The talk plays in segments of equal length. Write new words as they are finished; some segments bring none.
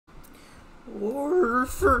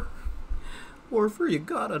Orfer, Orfer, you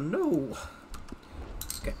gotta know.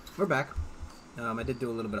 Okay, we're back. I did do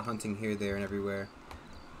a little bit of hunting here, there, and everywhere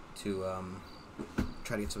to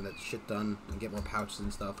try to get some of that shit done and get more pouches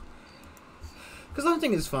and stuff. Because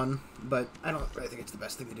hunting is fun, but I don't really think it's the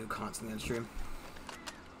best thing to do constantly on stream.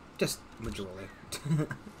 Just majorly.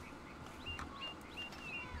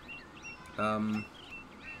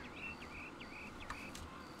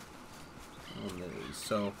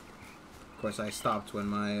 So, of course, I stopped when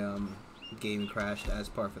my game crashed as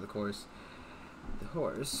par for the course. The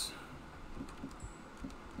horse.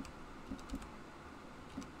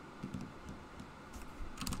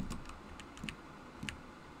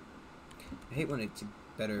 I hate when it's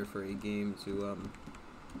better for a game to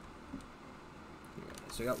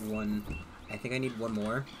so I got one. I think I need one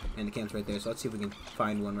more, and the camp's right there. So let's see if we can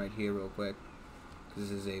find one right here real quick.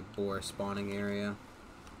 This is a boar spawning area.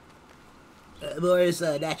 Boars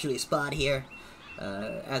naturally spawn here,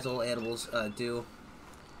 as all animals do,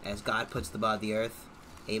 as God puts them on the earth.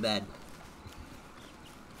 Amen.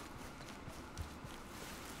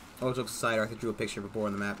 All jokes aside, Arthur drew a picture of a boar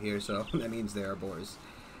on the map here, so that means there are boars.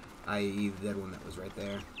 I.e. the dead one that was right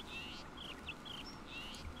there.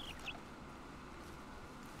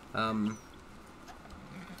 I'm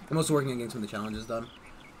also working on getting some of the challenges done,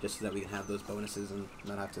 just so that we can have those bonuses and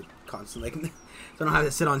not have to constantly, so I don't have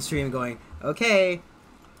to sit on stream going, okay,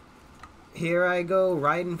 here I go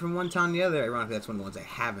riding from one town to the other. Ironically, that's one of the ones I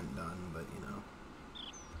haven't done, but you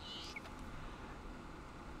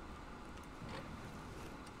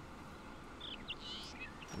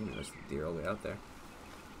know. There's the deer all the way out there.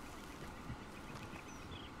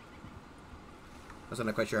 I was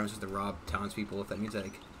not quite sure I'm supposed to rob townspeople, if that means,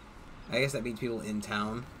 like, I guess that means people in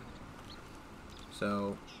town.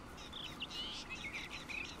 So,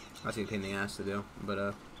 that's a pain in the ass to do,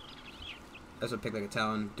 but, that's what pick, like, a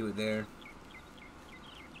town, do it there.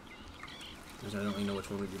 Because I don't really know which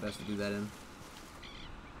one would be best to do that in.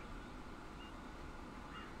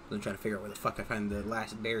 So I'm trying to figure out where the fuck I find the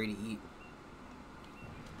last berry to eat.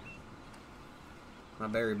 My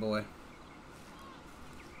berry boy.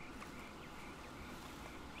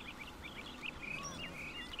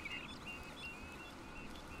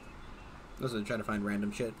 Also trying to find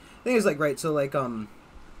random shit. The thing is, like, right, so, like,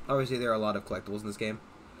 obviously there are a lot of collectibles in this game.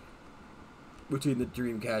 Between the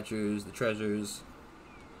dream catchers, the treasures.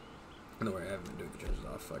 No worry, I haven't been doing the treasures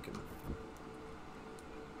off, fucking.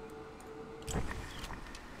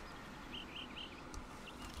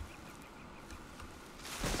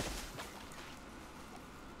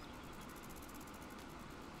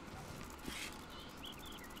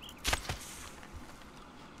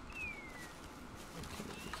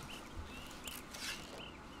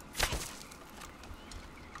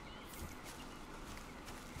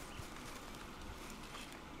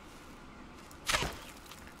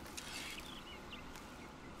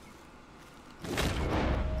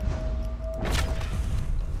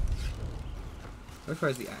 As far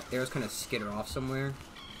as the arrows kind of skitter off somewhere.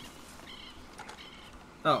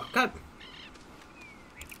 Oh, God!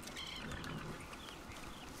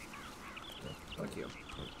 Fuck you.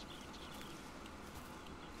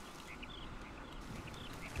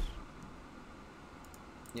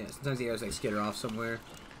 Yeah, sometimes the arrows like skitter off somewhere.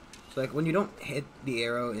 So like when you don't hit the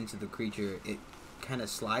arrow into the creature, it kind of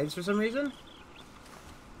slides for some reason.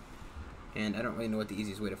 And I don't really know what the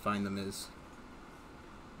easiest way to find them is.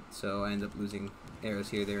 So I end up losing arrows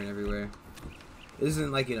here, there, and everywhere. This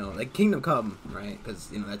isn't like, you know, like Kingdom Come, right?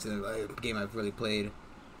 Because, you know, that's a game I've really played.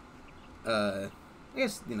 I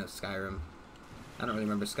guess, you know, Skyrim. I don't really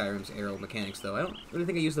remember Skyrim's arrow mechanics, though. I don't really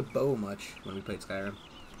think I used the bow much when we played Skyrim.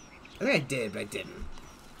 I think I did, but I didn't.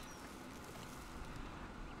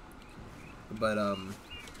 But,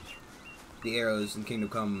 the arrows in Kingdom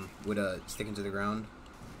Come would, stick into the ground.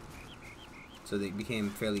 So they became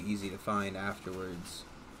fairly easy to find afterwards.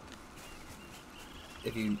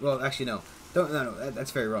 If you, well, actually, no. No, that's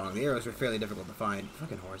very wrong. The arrows were fairly difficult to find.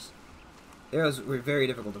 Fucking horse. The arrows were very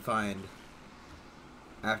difficult to find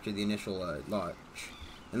after the initial, launch.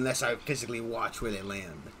 Unless I physically watch where they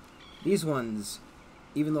land. These ones,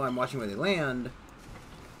 even though I'm watching where they land,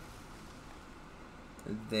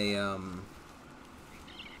 they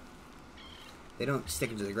don't stick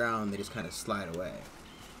into the ground, they just kind of slide away.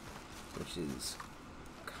 Which is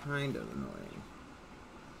kind of annoying.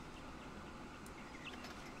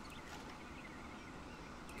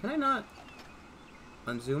 Can I not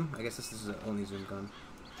unzoom? I guess this is the only zoom gun.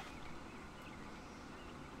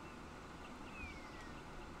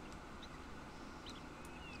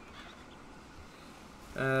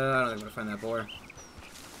 I don't think I'm gonna find that boar.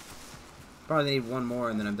 Probably need one more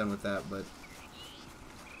and then I'm done with that, but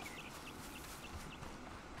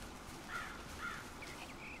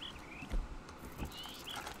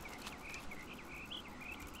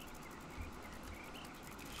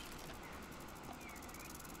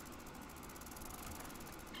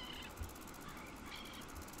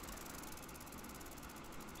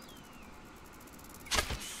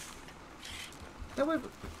Get away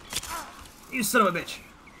from... You son of a bitch!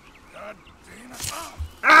 God damn it.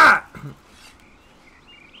 Ah!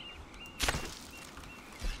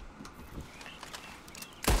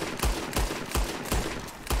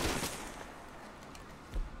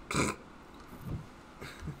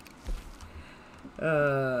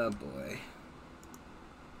 Oh boy.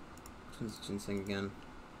 Which one's ginseng again?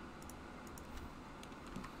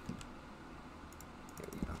 There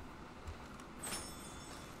we go.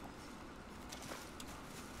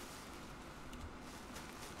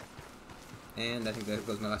 And I think that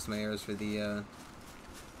goes my last of my arrows for the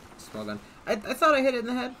small gun. I thought I hit it in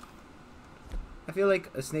the head. I feel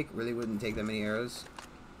like a snake really wouldn't take that many arrows.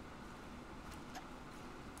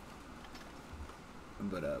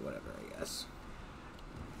 But whatever, I guess.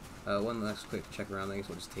 One last quick check around. I guess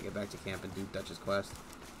we'll just take it back to camp and do Dutch's quest.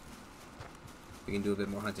 We can do a bit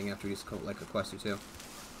more hunting after we just like a quest or two.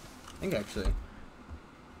 I think actually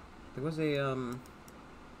there was a no.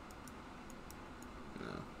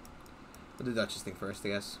 We'll do Dutch's thing first, I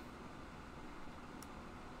guess.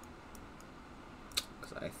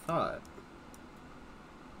 Because I thought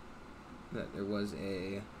that there was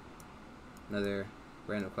another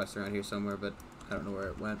random quest around here somewhere, but I don't know where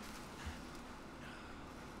it went.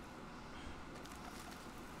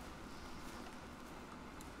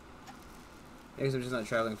 I guess I'm just not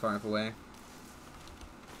traveling far enough away.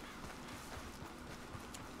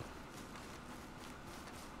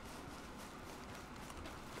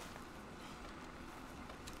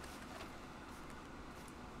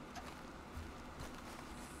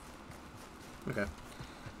 Okay.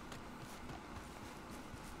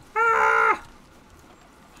 Ah!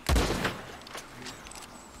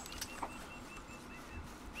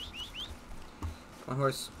 Come on,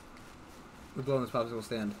 horse. We're blowing this popsicle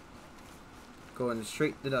stand. Going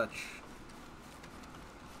straight to Dutch.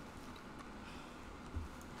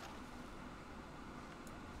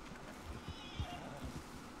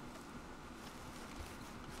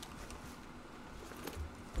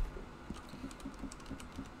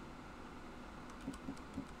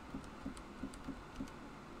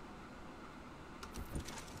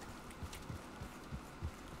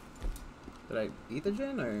 Did I eat the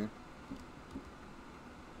gin or?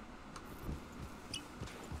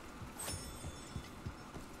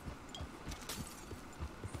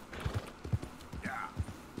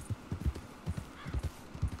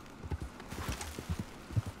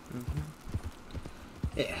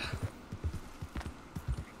 Yeah.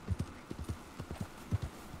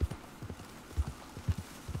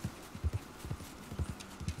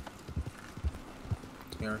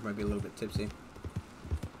 Eric might be a little bit tipsy.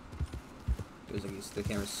 Feels like the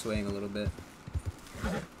camera's swaying a little bit. Yeah,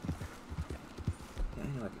 I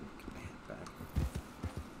know I can get my hand back.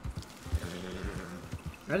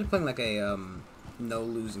 Imagine playing like a no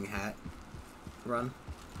losing hat run.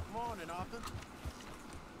 Morning, Arthur.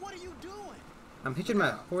 What are you doing? I'm hitching my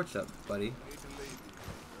horse up, buddy.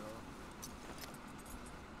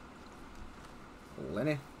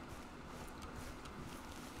 Lenny.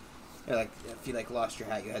 Yeah, like if you like lost your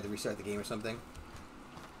hat, you had to restart the game or something.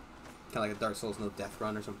 Kind of like a Dark Souls no death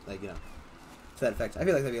run or something, like, you know, to that effect. I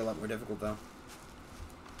feel like that'd be a lot more difficult though,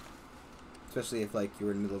 especially if like you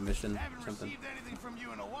were in the middle of a mission or something. Received anything from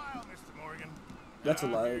you in a while, Mr. Morgan. That's a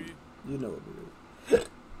lie. You know it.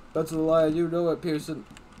 That's a lie. You know it, Pearson.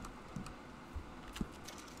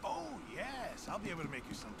 Oh yes, I'll be able to make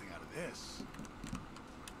you something out of this.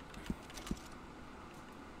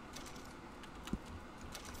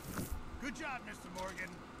 Good job, Mr. Morgan.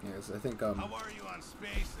 Yes, I think How are you on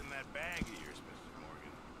space in that bag of yours, Mr.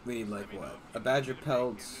 Morgan? we need like what? A badger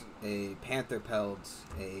pelt, a panther pelt,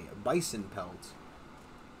 a bison pelt.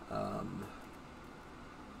 And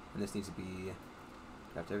this needs to be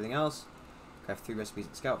craft everything else. Craft 3 recipes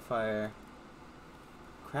at Scoutfire.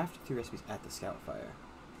 Craft 3 recipes at the Scoutfire.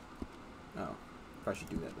 Oh, probably should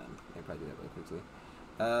do that then. Yeah, probably do that really quickly.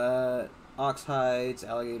 Ox hides,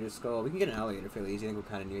 alligator skull. We can get an alligator fairly easy. I think we're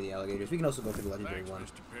kind of near the alligators. We can also go for the legendary one.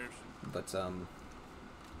 Mr. Pearson. But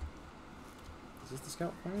is this the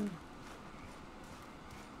Scoutfire?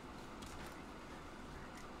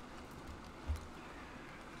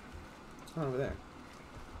 What's going on over there?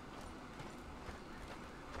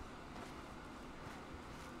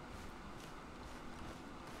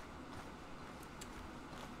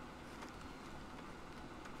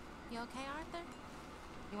 You okay, Arthur?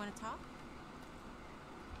 You want to talk?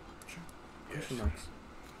 Sure. Yes. Question marks.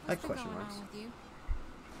 I like What's been question going marks. on with you?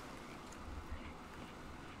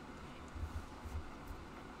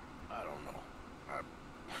 I don't know. I've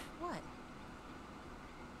What?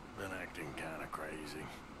 been acting kind of crazy.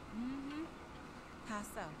 Mm-hmm. How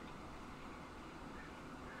so?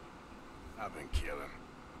 I've been killing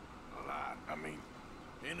a lot. I mean,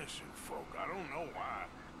 innocent folk. I don't know why.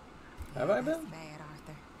 Have I That's been? bad,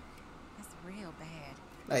 Arthur. That's real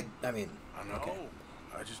bad. I mean, I know. okay.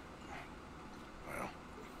 I just, well,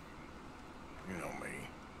 you know me.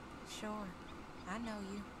 Sure, I know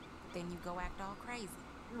you. Then you go act all crazy.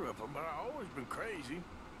 Ripper, but I've always been crazy.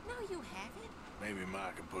 No, you haven't. Maybe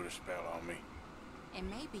Mike can put a spell on me. And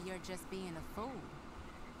maybe you're just being a fool.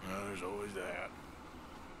 Well, there's always that.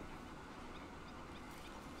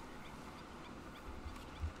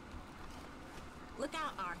 Look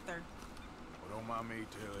out, Arthur. Well, don't mind me,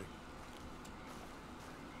 Tilly.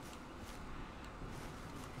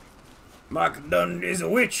 Mark Dunn is a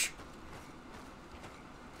witch.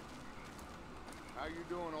 How you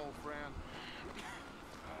doing, old friend?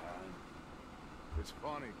 It's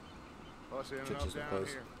funny. Us ending up Churches are down closed.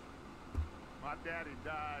 here. My daddy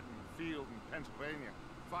died in the field in Pennsylvania,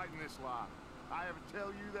 fighting this lot. I ever tell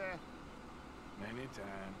you that? Many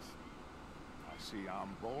times. I see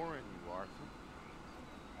I'm boring you, Arthur.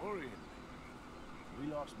 Worrying me.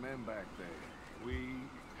 We lost men back there. We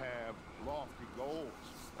have lofty goals,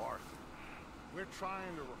 Arthur. We're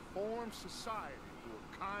trying to reform society to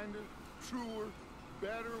a kinder, truer,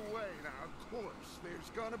 better way. Now, of course, there's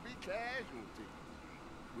gonna be casualties.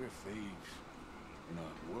 We're thieves. In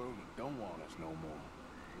a world that don't want us no more.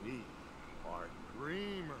 We are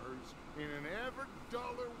dreamers in an ever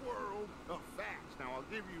duller world of facts. Now, I'll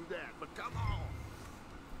give you that, but come on.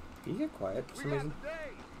 Can you get quiet for We some got reason? the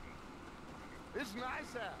day. It's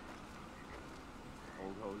nice out.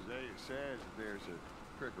 Old Hosea says that there's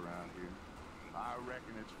a creek around here. I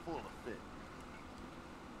reckon it's full of fish.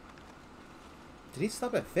 Did he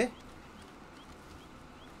stop at Fit?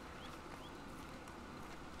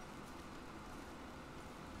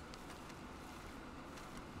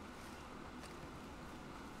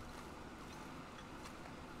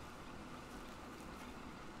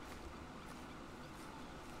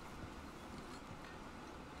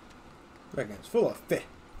 Reckon it's full of Fit.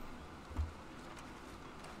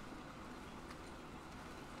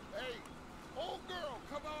 Hey, old girl,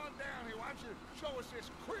 come on down here. Why don't you show us this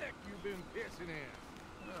creek you've been pissing in?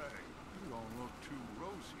 Hey, you don't look too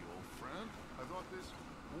rosy, old friend. I thought this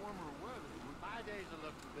warmer weather would... My days are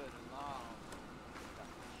looking good and long.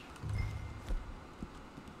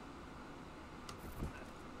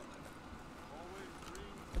 Always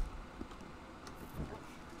dream.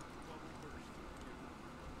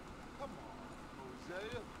 Come on,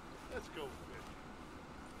 Hosea. Let's go fishing.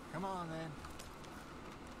 Come on, then.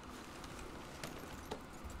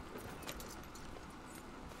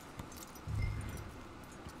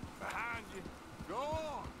 Behind you. Go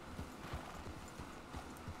on.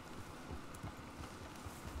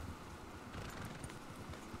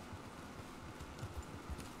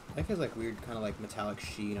 That guy's like weird, kind of like metallic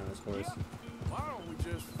sheen on his horse. Why don't we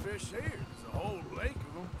just fish here? There's a whole lake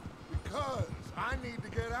of them. Because I need to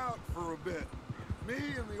get out for a bit. Me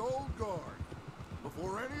and the old guard.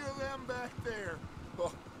 Before any of them back there,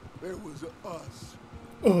 oh, there was us.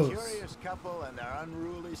 Curious couple and their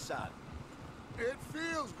unruly son. It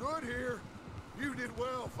feels good here. You did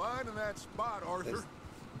well finding that spot, Arthur.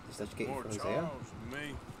 Is that getting More for Hosea? Charles than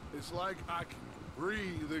me. It's like I can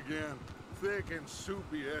breathe again, thick and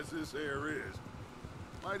soupy as this air is.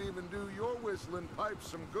 Might even do your whistling pipes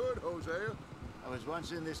some good, Hosea. I was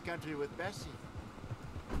once in this country with Bessie.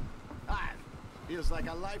 Ah, feels like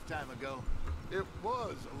a lifetime ago. It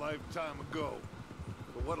was a lifetime ago.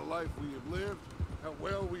 But what a life we have lived, how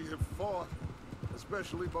well we have fought,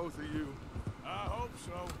 especially both of you. I hope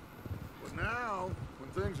so. But now, when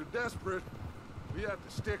things are desperate, we have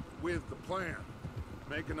to stick with the plan.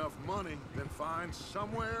 Make enough money, then find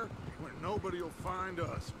somewhere where nobody will find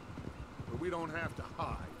us. Where we don't have to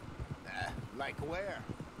hide. Like where?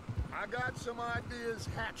 I got some ideas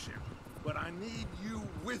hatching, but I need you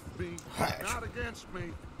with me, Hatch. not against me.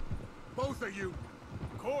 Both of you.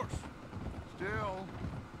 Of course. Still,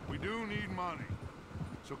 we do need money.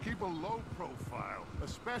 So keep a low profile,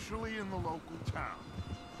 especially in the local town.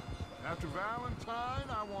 After Valentine,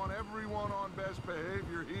 I want everyone on best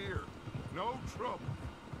behavior here. No trouble.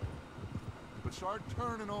 But start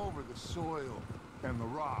turning over the soil and the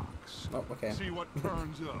rocks. Oh, okay. See what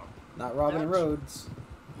turns up. Not Robin That's- Rhodes.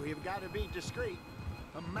 We've got to be discreet.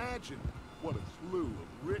 Imagine what a slew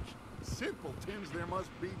of rich simpletons there must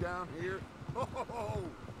be down here. Oh,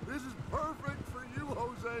 this is perfect for you,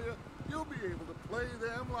 Hosea. You'll be able to play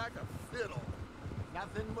them like a fiddle.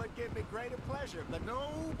 Nothing would give me greater pleasure, but No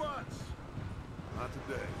buts. Not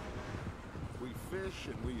today. We fish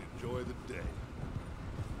and we enjoy the day.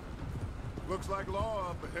 Looks like law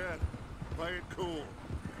up ahead. Play it cool.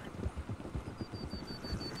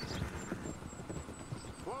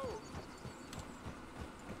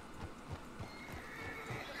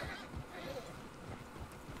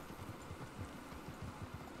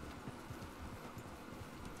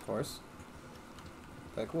 Horse.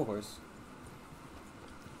 That cool horse.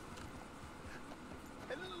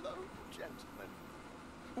 Hello, gentlemen.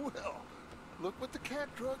 Well, look what the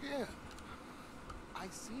cat drug in. I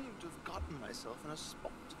seem to have gotten myself in a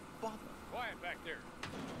spot of bother. Quiet back there.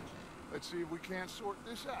 Let's see if we can't sort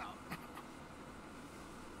this out.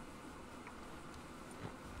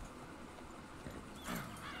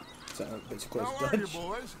 So, bitch, close How are you, judge.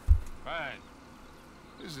 boys? Fine.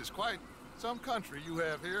 This is quite some country you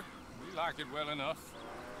have here. We like it well enough.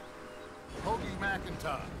 Hoagie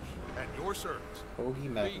McIntosh, at your service. Hoagie Be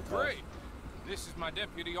McIntosh. great. This is my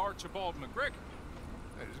deputy Archibald McGregor.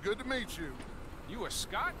 It's good to meet you. You a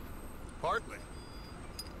Scot? Partly.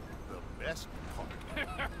 The best part.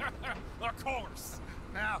 Of course.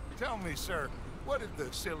 Now, tell me, sir, what did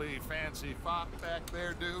the silly, fancy fop back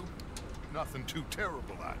there do? Nothing too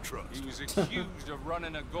terrible, I trust. He was accused of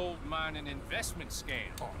running a gold mine and investment scam.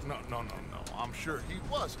 Oh, no. I'm sure he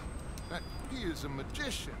wasn't. He is a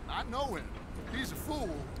magician. I know him. He's a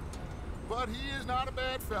fool, but he is not a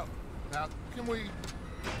bad fellow. Now, can we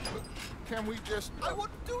just... I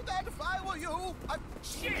wouldn't do that if I were you.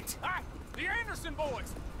 Shit! The Anderson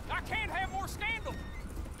boys! I can't have more scandal!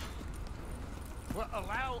 Well,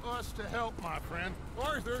 allow us to help, my friend.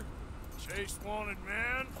 Arthur, Chase wanted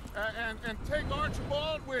man. and take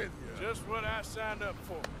Archibald with you. Just what I signed up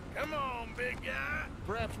for. Come on, big guy.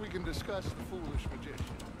 Perhaps we can discuss the foolish magician.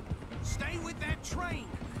 Stay with that train.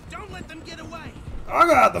 Don't let them get away. I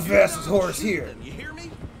got the fastest Don't horse shoot here. them, you hear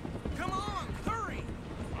me? Come on, hurry.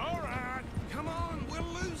 All right. Come on, we're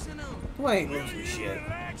losing them. You ain't losing shit.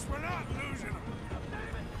 Relax, we're not losing them.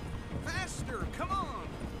 Faster, come on.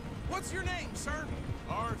 What's your name, sir?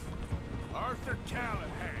 Arthur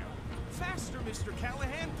Callahan. Faster, Mr.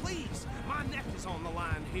 Callahan, please. My neck is on the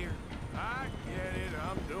line here. I get it.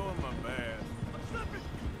 I'm doing my best. So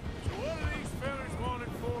what are these fellas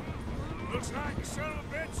wanted for? Looks like the son of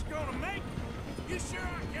a bitch is gonna make it. You sure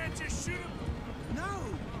I can't just shoot him?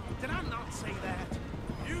 No, did I not say that?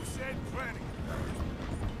 You said plenty.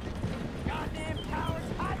 Goddamn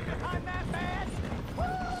cowards, hide behind that badge.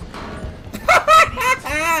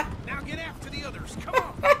 Now get after the others, come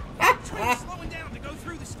on. Train's slowing down to go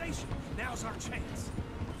through the station. Now's our chance.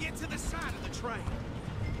 Get to the side of the train.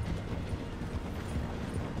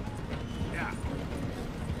 Yeah.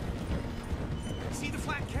 See the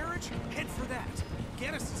flat carriage? Head for that.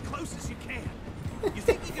 Get us as close as you can. You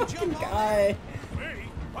think you can jump on Guy. Me?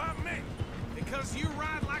 Why me? Because you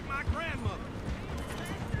ride like my grandmother.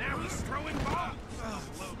 Now he's throwing bombs. Oh,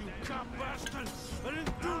 You cop bastard! I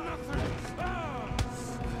didn't do nothing! Ah!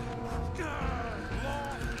 God,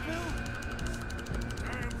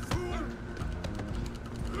 damn fool!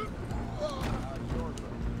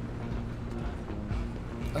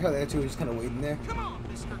 I like how the other two were just kind of waiting there. Come on,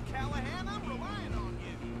 Mr. Callahan, I'm relying on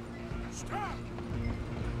you. Stop!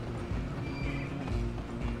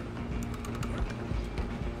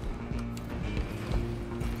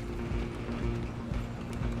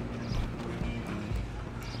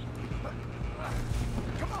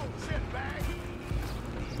 Come on, shitbag.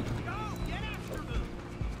 Go, get after them.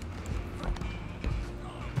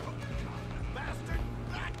 Bastard.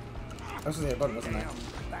 I was gonna hit a button, wasn't I?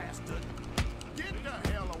 Bastard. Get the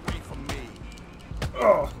hell away from me.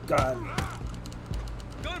 Oh, God.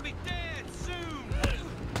 Gonna be dead soon.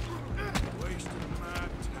 Wasting my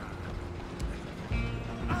time.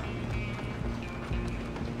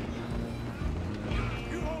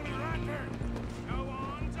 You hold it right there. Go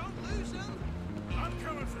on, don't lose them. I'm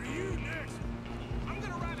coming for you next. I'm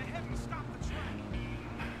gonna ride ahead and stop the train.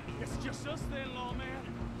 It's just us then, lawman.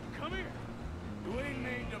 Come here. We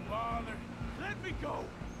need to bother. Let me go.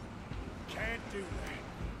 Can't do that.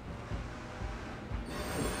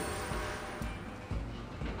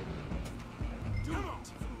 Come on.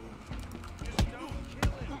 Just don't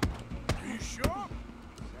kill him. Are you sure?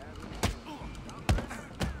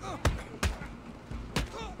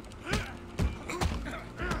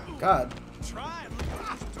 God. Try it.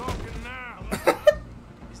 Who's talking now?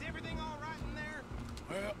 Is everything all right in there?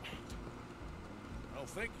 Well, I don't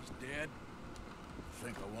think he's dead. I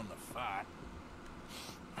think I won the fight.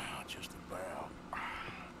 Just about.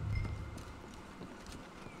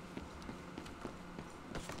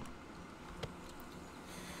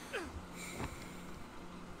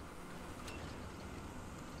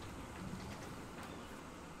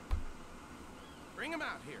 Bring him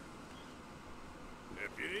out here.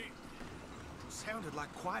 Deputy? Sounded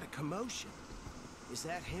like quite a commotion. Is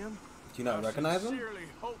that him? Do you not recognize him? Sincerely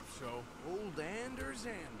hope so. Old Anders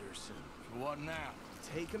Anderson. So what now?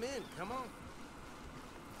 Take him in, come on.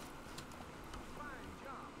 Fine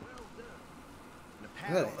job, well done. And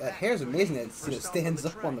That hair's amazing that it stands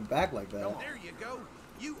up on the back like that. There you go.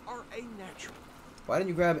 You are a natural. Why didn't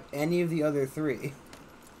you grab any of the other three?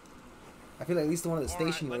 I feel like at least the one at the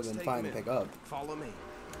station would Let's have been take fine to them in. pick up. Follow me.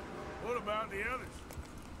 What about the others?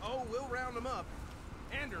 Oh, we'll round them up.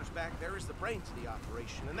 Anders back there is the brains of the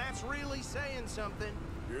operation, and that's really saying something.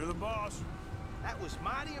 You're the boss. That was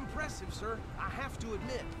mighty impressive, sir. I have to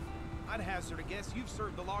admit. I'd hazard a guess you've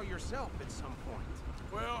served the law yourself at some point.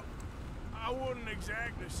 Well, I wouldn't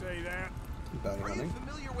exactly say that. Bounty Are you hunting.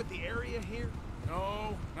 familiar with the area here?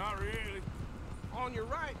 No, not really. On your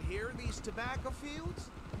right here, these tobacco fields?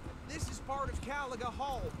 This is part of Caliga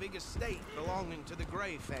Hall, big estate belonging to the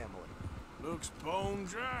Gray family. Looks bone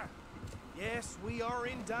dry. Yes, we are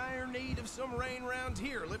in dire need of some rain round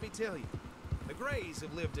here, let me tell you. The Grays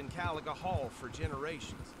have lived in Caliga Hall for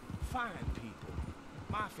generations. Fine people.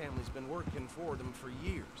 My family's been working for them for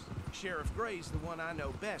years. Sheriff Gray's the one I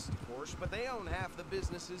know best, of course, but they own half the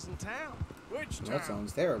businesses in town. Which town? That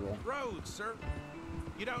sounds terrible. Rhodes, sir.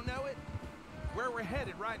 You don't know it? Where we're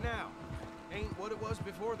headed right now. Ain't what it was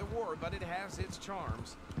before the war, but it has its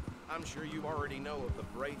charms. I'm sure you already know of the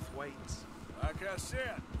Braithwaites. Like I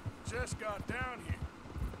said, just got down here.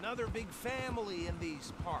 Another big family in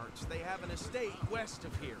these parts. They have an estate west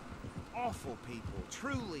of here. Awful people,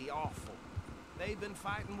 truly awful. They've been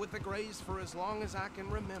fighting with the Grays for as long as I can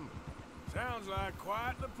remember. Sounds like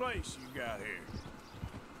quite the place you got here.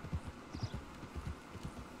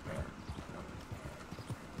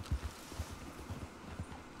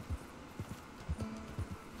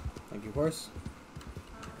 Thank you, horse.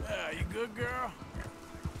 Yeah, you good, girl?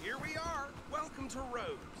 Here we are. Welcome to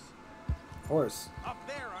Rhodes. Horse. Up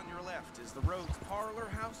there on your left is the Rhodes Parlor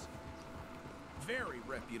House. Very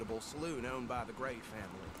reputable saloon owned by the Gray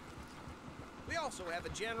family. We also have a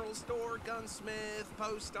general store, gunsmith,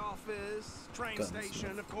 post office, train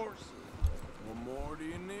station, of course. What more do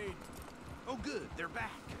you need? Oh, good, they're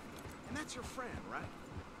back. And that's your friend, right?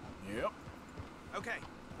 Yep. Okay,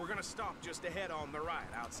 we're gonna stop just ahead on the right,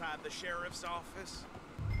 outside the sheriff's office.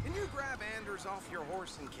 Can you grab Anders off your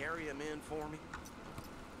horse and carry him in for me?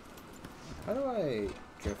 How do I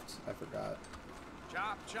drift? I forgot.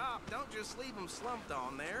 Chop, chop, don't just leave him slumped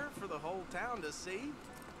on there for the whole town to see.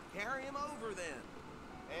 Carry him over then.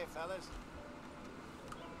 Hey, fellas.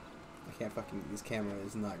 I can't fucking. This camera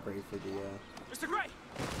is not great for the. Mr. Gray!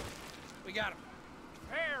 We got him.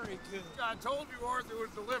 Very good. I told you Arthur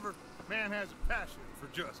would deliver. Man has a passion for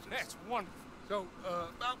justice. That's wonderful. So,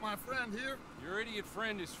 about my friend here, Your idiot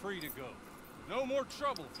friend is free to go. No more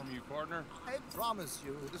trouble from you, partner. I promise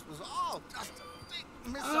you, this was all just a big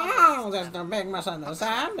Oh, misunderstanding. that's a big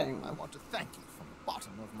misunderstanding. I want to thank you from the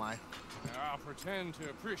bottom of my... Now, I'll pretend to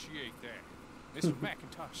appreciate that. Mr.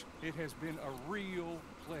 McIntosh, it has been a real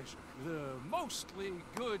pleasure. The mostly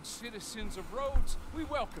good citizens of Rhodes, we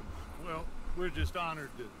welcome you. well, we're just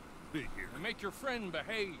honored to be here. And make your friend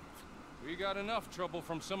behave. We got enough trouble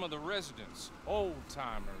from some of the residents,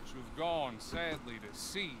 old-timers who've gone, sadly, to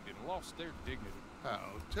seed and lost their dignity. How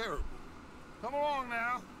terrible. Come along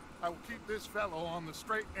now. I will keep this fellow on the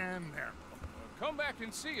straight and narrow. Come back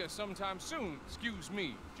and see us sometime soon. Excuse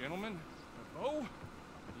me, gentlemen. Oh,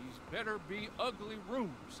 these better be ugly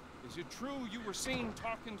rooms. Is it true you were seen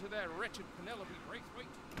talking to that wretched Penelope Braithwaite?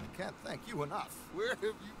 I can't thank you enough. Where have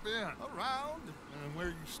you been? Around, And where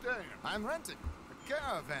you staying? I'm renting a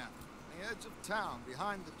caravan on the edge of town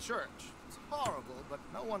behind the church. It's horrible, but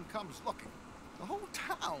no one comes looking. The whole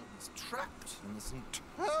town's trapped in this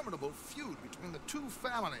interminable feud between the two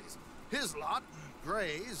families. His lot,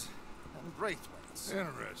 Grays, and Braithwaite's.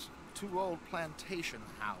 Interesting. Two old plantation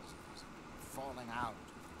houses, falling out,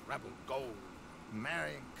 rebel gold,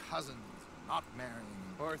 marrying cousins, not marrying...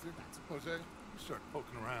 Arthur, Jose, you start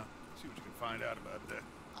poking around. See what you can find out about that.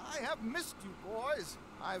 I have missed you, boys.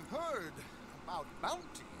 I've heard about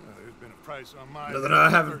bounty. There's been a price on my... That I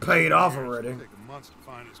haven't 13 paid off years. already. It'll take months to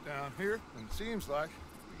find us down here, and it seems like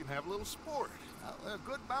we can have a little sport. Well, they're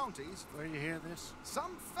good bounties. Where you hear this?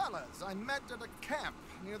 Some fellas I met at a camp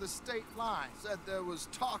near the state line said there was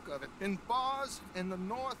talk of it in bars in the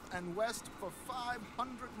north and west for 500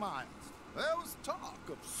 miles. There was talk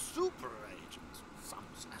of super agents. Some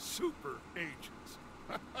said. Super agents.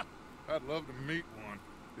 I'd love to meet one.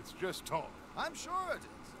 It's just talk. I'm sure it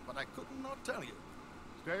is, but I could not tell you.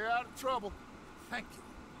 Stay out of trouble. Thank you,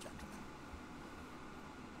 gentlemen.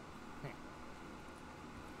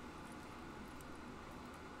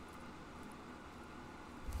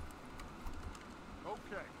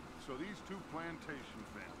 Okay, so these two plantation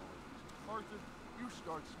families. Arthur, you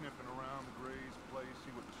start sniffing around the Gray's place,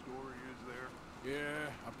 see what the story is there. Yeah,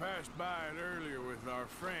 I passed by it earlier with our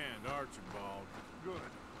friend, Archibald.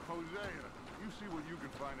 Good. Hosea, You see what you can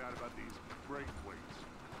find out about these Braithwaites.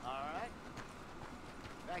 All right.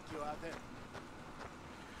 Thank you, Arthur.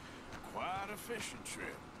 Quite a fishing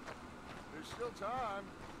trip. There's still time.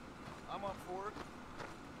 I'm up for it.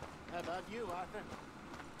 How about you, Arthur?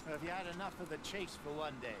 Or have you had enough of the chase for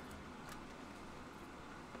one day?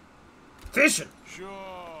 Fishing. Sure,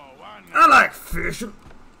 why I not? like fishing.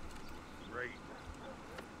 Great.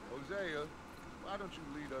 Hosea, why don't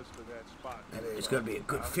you lead us to that spot? There's gonna be a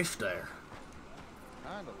good fish there.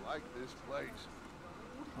 Kinda like this place.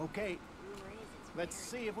 Okay. Let's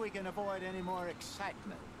see if we can avoid any more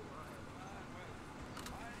excitement.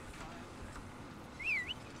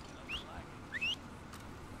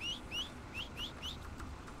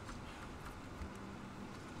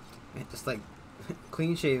 Just like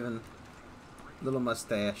clean shaven, little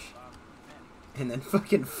mustache, and then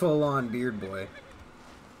fucking full on beard boy.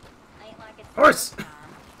 Horse!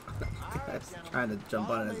 Guy's trying to jump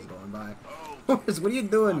on it as it's going by. Horse, what are you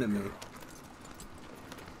doing to me?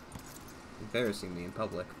 Embarrassing me in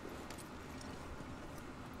public.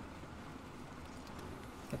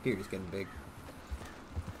 That beard is getting big.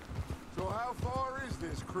 So how far is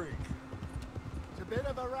this creek? It's a bit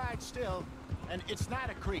of a ride still, and it's not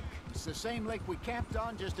a creek. It's the same lake we camped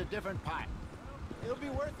on, just a different part. It'll be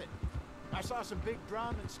worth it. I saw some big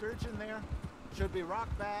drum and sturgeon there. Should be rock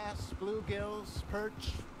bass, bluegills,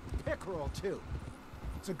 perch, pickerel too.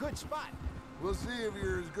 It's a good spot. We'll see if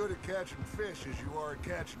you're as good at catching fish as you are at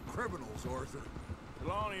catching criminals, Arthur.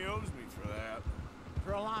 Trelawney owes me for that.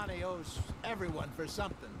 Trelawney owes everyone for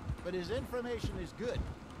something, but his information is good.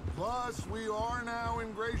 Plus, we are now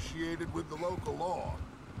ingratiated with the local law.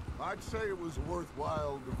 I'd say it was a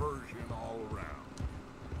worthwhile diversion all around.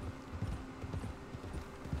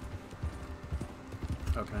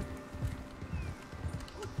 Okay.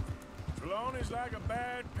 Trelawney's like a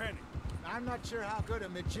bad penny. I'm not sure how good a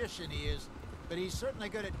magician he is, but he's certainly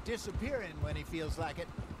good at disappearing when he feels like it.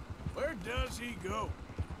 Where does he go?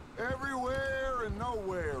 Everywhere and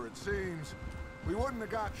nowhere, it seems. We wouldn't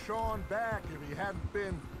have got Sean back if he hadn't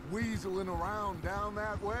been weaseling around down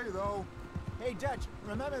that way, though. Hey, Dutch,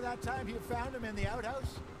 remember that time you found him in the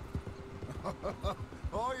outhouse?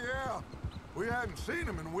 Oh, yeah. We hadn't seen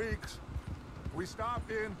him in weeks. We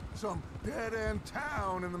stopped in some dead-end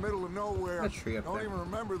town in the middle of nowhere. That tree up Don't there. even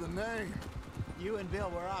remember the name. You and Bill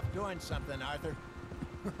were off doing something, Arthur.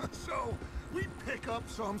 So, we pick up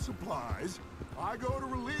some supplies. I go to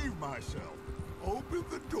relieve myself. Open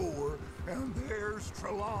the door, and there's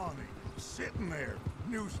Trelawney, sitting there,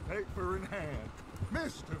 newspaper in hand.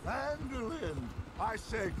 Mr. Vanderlyn. I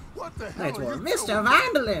say, what the hell That's are more you Mr. doing?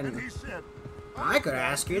 Vanderlyn. And he said, I could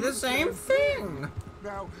ask you the same thing.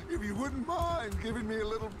 Now, if you wouldn't mind giving me a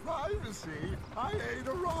little privacy, I ate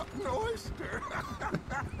a rotten oyster.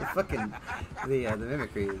 The fucking the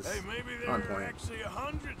mimicry is Hey, maybe there on are point. actually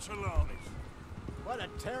 100 Trelawneys. What a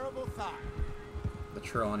terrible thought. The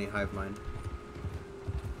Trelawney hive mind.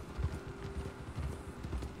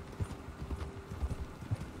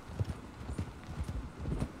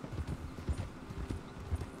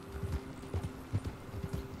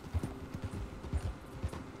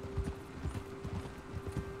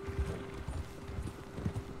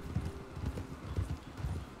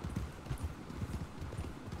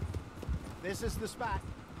 This is the spot.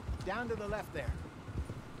 Down to the left there.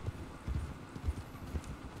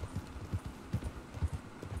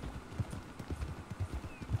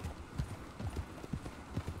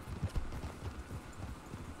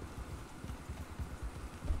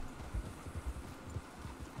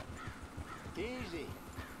 Easy.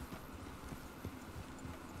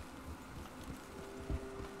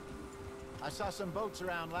 I saw some boats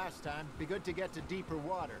around last time. Be good to get to deeper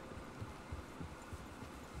water.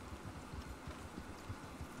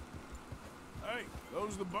 Hey,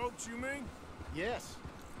 those the boats you mean? Yes.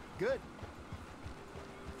 Good.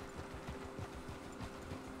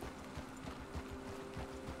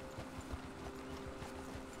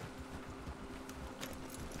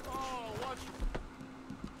 Oh, watch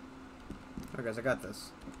Okay, guys, I got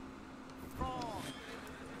this. Wrong.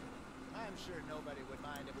 I'm sure nobody would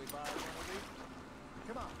mind if we borrowed one of these.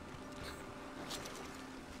 Come on.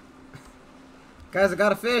 Guys, I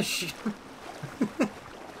got a fish.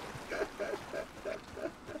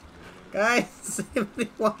 Guys,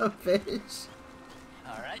 anybody want a fish?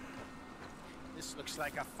 All right. This looks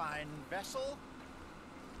like a fine vessel.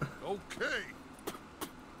 Okay.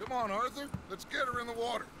 Come on, Arthur. Let's get her in the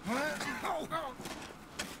water. Oh,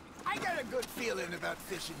 I got a good feeling about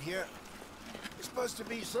fishing here. It's supposed to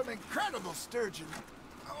be some incredible sturgeon.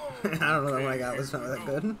 Oh, I don't know what I got was not that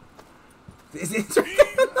good. It's right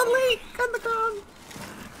there in the lake on the ground.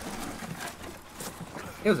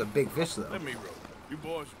 It was a big fish, though. Let me roll. You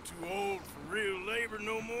boys are too old for real labor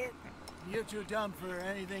no more. You're too dumb for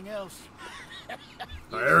anything else.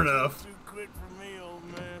 Fair enough. Too quick for me, old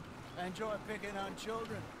man. I enjoy picking on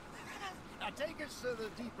children. Now take us to the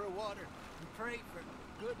deeper water and pray for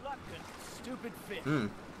good luck and stupid fish.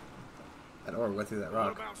 That orb went through that What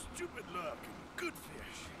rock. about stupid luck and good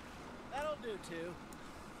fish? That'll do too.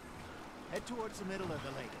 Head towards the middle of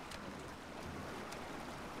the lake.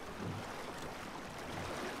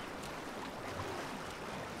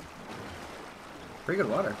 Pretty good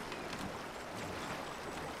water.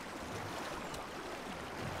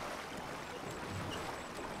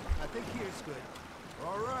 I think here's good.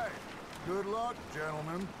 All right. Good luck,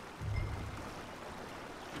 gentlemen.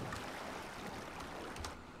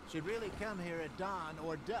 Should really come here at dawn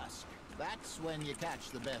or dusk. That's when you catch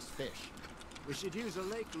the best fish. We should use a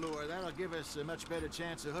lake lure. That'll give us a much better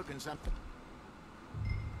chance of hooking something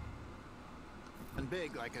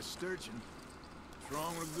big like a sturgeon. What's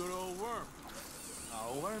wrong with a good old worm?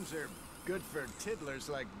 Oh, worms are good for tiddlers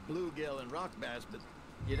like bluegill and rock bass, but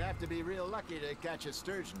you'd have to be real lucky to catch a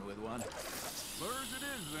sturgeon with one. Lures it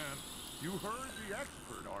is, then. You heard the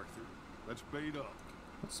expert, Arthur. Let's bait up.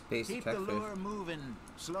 Space Keep the attack fish. lure moving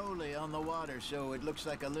slowly on the water so it looks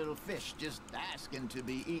like a little fish just asking to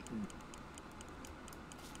be eaten.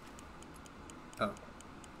 Oh.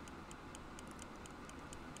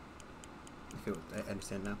 I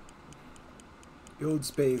understand now. The old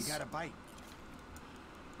space. You got a bite.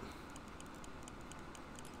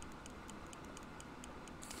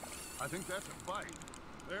 I think that's a bite.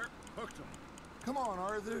 There, hooked him. Come on,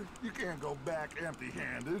 Arthur. You can't go back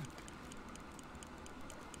empty-handed.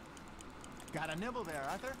 Got a nibble there,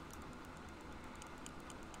 Arthur?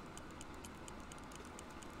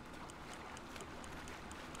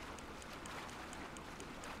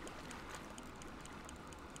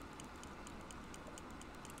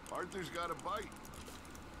 Arthur's got a bite.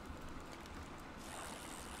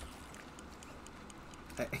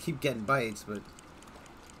 I keep getting bites, but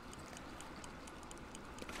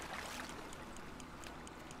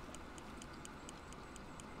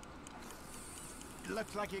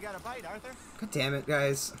Looks like you got a bite, Arthur. god damn it,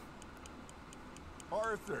 guys.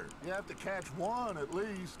 Arthur, you have to catch one at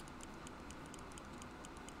least.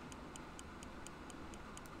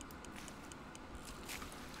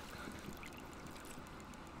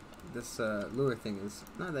 This lure thing is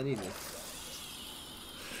not that easy.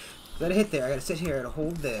 Let it hit there. I gotta sit here and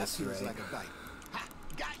hold this, That feels right? like a bite. Ha!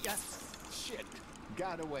 Got ya! Shit!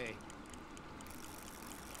 Got away.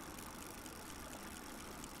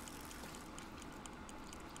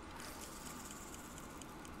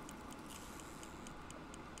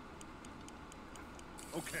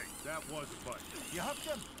 Okay, that was a bite. You hooked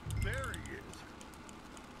him? There he is.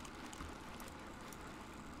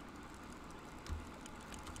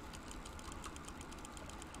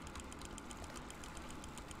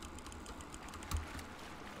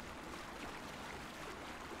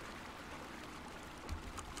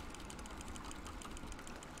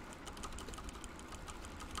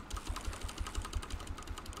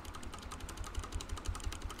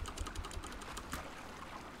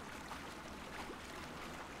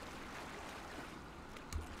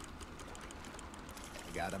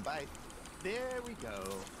 Got a bite. There we go.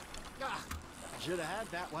 Ah, should have had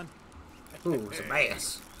that one. Ooh, it's a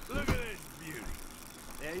bass. Look at this beauty.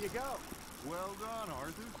 There you go. Well done,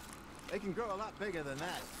 Arthur. They can grow a lot bigger than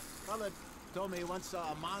that. Fella told me he once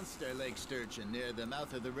saw a monster lake sturgeon near the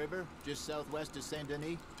mouth of the river, just southwest of Saint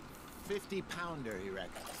Denis. 50-pounder, he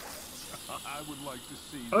reckons. I would like to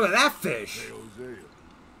see Look at that fish. Hey, Hosea.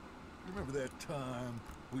 Remember that time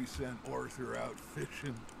we sent Arthur out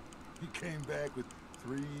fishing? He came back with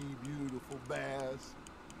 3 beautiful bass.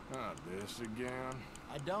 Not this again.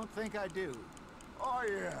 I don't think I do. Oh,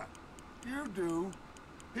 yeah. You do.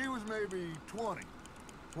 He was maybe 20.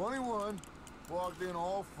 21. Walked in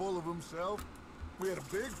all full of himself. We had a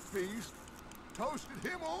big feast. Toasted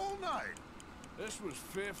him all night. This was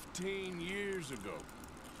 15 years ago.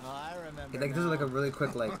 Oh, I remember. Like, this is like a now. really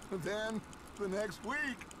quick, like, Then, the next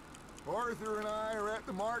week, Arthur and I are at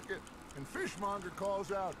the market, and Fishmonger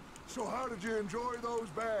calls out, "So how did you enjoy those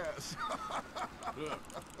bass?" Look,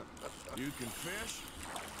 you can fish,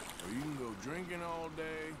 or you can go drinking all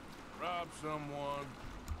day, rob someone,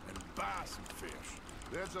 and buy some fish.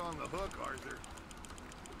 That's on the hook, Arthur.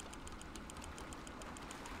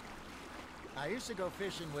 I used to go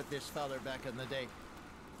fishing with this feller back in the day.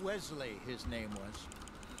 Wesley, his name was.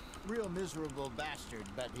 Real miserable bastard,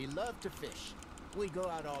 but he loved to fish. We go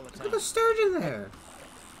out all the look at time. the sturgeon there.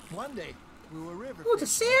 One day, we were river Oh, it's a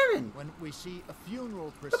fishing salmon. when we see a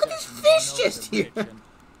funeral Look at these procession fish going over just the bridge, here. and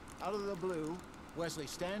out of the blue, Wesley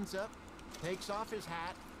stands up, takes off his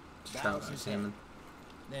hat, Trout bows on his head. salmon.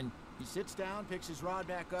 Then he sits down, picks his rod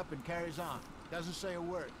back up, and carries on. Doesn't say a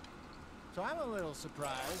word. So I'm a little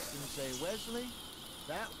surprised and say, Wesley,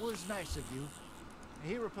 that was nice of you.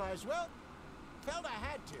 And he replies, well, felt I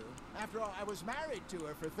had to. After all, I was married to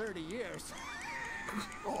her for 30 years.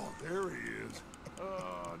 Oh, there he is.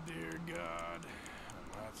 Oh, dear God.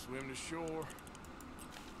 I might swim to shore.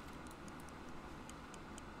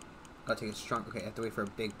 Gotta take it strong. Okay, I have to wait for a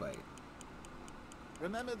big bite.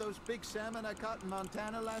 Remember those big salmon I caught in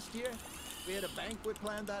Montana last year? We had a banquet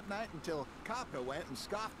planned that night until Copper went and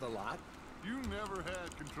scoffed the lot. You never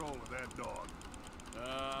had control of that dog.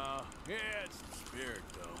 Yeah, it's the spirit,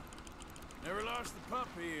 though. Never lost the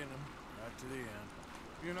puppy in him, right to the end.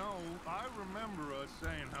 You know, I remember us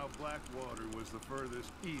saying how Blackwater was the furthest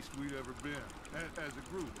east we'd ever been. As a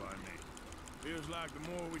group, I mean. Feels like the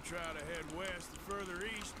more we try to head west, the further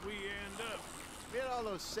east we end up. We had all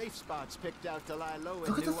those safe spots picked out to lie low in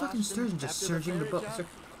Look at the New fucking Austin sturgeon just after surging the ferry boat. job.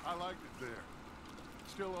 I liked it there.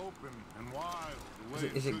 Still open and wild. The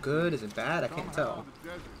way Is it should good? be. Is it bad? I can't Somehow tell. the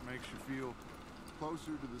desert makes you feel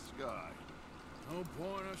closer to the sky. No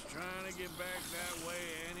point us trying to get back that way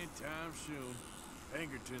anytime soon.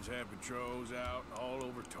 Pinkertons had patrols out all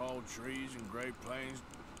over tall trees and Great Plains.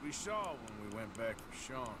 We saw when we went back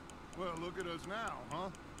for Sean. Well, look at us now, huh?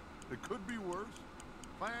 It could be worse.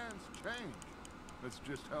 Plans change. That's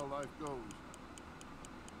just how life goes.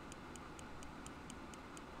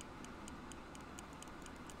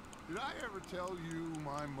 Did I ever tell you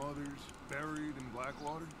my mother's buried in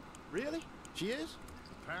Blackwater? Really? She is?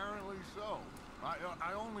 Apparently so.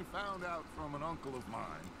 I only found out from an uncle of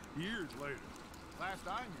mine years later. Last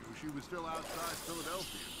I knew, she was still outside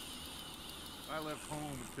Philadelphia. I left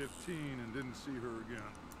home at 15 and didn't see her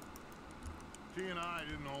again. She and I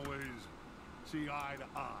didn't always see eye to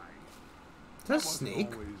eye. Is that a I wasn't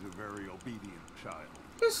snake? always a very obedient child.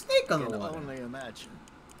 There's a snake on Can the water. only imagine.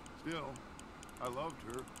 Still, I loved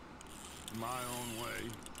her in my own way,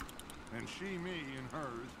 and she me in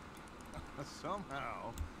hers.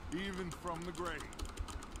 Somehow, even from the grave,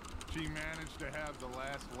 she managed to have the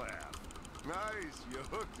last laugh. Nice, you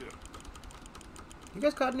hooked him. You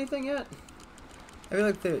guys caught anything yet? I feel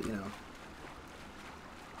like you know.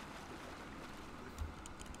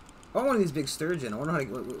 I want one of these big sturgeon. I wonder how to,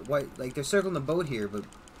 why, like, they're circling the boat here, but...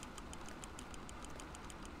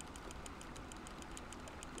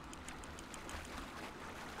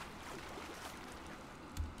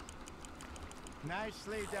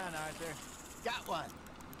 Nicely done, Arthur. Got one.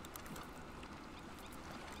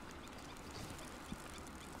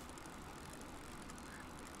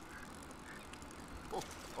 Oh,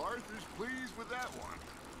 Arthur's pleased with that one.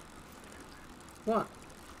 What?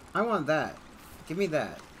 I want that. Give me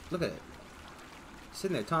that. Look at it.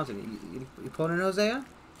 Sitting there taunting me. You pulling an Hosea?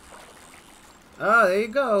 Oh, there you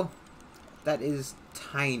go. That is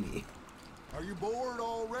tiny. Are you bored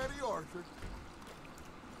already, Arthur?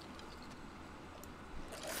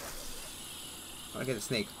 I get a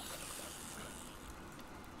snake.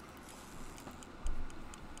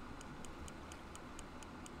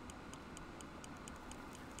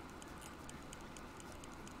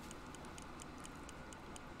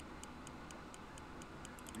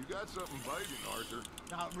 You got something biting, Arthur.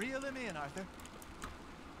 Now reel him in, Arthur.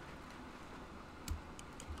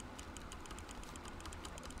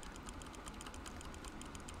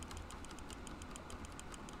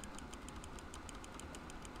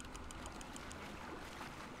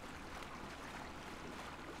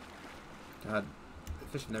 God,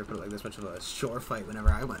 fishing never put like this much of a shore fight whenever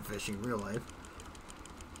I went fishing in real life.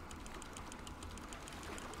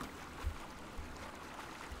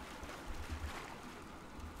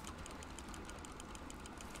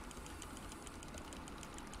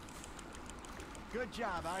 Good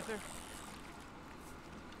job, Arthur.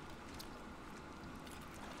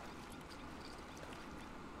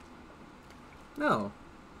 No.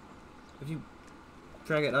 If you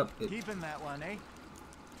drag it up, it... Keeping that one, eh?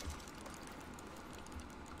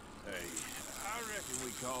 Hey, I reckon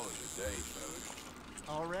we call it a day, fellas.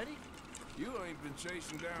 Already? You ain't been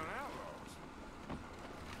chasing down outlaws.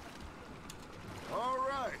 All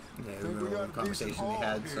right. Yeah, Think remember we all got the a decent conversation we haul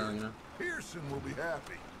had, here. so, you know. Pearson will be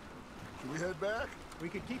happy. Should we head back? We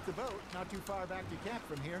could keep the boat not too far back to camp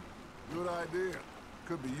from here. Good idea.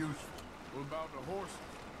 Could be useful. What about the horses?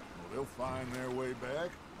 Well, they'll find their way back.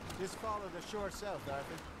 Just follow the shore south,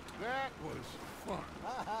 Arthur. That was fun.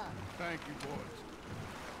 Thank you, boys.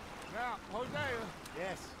 Now, Hosea,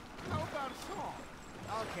 Yes. how about a song?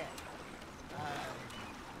 Okay.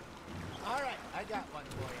 All right, I got one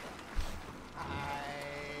for you. I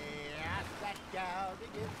asked that gal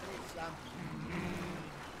to give me some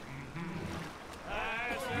I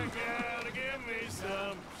asked that gal to give me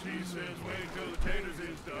some. She says, wait till the taters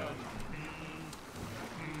is done.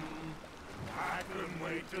 I couldn't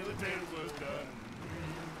wait till the taters was done.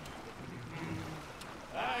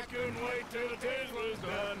 I couldn't wait till the taters was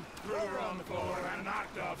done. Threw her on the floor and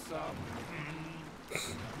knocked off some.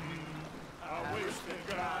 I wish to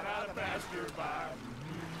God I'd passed her by.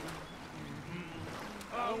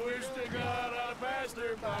 I wish to God I passed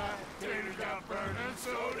her by. Taters got burned and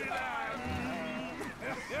so did I.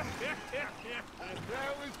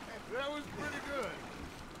 That was pretty good.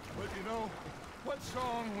 But you know, what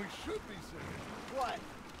song we should be singing? What?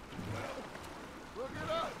 Well, look at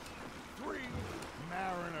us. 3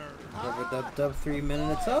 mariners. Rub-a-dub-dub, 3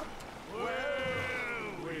 minutes up. Well,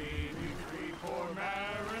 we be 3 poor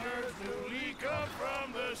mariners newly come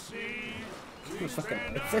from the sea. We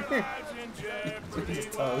spend our lives in You can jeopardy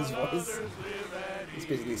just tell his while voice. others live at He's ease.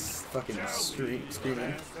 basically fucking screaming.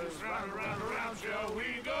 Dance this round, around, around, shall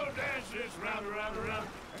we go dance this round, around, around?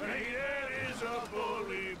 Hey, that is a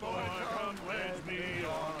bully boy, come pledge me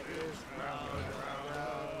on this round,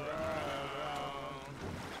 round, round.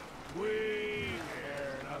 We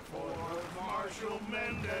care not for martial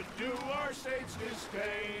men that do our state's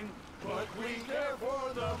disdain, but we care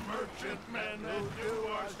for the merchant men that do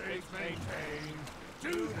our state's maintain. To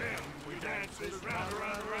them we dance this round,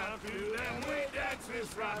 around, around. To them we dance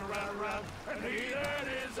this round, around, around. And he that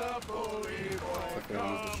is a bully boy,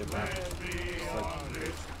 come pledge me on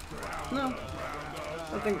this round. No.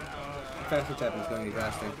 I think faster tapping is going to be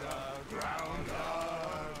faster.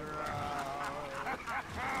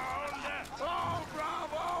 Oh,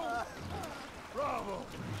 bravo! Bravo!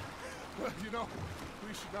 Well, you know,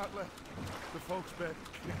 we should not let the folks back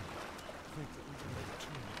think that we can make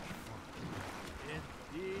too much fun.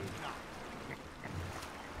 Indeed not.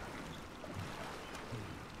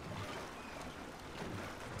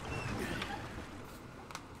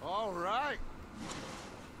 All right.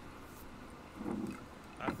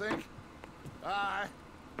 I think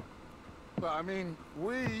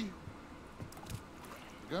we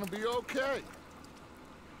gonna be okay.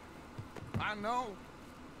 I know.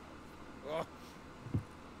 Oh,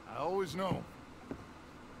 I always know.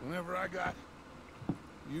 Whenever I got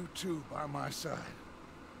you two by my side,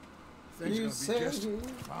 things gonna be just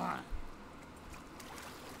fine.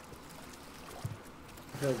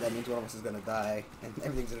 I feel like that means one of us is gonna die, and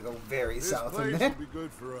everything's gonna go very This south from place there. will be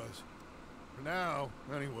good for us. For now,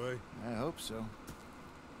 anyway. I hope so.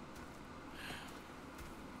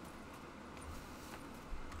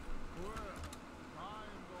 Well, I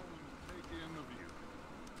am going to take in the view.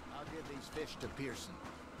 I'll give these fish to Pearson.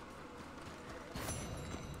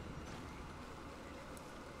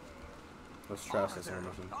 Let's trust this one.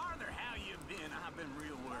 Arthur, how you been? I've been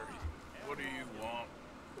real worried. What do you want?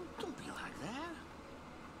 Don't be like that.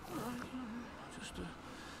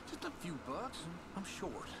 Just a few bucks. I'm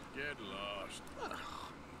short. Get lost.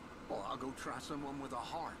 Well, I'll go try someone with a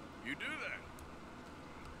heart. You do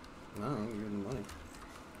that. No, you're the money.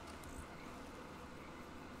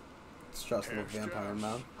 Let's trust the little vampire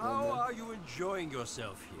mouth. How are you enjoying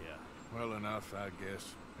yourself here? Well enough, I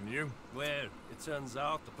guess. And you? Well, it turns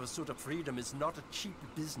out the pursuit of freedom is not a cheap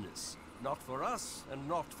business. Not for us, and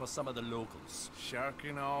not for some of the locals.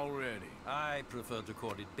 Sharking already. I prefer to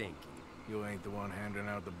call it banking. You ain't the one handing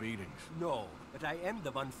out the beatings. No, but I am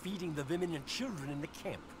the one feeding the women and children in the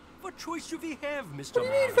camp. What choice do we have, Mr. What do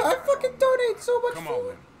you mean? I fucking donate so much Come food. on,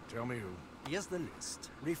 then. Tell me who. Here's the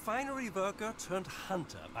list. Refinery worker turned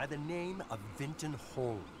hunter by the name of Vinton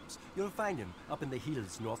Holmes. You'll find him up in the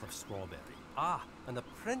hills north of Strawberry. Ah, an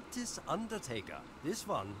apprentice undertaker. This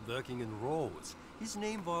one working in Rhodes. His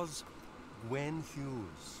name was Gwen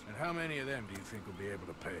Hughes. And how many of them do you think will be able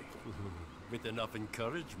to pay? With enough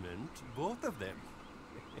encouragement, both of them.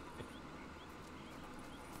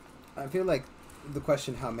 I feel like the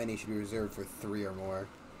question how many should be reserved for 3 or more.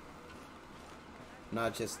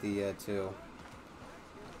 Not just the 2.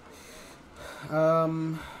 I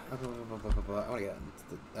want to get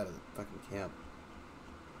out of the fucking camp.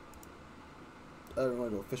 I don't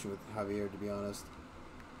want to go fishing with Javier, to be honest.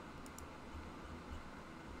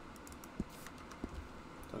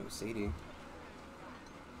 Talking to Sadie.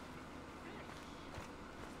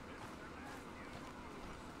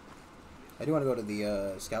 I do want to go to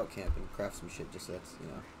the scout camp and craft some shit just so that's, you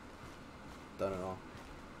know, done and all.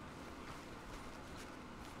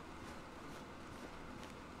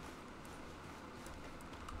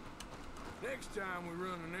 Next time we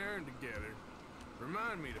run an errand together,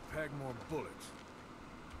 remind me to pack more bullets.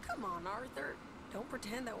 Come on, Arthur. Don't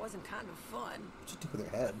pretend that wasn't kind of fun. What'd you do with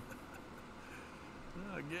her head?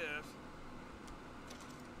 I guess.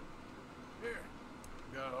 Here,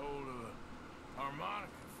 got hold of a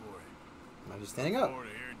harmonica for you. Am I just standing up? Forward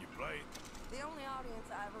to hearing you play it. The only audience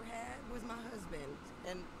I ever had was my husband,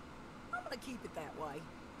 and I'm gonna keep it that way.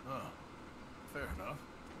 Oh, fair enough.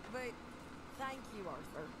 But thank you,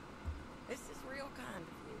 Arthur. This is real kind of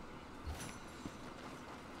you.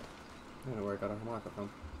 I don't know where I got a harmonica from.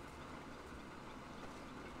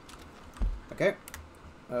 Okay.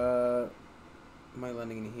 Am I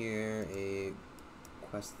landing in here? A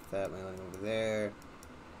quest that am I landing over there?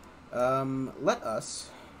 Let us.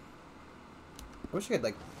 I wish I could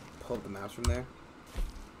like pull up the maps from there.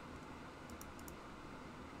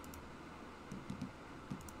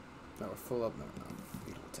 No, we're full up. No, no.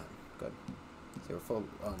 10. Good. So we're full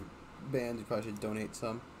bands. You probably should donate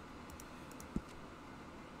some.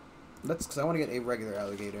 That's because I want to get a regular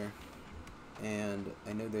alligator. And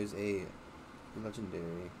I know there's a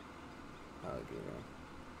legendary alligator.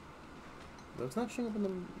 Though it's not showing up in the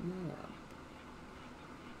map.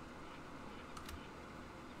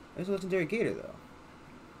 There's a legendary gator though.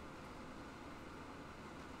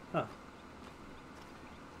 Huh.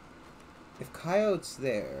 If Coyote's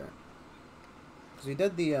there, because we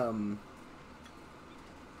did the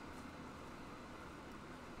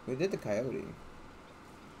coyote.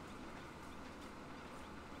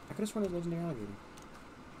 I could have sworn there's a legendary alligator.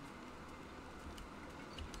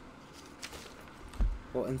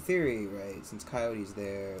 Well, in theory, right, since Coyote's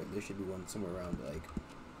there, there should be one somewhere around, like...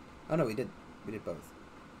 Oh, no, we did both.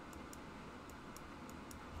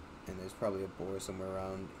 And there's probably a boar somewhere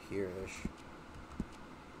around here-ish.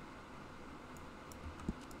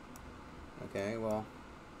 Okay, well...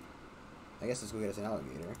 I guess let's go get us an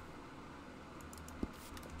alligator.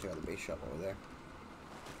 Check out the base shop over there.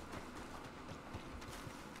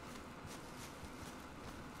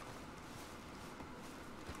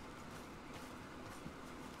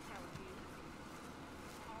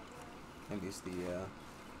 I guess the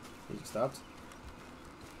music stopped.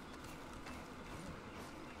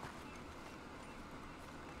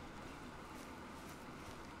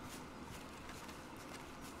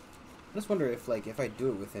 I just wonder if, like, if I do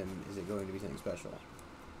it with him, is it going to be something special?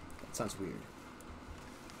 That sounds weird.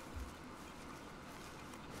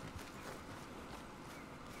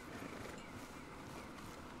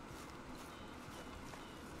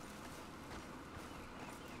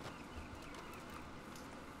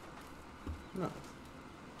 No.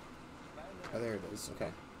 Oh, there it is.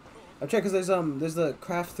 Okay. I'm checking because there's the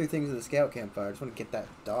craft 3 things in the scout campfire. I just want to get that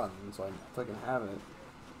done so I fucking have it.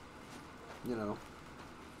 You know.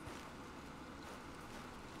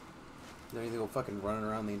 Don't need to go fucking running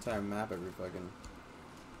around the entire map every fucking.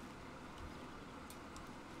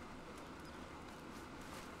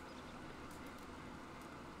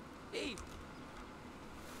 Hey.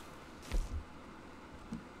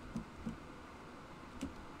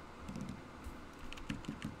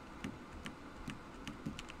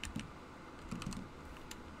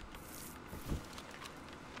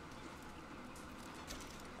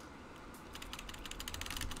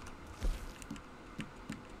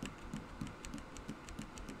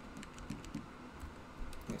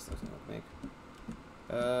 Yes, that's not make.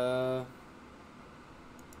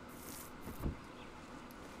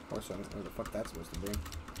 Horse, I don't know where the fuck that's supposed to be.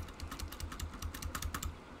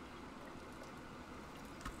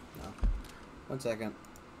 No. 1 second.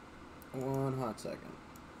 1 hot second.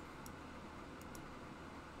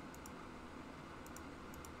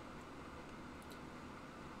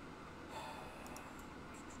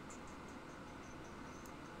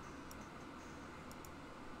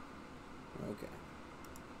 Okay.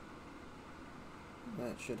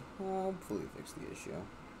 That should hopefully fix the issue.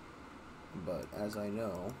 But as I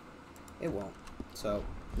know, it won't. So,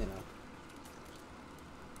 you know.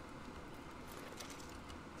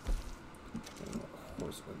 I don't know what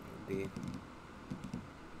horse would be.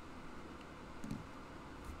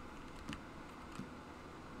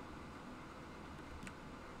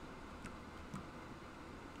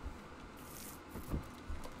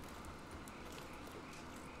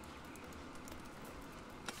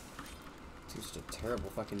 It's such a terrible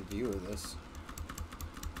fucking view of this.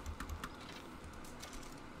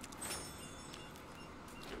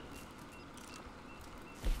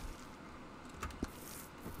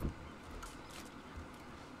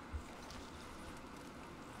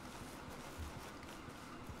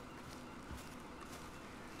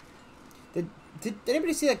 Did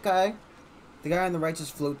anybody see that guy? The guy on the right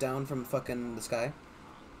just float down from fucking the sky?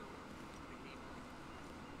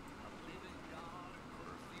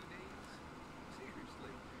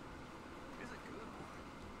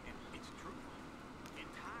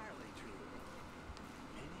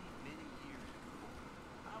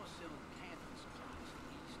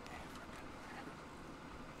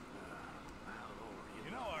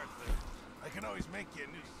 can always make you a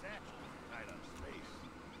new satchel right on space.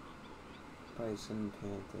 Bison,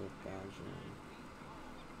 panther, badger,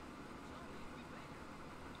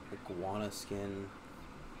 iguana skin.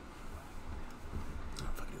 I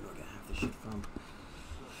don't fucking know where I got half this shit from.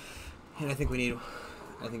 And I think we need.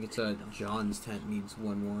 I think it's John's tent needs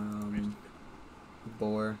one more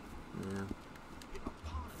boar. Yeah.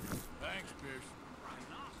 Thanks, Pierce.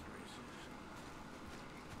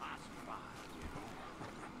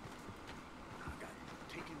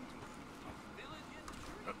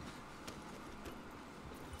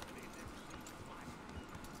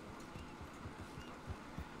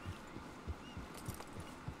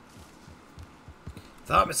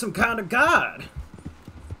 Thought me some kind of god.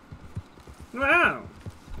 Wow.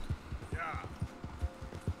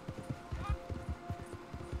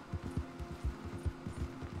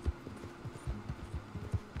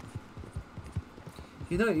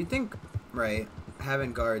 You know, you think, right,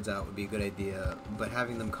 having guards out would be a good idea, but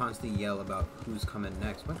having them constantly yell about who's coming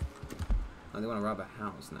next. What? Oh, they want to rob a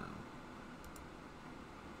house now.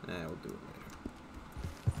 Eh, we'll do it later.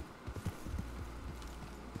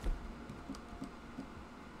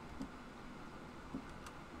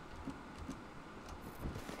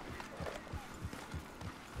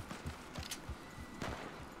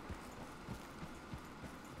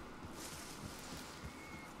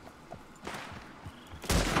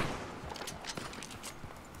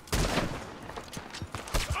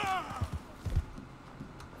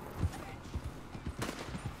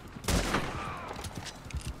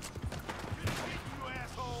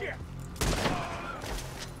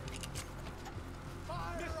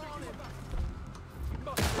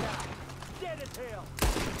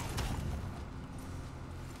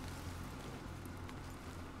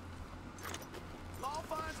 Law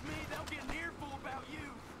finds me, they'll get an earful about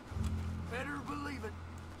you. Better believe it.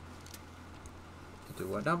 Do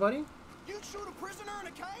what now, buddy? You'd shoot a prisoner in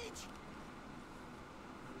a cage?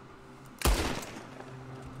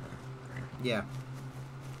 Yeah.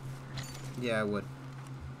 Yeah, I would.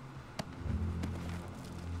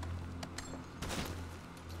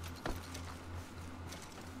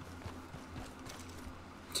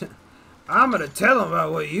 I'm gonna tell him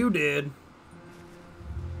about what you did.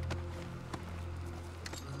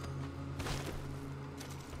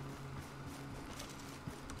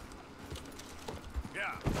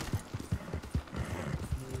 Yeah.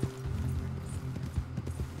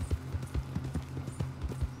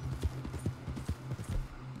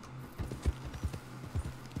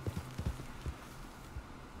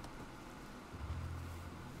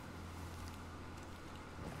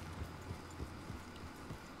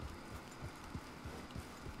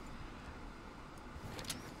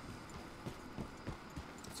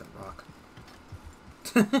 It's a rock.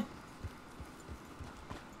 Yep.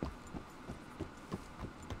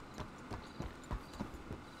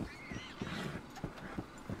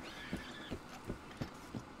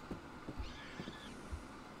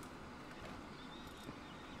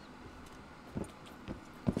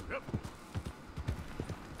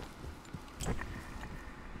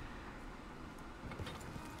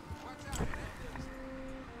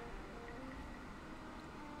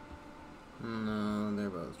 No, they're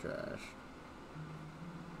both trash.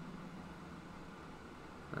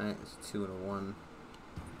 Alright, it's 2 and a 1.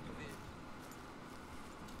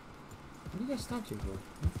 What do you guys stop you for?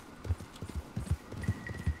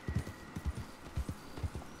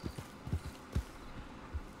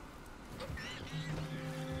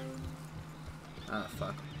 Ah,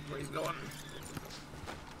 fuck. Where he's going?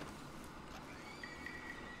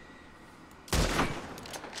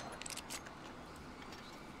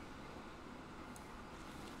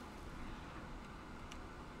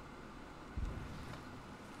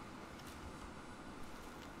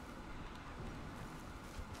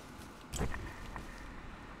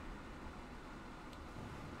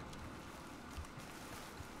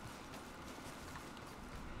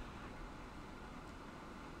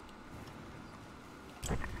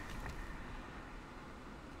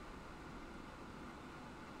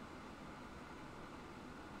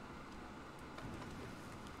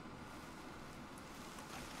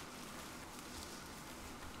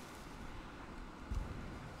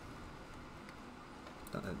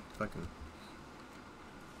 Fucking.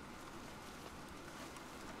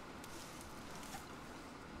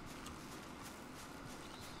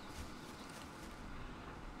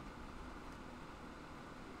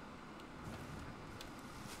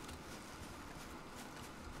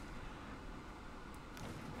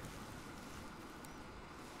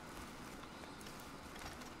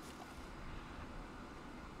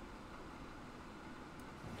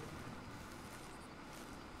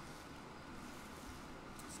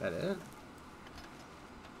 Is that it?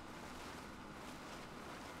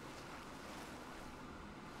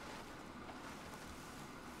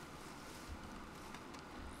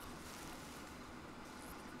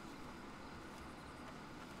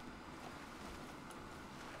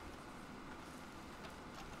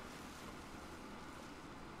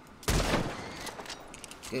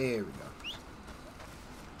 Here we go.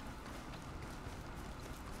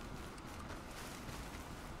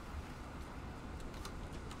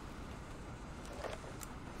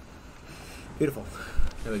 Beautiful.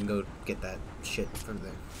 Now we can go get that shit from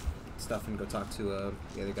the stuff and go talk to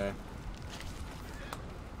the other guy.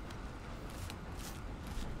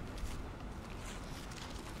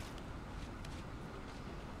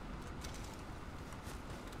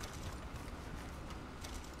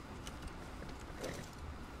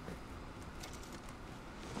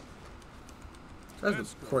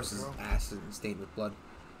 Of course, his ass isn't stained with blood.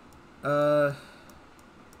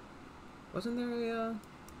 Wasn't there a, wait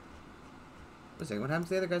a second, what happened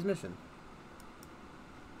to the other guy's mission?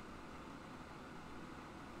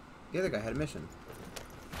 The other guy had a mission.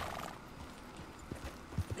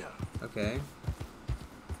 Okay.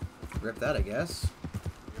 Rip that, I guess.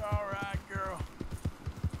 You alright, girl?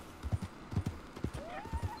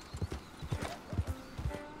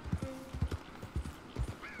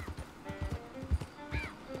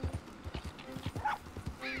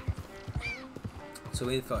 So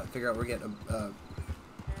we need to figure out where we get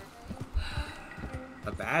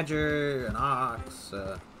a badger, an ox,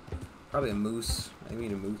 probably a moose. I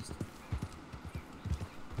mean a moose.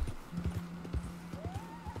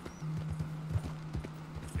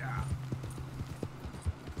 Yeah.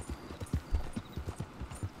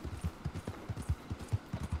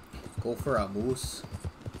 Go for a moose.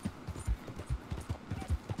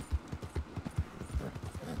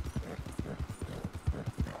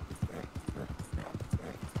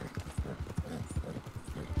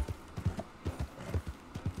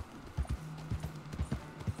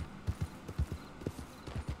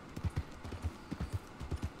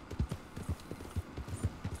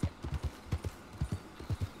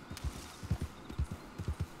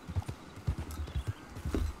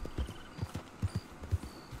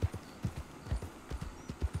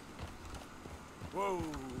 Whoa.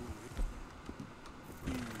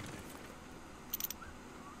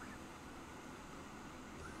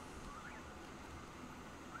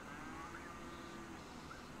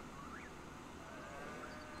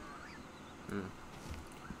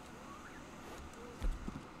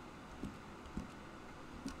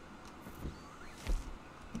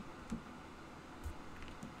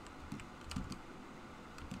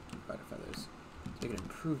 Fighter feathers. Take an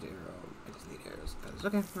improved arrow. I just need arrows. Feathers.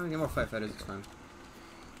 Okay, I'll get more five feathers, it's fine.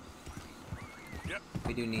 Yep.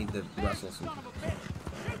 We do need to rustle some.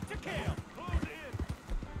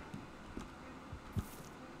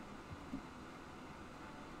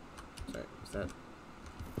 Sorry, what's that?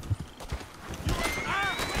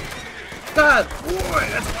 God! Boy,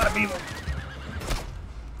 that's a lot of people!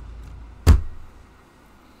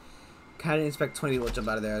 Kinda didn't expect 20 people to jump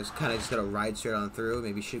out of there. I was kinda just gonna ride straight on through,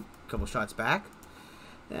 maybe shoot a couple shots back.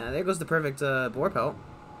 Yeah, there goes the perfect boar pelt.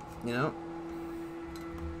 You know?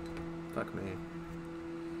 Fuck me.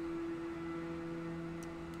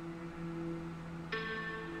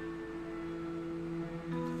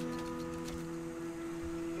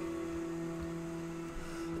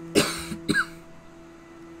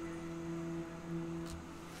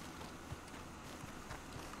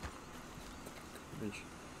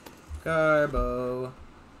 Garbo.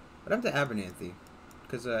 What happened to Abernathy?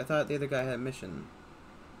 Because I thought the other guy had a mission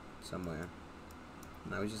somewhere.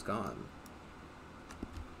 Now he's just gone.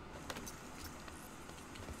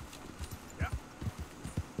 Yeah.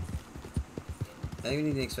 I think we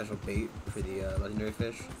need to make special bait for the legendary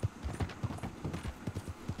fish.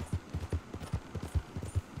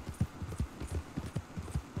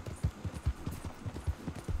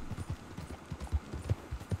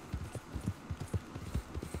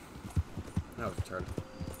 That was retarded.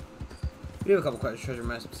 We do have a couple treasure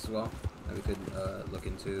maps as well that we could look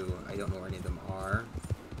into. I don't know where any of them are.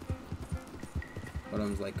 One of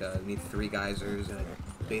them's like we need 3 geysers and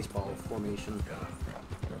a baseball formation,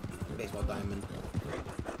 baseball diamond.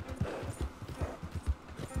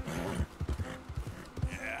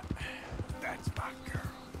 Yeah, that's my girl.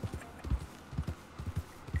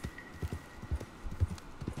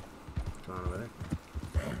 Come on over there.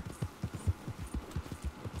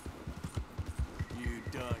 You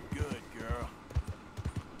done good, girl.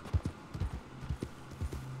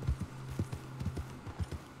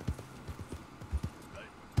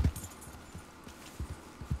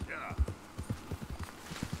 Yeah.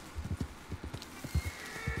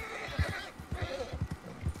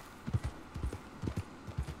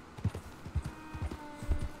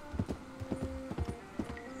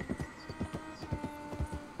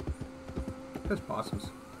 There's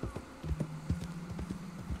possums.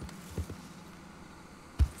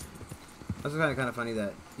 That's kind of funny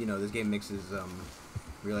that, you know, this game mixes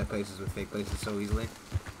real life places with fake places so easily.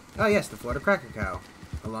 Oh yes, the Florida Cracker Cow,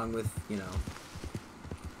 along with, you know.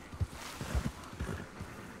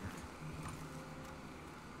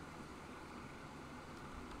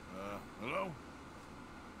 Hello?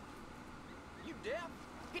 You deaf?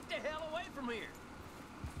 Get the hell away from here!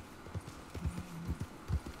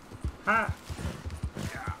 Ha!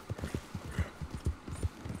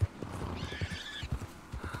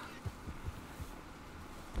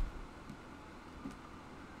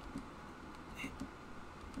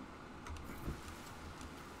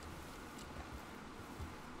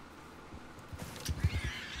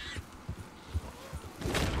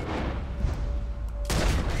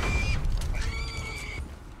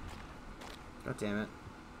 God damn it.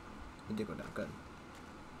 It did go down. Good.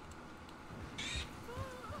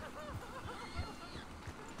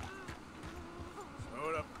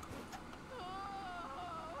 Hold up.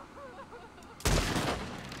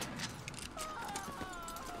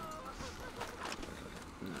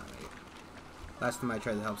 No, wait. Last time I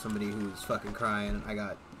tried to help somebody who's fucking crying, I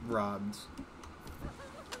got robbed.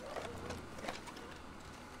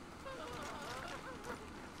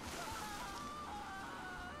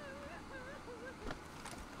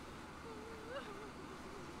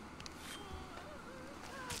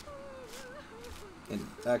 And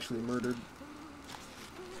actually murdered.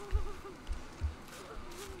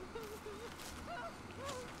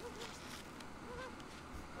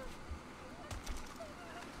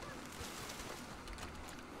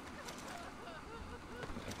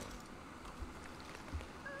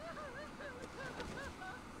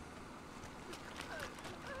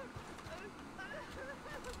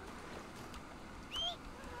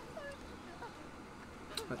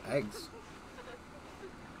 What eggs?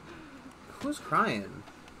 Who's crying?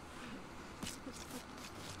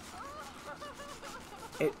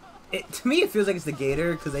 To me, it feels like it's the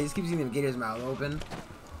gator, because I just keep seeing the gator's mouth open.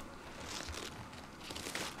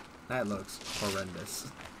 That looks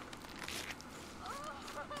horrendous.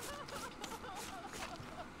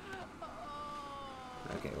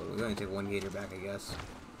 Okay, well, we're going to take one gator back, I guess.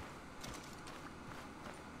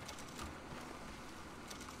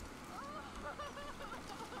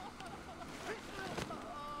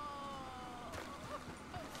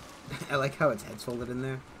 I like how its head's folded in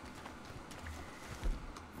there.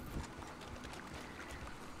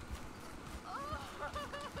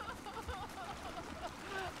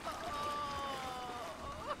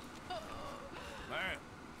 Man,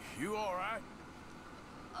 you alright?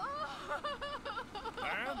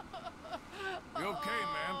 Man? You okay,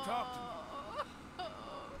 man? Talk to me.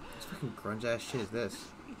 What fucking grunge ass shit is this?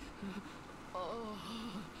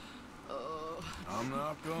 I'm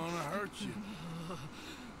not gonna hurt you.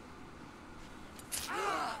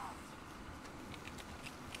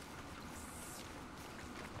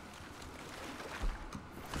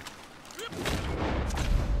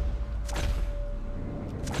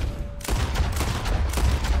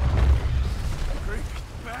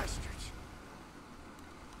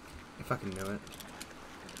 I fucking knew it.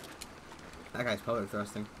 That guy's pelvic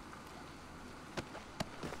thrusting.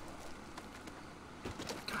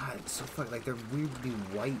 God, it's so fucking like they're weirdly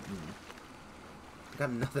white and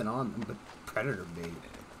got nothing on them but predator bait.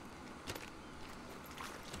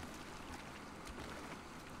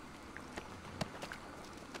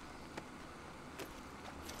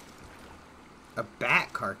 A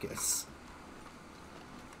bat carcass.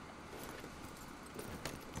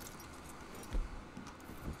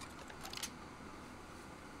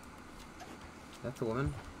 That's the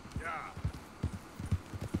woman? Yeah.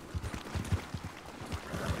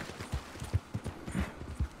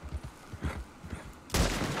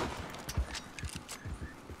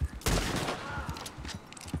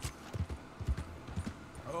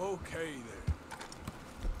 Okay there.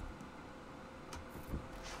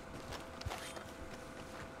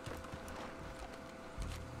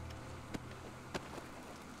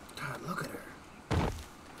 God, look at her.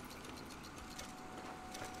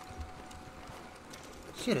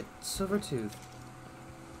 She had a silver tooth.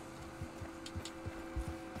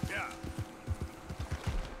 Yeah.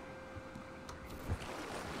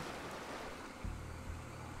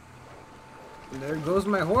 And there goes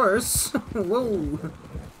my horse. Whoa.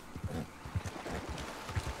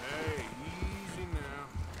 Hey, easy now.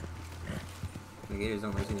 The gators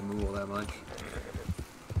don't really seem to move all that much.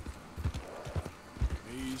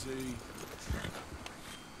 Easy.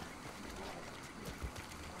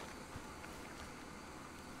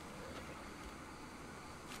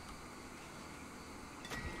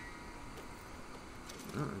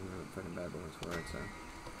 I don't know what fucking bad bones for it, so.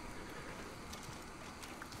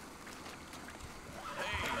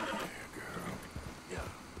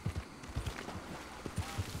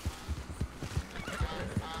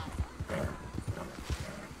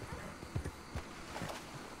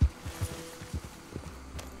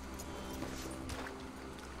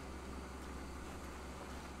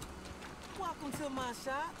 welcome to my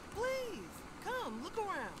shop. Please, come, look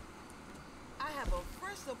around. I have a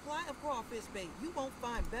fresh supply of crawfish bait. You won't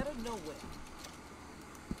find better nowhere.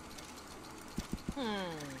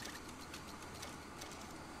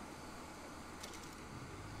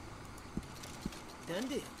 Done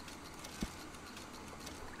deal.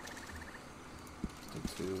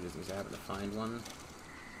 Two, just happen to find one.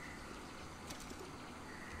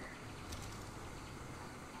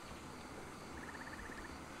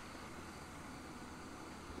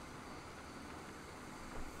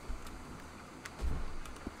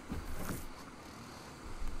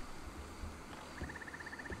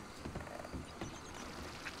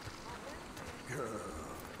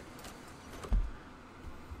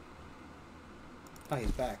 Oh,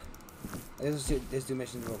 he's back. Let's do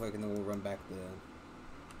missions real quick and then we'll run back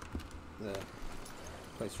the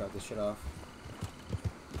place, drop this shit off.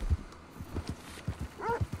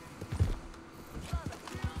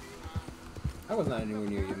 I was not anywhere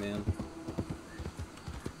near you, man.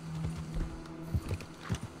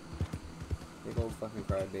 Big old fucking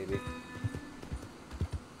crybaby.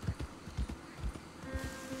 I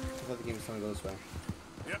thought the game was going to go this way.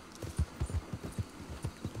 Yep.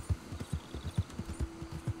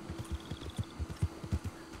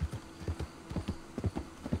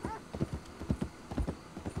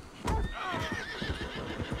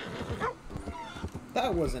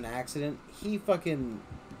 That was an accident. He fucking,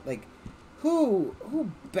 like, who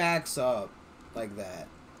backs up like that?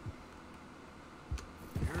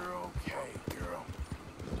 You're okay, girl.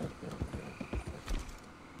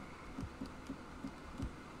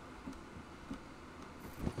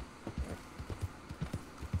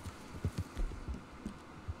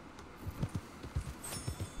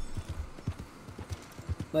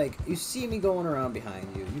 Like, you see me going around behind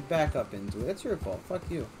you. You back up into it. That's your fault. Fuck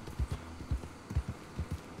you.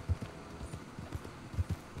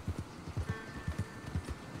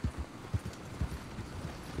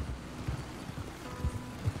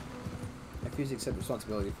 I refuse to accept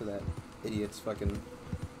responsibility for that idiot's fucking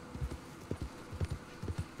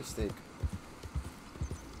mistake.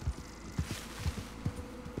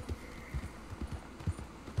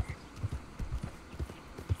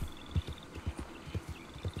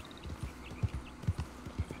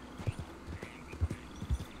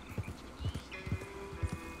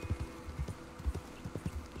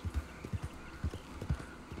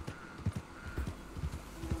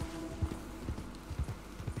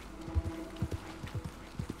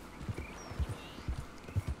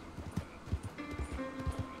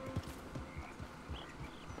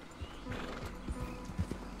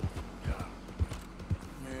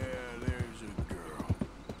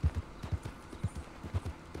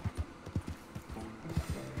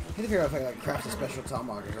 I need to figure out if I like craft a special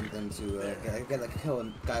tomahawk or something to get like kill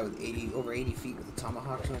a guy with over 80 feet with a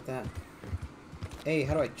tomahawk or something like that. A,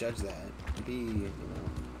 how do I judge that? B, you know,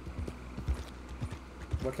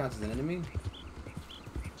 what counts as an enemy?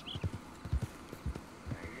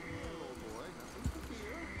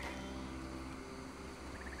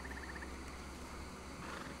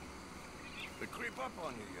 They creep up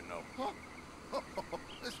on you, you know. Huh?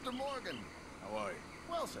 Mr. Morgan. How are you?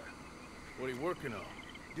 Well, sir, What are you working on?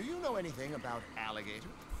 do you know anything about alligators?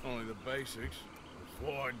 Only the basics.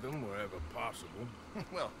 Avoid them wherever possible.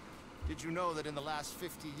 Well, did you know that in the last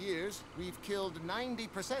 50 years, we've killed 90%?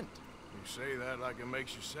 You say that like it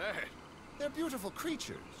makes you sad. They're beautiful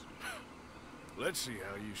creatures. Let's see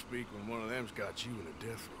how you speak when one of them's got you in a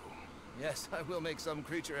death row. Yes, I will make some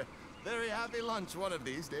creature a very happy lunch one of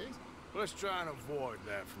these days. Let's try and avoid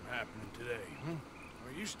that from happening today.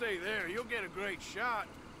 Or you stay there, you'll get a great shot,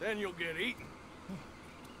 then you'll get eaten.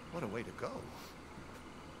 What a way to go.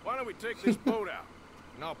 Why don't we take this boat out,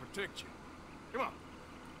 and I'll protect you. Come on,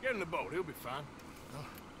 get in the boat, he'll be fine. Oh,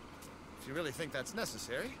 if you really think that's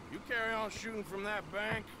necessary. You carry on shooting from that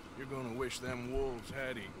bank, you're gonna wish them wolves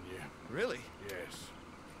had eaten you. Really? Yes.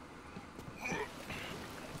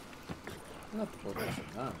 Not the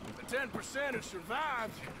bullshit, no. The 10% who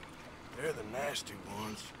survived, they're the nasty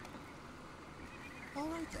ones. All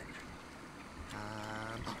right, then.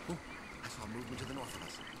 Oh, I saw movement to the north of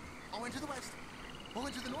us. Oh, and to the west. Oh,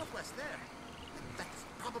 and to the northwest, there. That's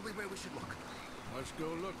probably where we should look. Let's go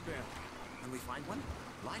look then. When we find one,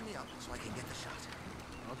 line me up so I can get the shot.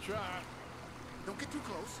 I'll try. Don't get too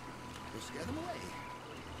close. You'll scare them away.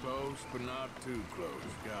 Close, but not too close.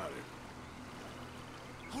 Got it.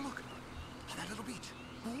 Oh, look. Oh, that little beach.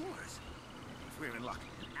 Boars. If we're in luck,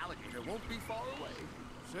 an alligator won't be far away.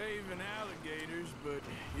 Saving alligators, but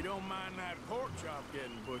you don't mind that pork chop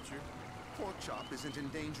getting butchered. Pork chop isn't in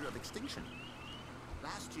danger of extinction.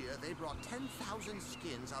 Last year, they brought 10,000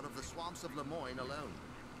 skins out of the swamps of Lemoyne alone.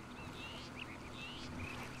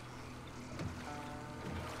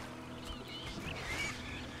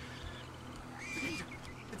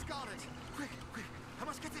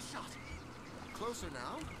 closer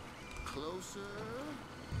now. Closer.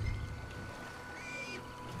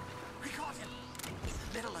 We caught him! In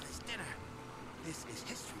the middle of his dinner. This is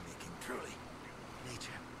history-making, truly.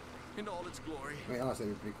 Nature, in all its glory. I mean, honestly,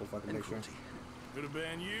 it'd be a pretty cool fucking picture. Cruelty. Could have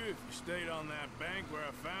been you if you stayed on that bank where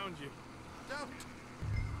I found you. Don't.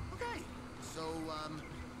 Okay. So,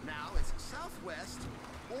 now it's southwest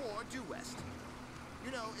or due west.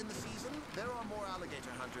 You know, in the season, there are more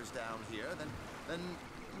alligator hunters down here than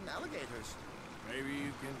alligators. Maybe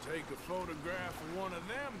you can take a photograph of one of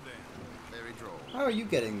them then. Very droll. How are you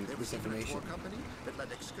getting There this was even a information? tour company that let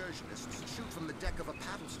excursionists shoot from the deck of a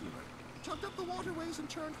paddle steamer, chugged up the waterways and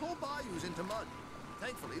turned whole bayous into mud.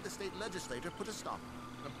 Thankfully, the state legislature put a stop.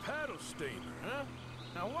 A paddle steamer, huh?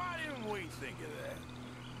 Now why didn't we think of that?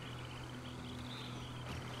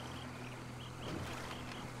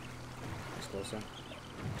 It's closer.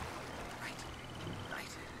 Right.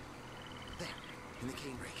 There, in the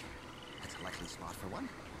cane brake. That's a likely spot for one.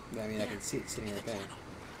 Yeah, I mean, I can see it sitting right there. You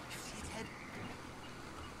see its head?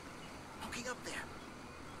 Poking up there.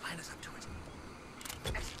 Line us up to it.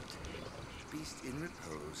 Excellent. Beast in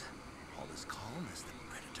repose. All is calm as the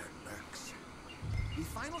predator lurks. The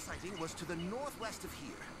final sighting was to the northwest of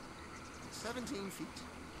here. 17 feet,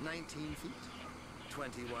 19 feet,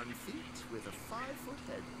 21 feet with a 5-foot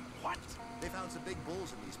head. What? They found some big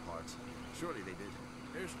bulls in these parts. Surely they did.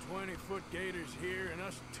 There's 20-foot gators here and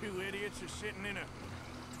us two idiots are sitting in a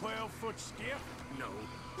 12-foot skiff? No.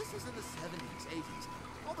 This is in the 70s, 80s.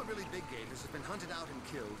 All the really big gators have been hunted out and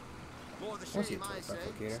killed. More the I'll see shame, a I say.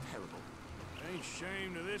 12-foot gator. It's terrible. Ain't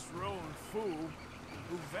shame to this rolling fool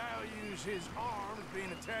who values his arms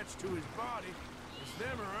being attached to his body. It's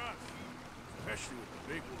them or us, especially with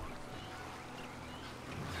the big one.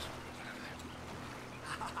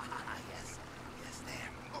 yes, there.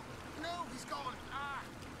 Oh, no, he's gone. Ah!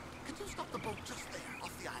 Could you stop the boat just there,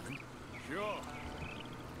 off the island? Sure.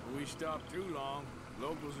 If we stop too long,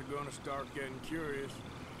 locals are gonna start getting curious.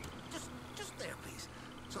 Just there, please.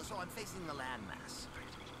 So I'm facing the landmass.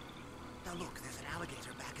 Now look, there's an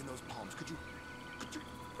alligator back in those palms. Could you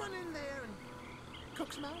run in there and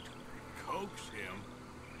coax him out? Coax him?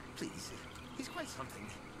 Please. He's quite something.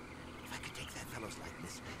 If I could take that fellow's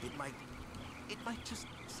likeness, it might just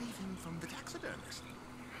save him from the taxidermist.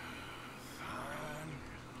 Fine.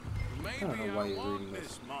 I Maybe don't know why you're want reading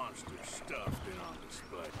this monster stuffed and on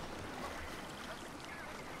display.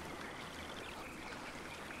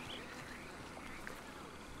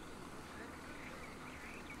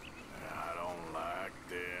 I don't like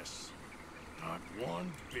this. Not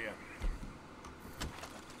one bit.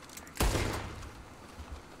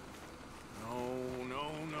 No.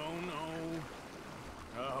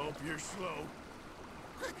 I hope you're slow.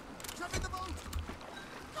 Quick! Jump in the boat!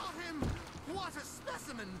 Got him! What a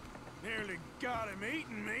specimen! Nearly got him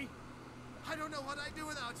eating me. I don't know what I'd do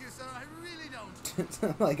without you, sir. I really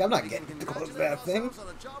don't. Like, I'm not getting close to that thing. On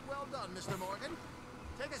a job well done, Mr. Morgan.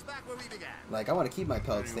 Take us back where we began. Like, I want to keep my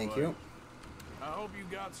pelts, thank you. I hope you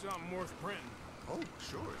got something worth printing. Oh,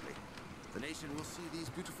 surely. The nation will see these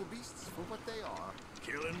beautiful beasts for what they are.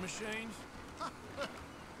 Killing machines?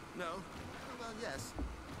 No. Well, yes.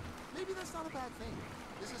 Maybe that's not a bad thing.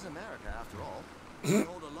 This is America, after all. We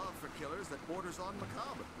hold a love for killers that borders on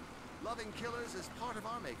macabre. Loving killers is part of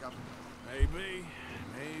our makeup. Maybe.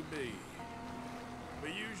 But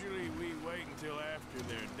usually we wait until after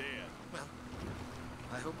they're dead. Well,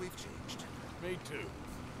 I hope we've changed. Me too.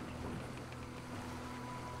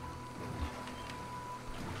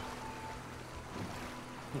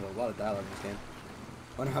 There's a lot of dialogue in this game.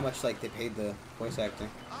 Wonder how much, like, they paid the voice acting.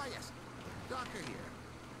 Ah, yes. Doctor here.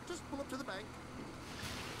 Just pull up to the bank.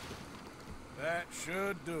 That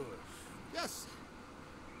should do it. Yes.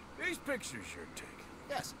 These pictures you're taking,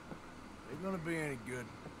 Yes. they gonna be any good?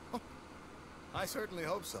 Oh, I certainly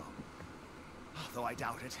hope so. Though I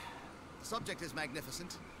doubt it. The subject is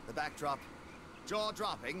magnificent. The backdrop,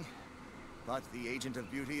 jaw-dropping. But the agent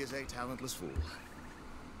of beauty is a talentless fool.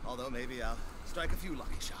 Although maybe I'll strike a few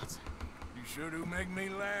lucky shots. You sure do make me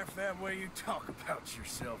laugh that way you talk about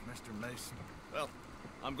yourself, Mr. Mason. Well,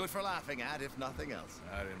 I'm good for laughing at, if nothing else.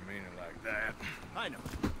 I didn't mean it like that. I know.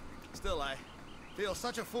 Still, I feel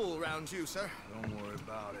such a fool around you, sir. Don't worry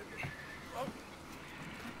about it.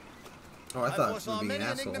 Oh, I thought I it foresaw would be an many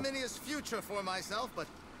an asshole. ignominious future for myself, but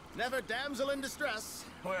never damsel in distress.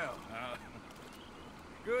 Well,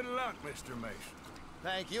 good luck, Mr. Mason.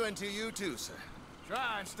 Thank you, and to you too, sir.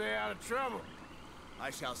 Try and stay out of trouble. I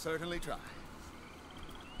shall certainly try.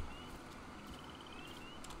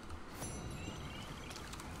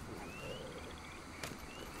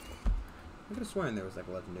 I could have sworn there was like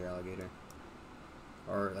a legendary alligator.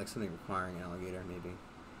 Or like something requiring an alligator, maybe.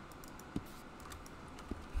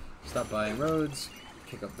 stop by in Rhodes,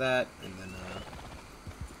 kick up that, and then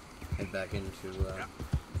head back in to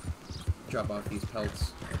drop off these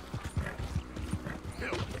pelts.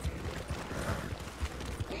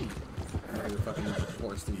 The fucking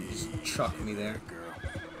horse didn't just chuck me there.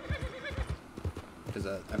 Because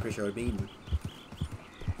I'm pretty sure I would be eaten.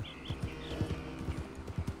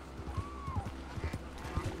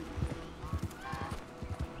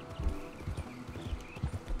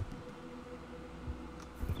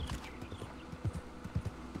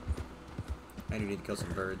 I do need to kill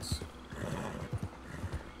some birds.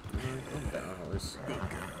 That horse. Good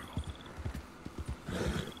girl.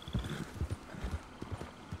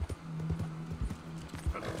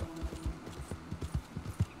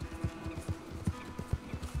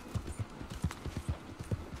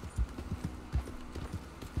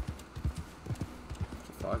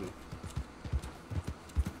 Foggy.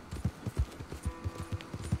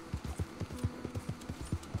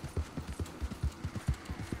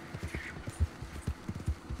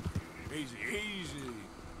 Easy, easy.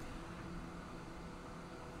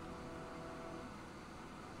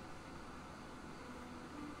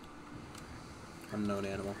 Unknown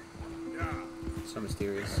animal. Yeah. So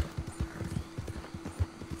mysterious.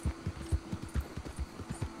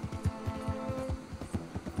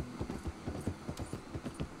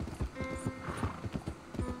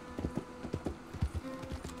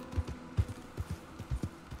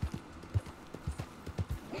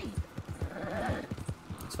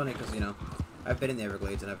 It's funny because, you know, I've been in the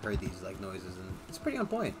Everglades and I've heard these, like, noises, and it's pretty on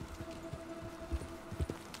point.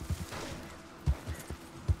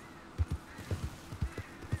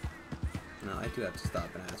 No, I do have to stop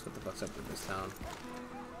and ask what the fuck's up with this town.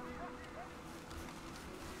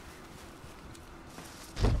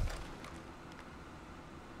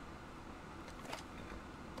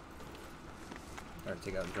 Or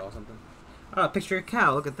take out and draw something. Oh, picture a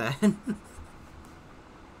cow, look at that.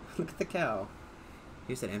 Look at the cow.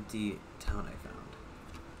 Here's that empty town I found.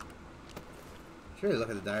 Should really look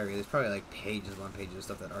at the diary. There's probably like pages on pages of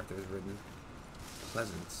stuff that Arthur has written.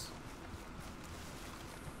 Pleasance.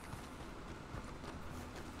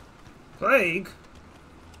 Plague?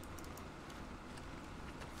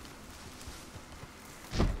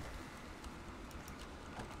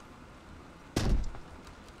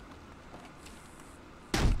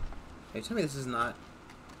 Hey, tell me this is not...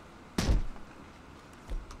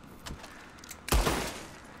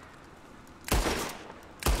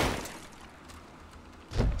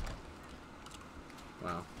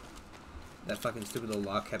 Wow. That fucking stupid little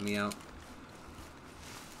lock kept me out.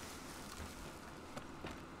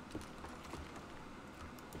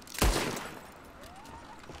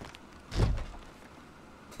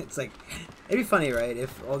 It's like, it'd be funny, right,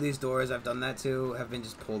 if all these doors I've done that to have been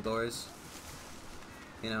just pull doors.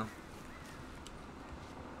 You know?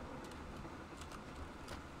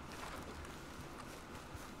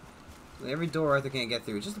 Every door Arthur can't get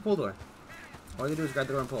through, it's just a pull door. All you do is grab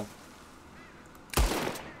the door and pull.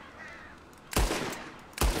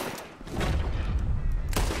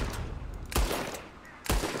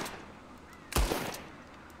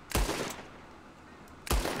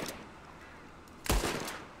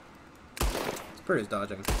 Pretty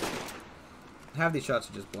dodging. Half these shots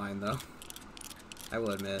are just blind, though. I will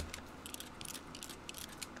admit.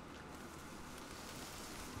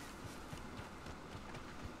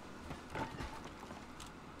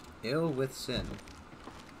 Ill with sin.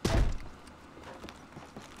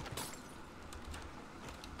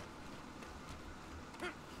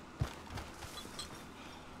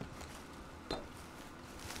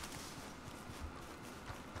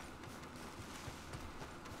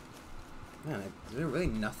 Man, is there really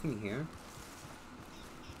nothing here?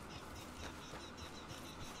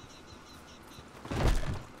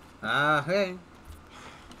 Ah, hey.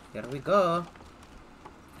 Here we go.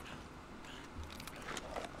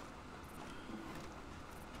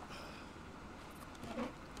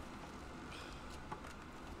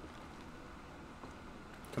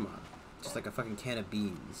 Come on. Just like a fucking can of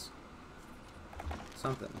beans.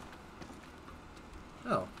 Something.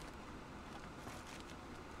 Oh.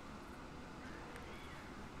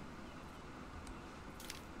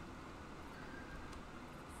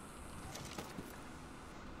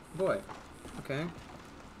 Boy. Okay. Is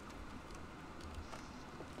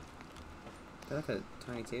that like a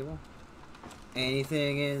tiny table?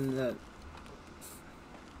 Anything in the...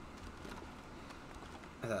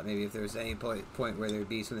 I thought maybe if there was any point where there would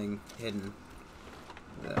be something hidden.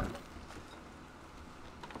 The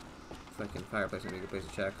fucking fireplace would be a good place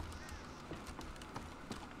to check.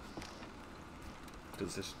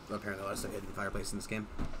 Because there's apparently a lot of stuff hidden in the fireplace in this game.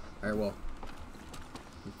 Alright, well.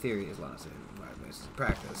 In theory, as long as it is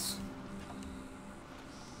practice.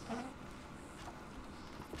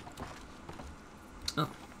 Oh.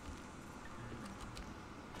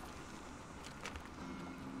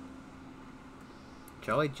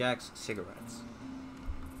 Jolly Jack's cigarettes.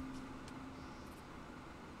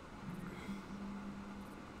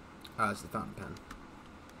 Ah, it's the fountain pen.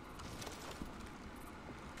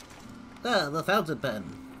 Ah, the fountain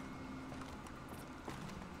pen.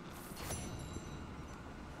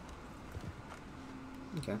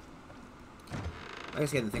 Okay. I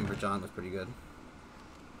guess getting the thing for John was pretty good.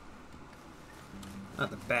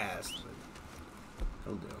 Not the best, but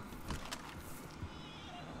it'll do.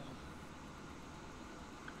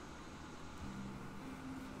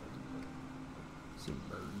 See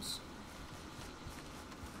birds.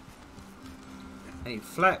 I need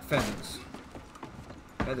flat feathers.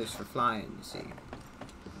 Feathers for flying, you see.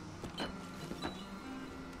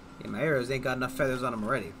 Yeah, my arrows ain't got enough feathers on them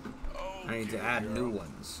already. I need to add new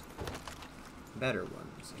ones. Better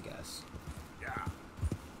ones, I guess. Yeah.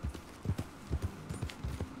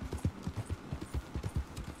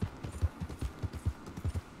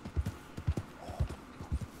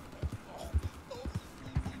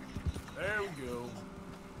 There we go.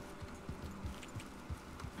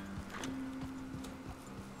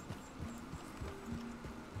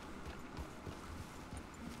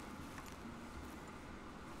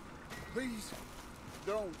 Please,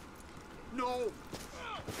 don't. No.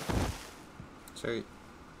 Sorry.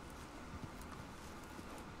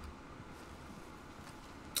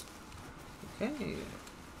 Okay.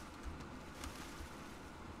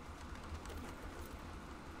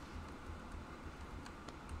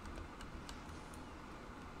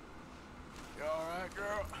 You all right,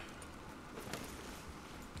 girl?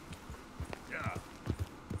 Yeah.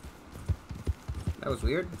 That was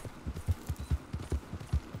weird.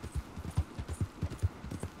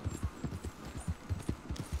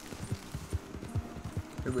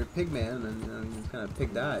 We're Pigman, and he's kind of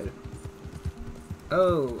pig died.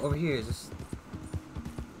 Oh, over here is this.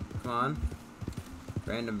 Come on.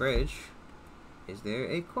 Random bridge. Is there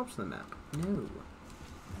a corpse on the map? No.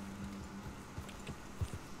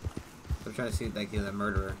 I'm trying to see, like, you know, the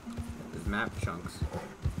murderer. His map chunks.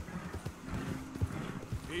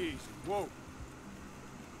 Easy. Whoa.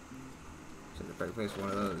 So the perfect place for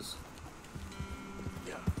one of those.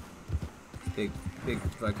 Yeah. Big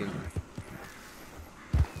fucking.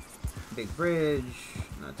 Big bridge.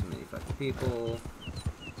 Not too many fucking people.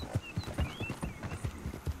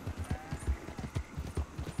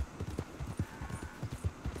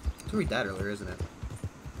 Let's read that earlier, isn't it?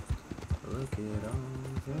 Look at all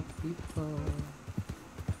the people.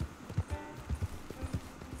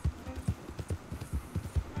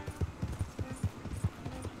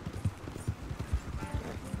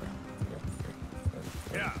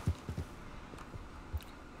 Yeah.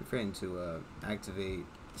 We're trying to activate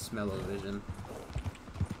smell-o-vision.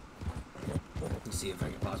 Let's see if I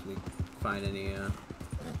can possibly find any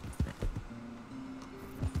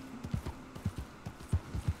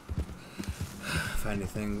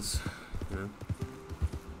things, you know.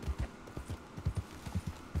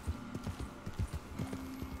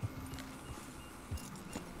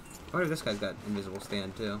 I wonder if this guy's got invisible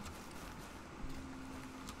stand too.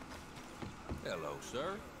 Hello,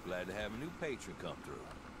 sir. Glad to have a new patron come through.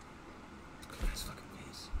 This fucking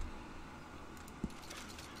face.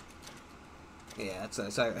 Yeah, it's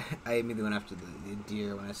I immediately went after the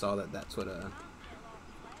deer when I saw that. That's what I'll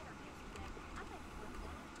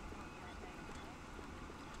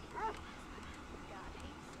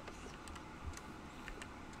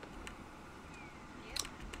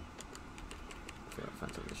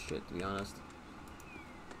find some of this shit, to be honest.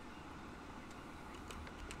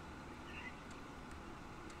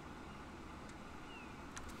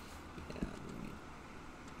 Yeah,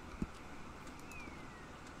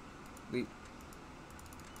 we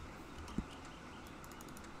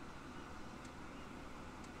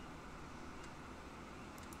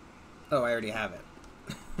oh, I already have it.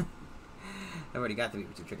 I already got the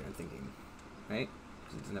B2 trigger, I'm thinking. Right?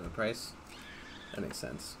 Because it doesn't have a price. That makes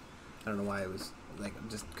sense. I don't know why it was, like, I'm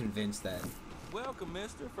just convinced that Welcome,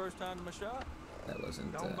 mister. First time to my shop? that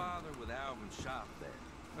wasn't, Don't bother with Alvin's shop there.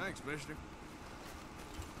 Thanks, mister.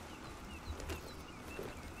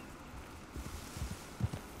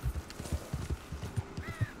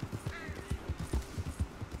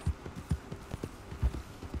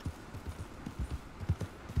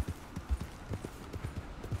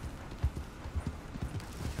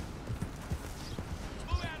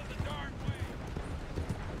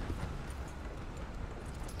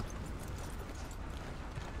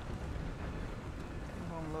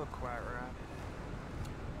 Don't look quite right.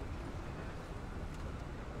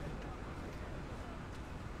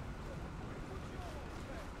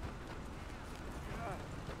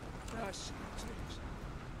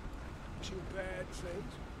 special bad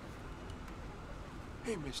things.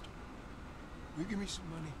 Hey, mister. Will you give me some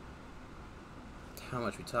money? How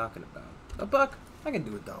much we talking about? $1? I can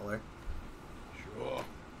do $1. Sure. Well,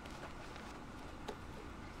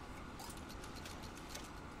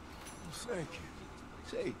 thank you.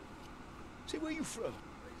 Say, where you from?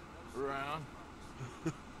 Around.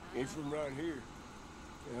 Ain't from around here.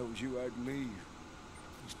 If that was you, I'd leave.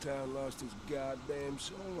 This town lost its goddamn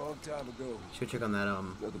soul a long time ago. Should check on that,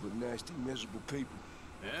 Nothing but nasty, miserable people.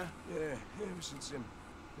 Yeah? Yeah, ever since them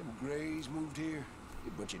Grays moved here, a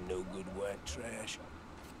bunch of no-good white trash.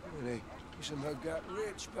 And they somehow got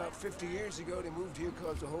rich. About 50 years ago, they moved here,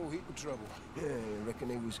 caused a whole heap of trouble. Yeah, I reckon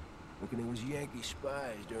they was Yankee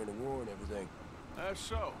spies during the war and everything. That's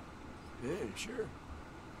so. Yeah, sure.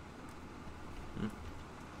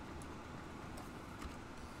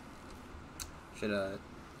 Should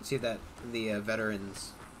see if that the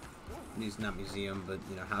veterans, not museum, but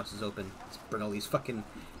house is open. Let's bring all these fucking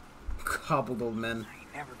hobbled old men. I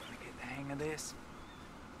ain't never gonna get the hang of this.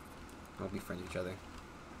 We'll be friends with each other.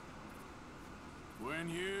 Gwen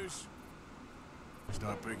Hughes,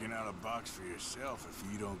 start picking out a box for yourself if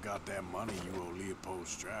you don't got that money you owe Leopold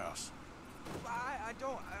Strauss. I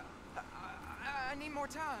don't. I need more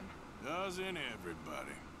time. Doesn't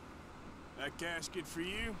everybody? That casket for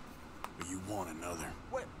you? Or you want another?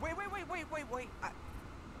 Wait.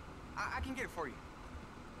 I can get it for you.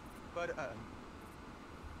 But,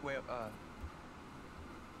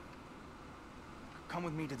 come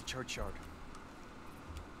with me to the churchyard.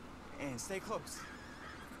 And stay close.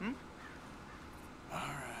 Hmm? All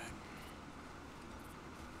right.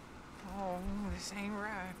 Oh, this ain't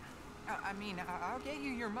right. I mean, I'll get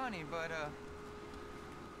you your money, but,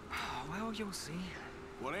 well, you'll see.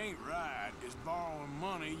 What ain't right is borrowing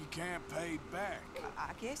money you can't pay back.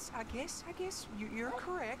 I guess you're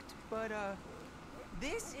correct, but,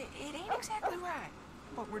 this, it ain't exactly right,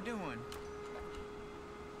 what we're doing.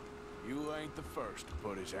 You ain't the first to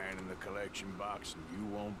put his hand in the collection box, and you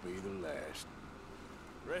won't be the last.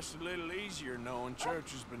 Rests a little easier knowing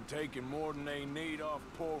church has been taking more than they need off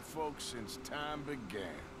poor folks since time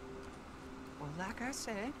began. Well, like I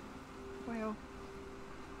said, well,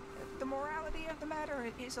 the morality of the matter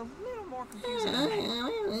is a little more confusing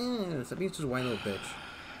than that. So he's just a whiny little bitch.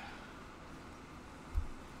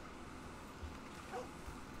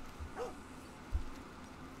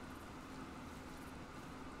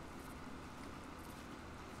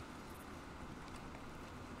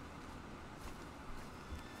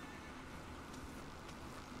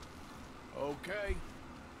 Okay.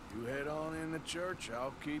 You head on in the church,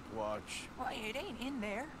 I'll keep watch. Well, it ain't in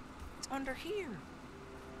there. It's under here.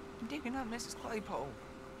 I'm digging up Mrs. Claypole.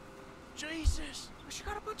 Jesus! She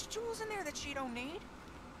got a bunch of jewels in there that she don't need.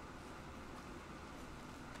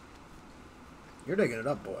 You're digging it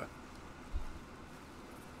up, boy.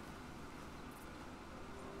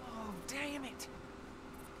 Oh, damn it.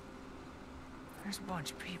 There's a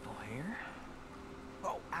bunch of people here.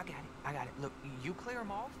 Oh, I got it. Look, you clear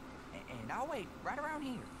them off, and I'll wait right around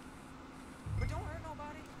here. But don't hurt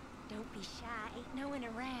nobody. Don't be shy. Ain't no one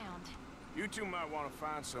around. You two might want to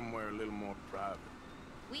find somewhere a little more private.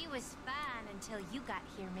 We was fine until you got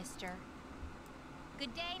here, mister.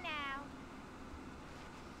 Good day now.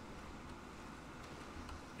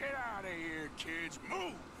 Get out of here, kids.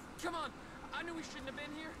 Move! Come on. I knew we shouldn't have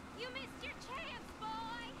been here. You missed your chance,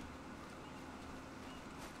 boy.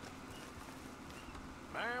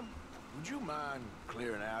 Ma'am, would you mind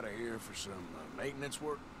clearing out of here for some maintenance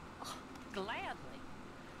work? Oh, gladly.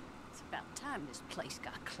 It's about time this place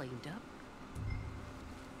got cleaned up.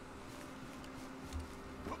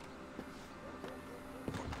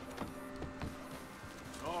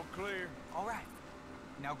 All clear. All right.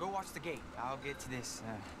 Now go watch the gate. I'll get to this,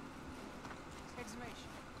 exhumation.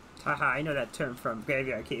 Haha, I know that term from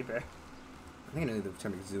Graveyard Keeper. I think I knew the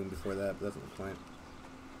term exhume before that, but that's not the point.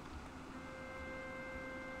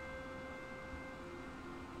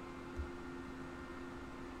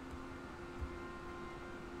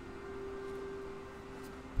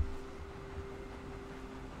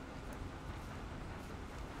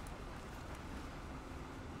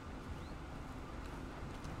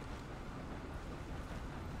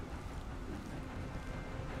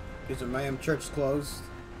 Is Mayhem Church closed?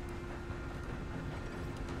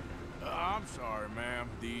 I'm sorry, ma'am.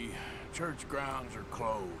 The church grounds are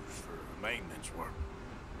closed for maintenance work.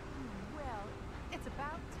 Well, it's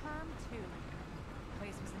about time, too. The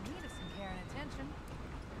place was in need of some care and attention.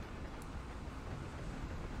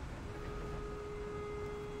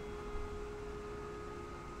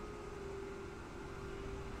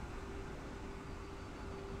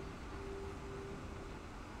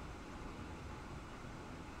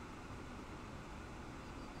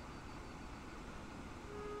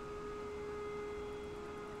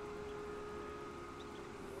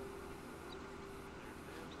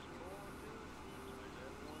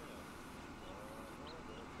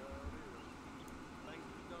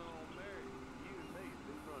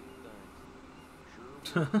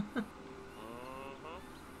 Hey,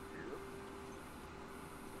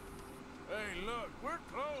 look, we're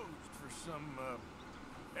closed for some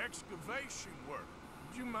excavation work.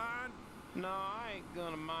 Would you mind? No, I ain't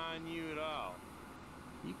gonna mind you at all.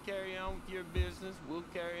 You carry on with your business, we'll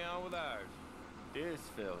carry on with ours. This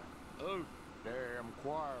fella. Oh, Damn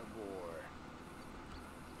choir boy.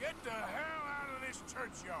 Get the hell out of this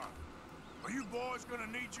churchyard. Or you boys gonna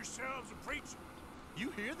need yourselves a preacher.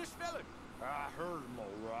 you hear this fella? I heard him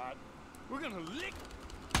all right. We're gonna lick.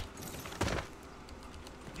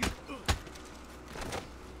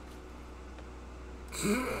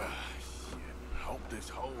 Shit. Hope this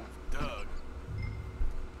hole's dug.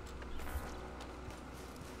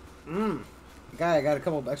 Guy got a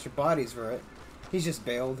couple of extra bodies for it. He's just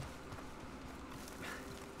bailed.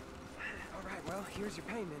 All right, well, here's your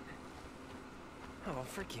payment. Oh,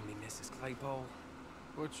 forgive me, Mrs. Claypole.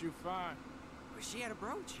 What you find? Well, she had a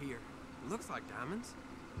brooch here. Looks like diamonds.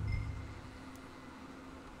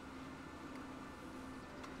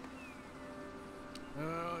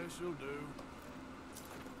 Well, this'll do.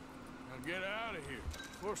 Now get out of here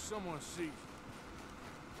before someone sees you.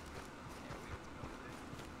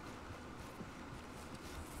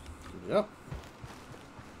 Yep.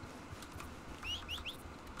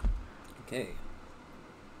 Okay.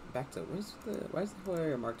 Back to why is the whole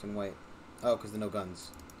area marked in white? Oh, because no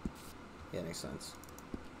guns. Yeah, makes sense.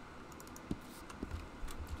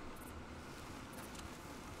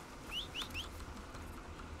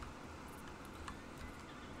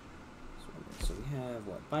 So we have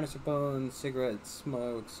what? Finest of Bones, Cigarettes,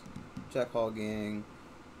 Smokes, Jack Hall Gang,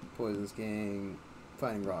 Poisonous Gang,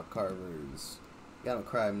 Finding Rock Carvers. Got him a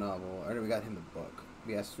crime novel. I know we got him the book.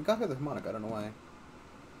 Yes, we got her the harmonica. I don't know why.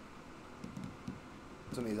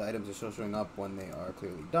 Some of these items are still showing up when they are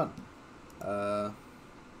clearly done.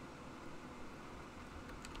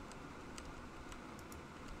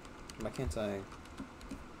 Why can't I?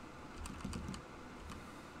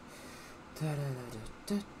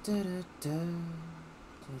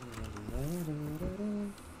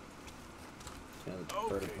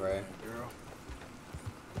 Bird of prey. Girl.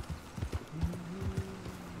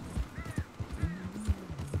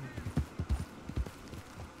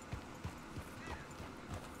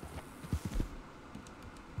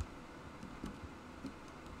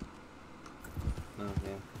 Oh,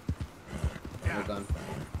 yeah. No gun.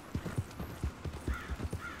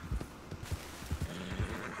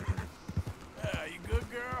 You good,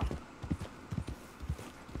 girl?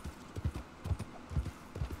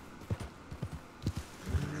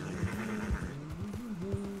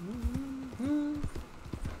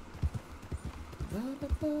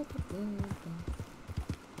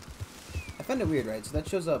 I find it weird, right? So that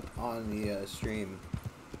shows up on the stream,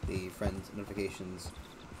 the friend notifications.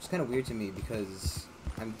 It's kind of weird to me because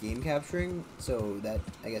I'm game capturing, so that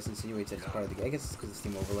I guess insinuates that it's part of the game. I guess it's because the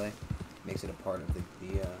Steam overlay makes it a part of the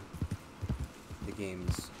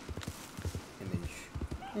game's image.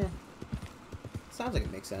 Yeah, sounds like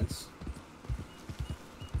it makes sense.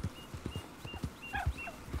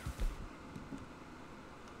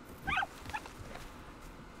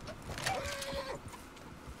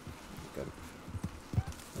 Good.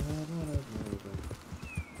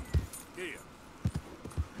 Here.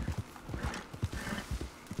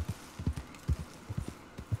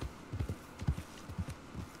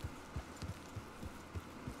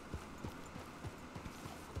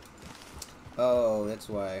 Oh, that's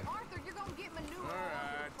why. Arthur, you're gonna get manure all over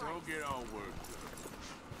Alright, the don't place. get all worked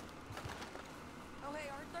Oh, hey,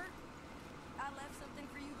 Arthur. I left something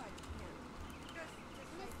for you right here.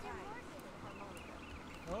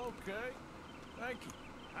 up. Okay. Thank you.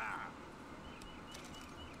 Ah.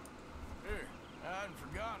 Here, I hadn't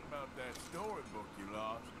forgotten about that storybook you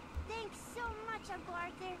lost. Thanks so much, Uncle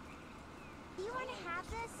Arthur. Do you want to have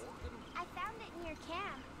this? I found it in your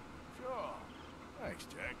camp. Sure. Thanks,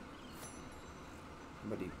 Jack.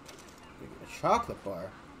 Somebody, a chocolate bar.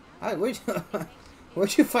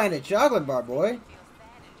 Where'd you find a chocolate bar, boy?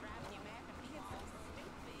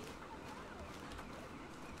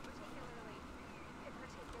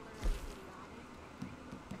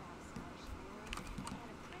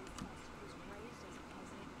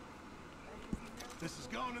 This is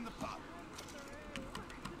going in the pot.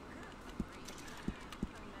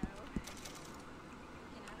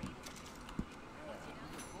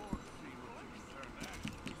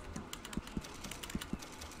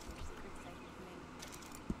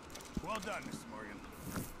 Well done, Mr. Morgan.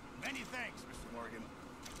 Many thanks, Mr. Morgan.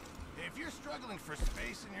 If you're struggling for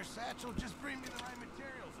space in your satchel, just bring me the right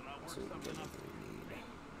materials and I'll work something up.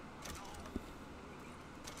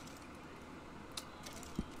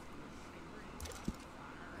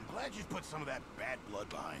 I'm glad that just put some of that bad blood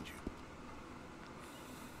behind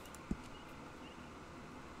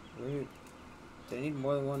you. Wait, do I need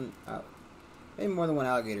more than one? Maybe more than one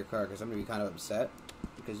alligator carcass. I'm gonna be kind of upset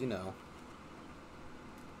because you know.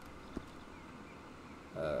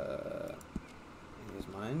 Here's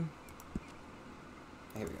mine.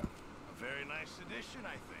 Here we go. A very nice addition,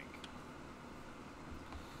 I think.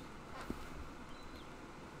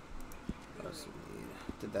 What else do we need?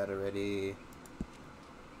 Did that already.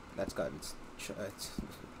 That's got its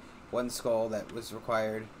one skull that was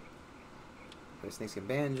required. Snakeskin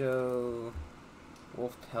banjo,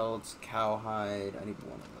 wolf pelts, cowhide. I need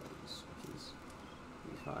one of those, which is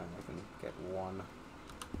fine. I can get one.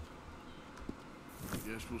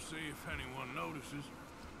 Guess we'll see if anyone notices.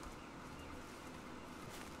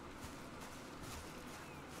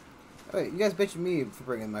 Wait, you guys bitching me for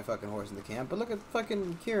bringing my fucking horse into camp, but look at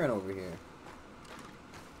fucking Kieran over here.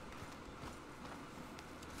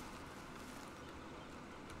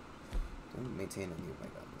 Don't maintain any of my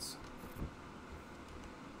guns.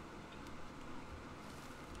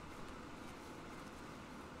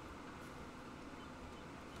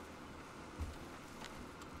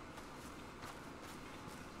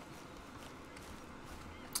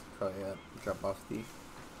 Probably drop off the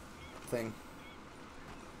thing.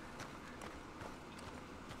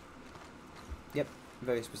 Yep,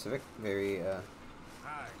 very specific, very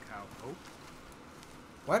Hi, cowpoke.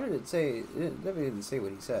 Why did it say? It never even say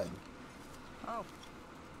what he said. Oh,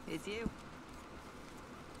 it's you.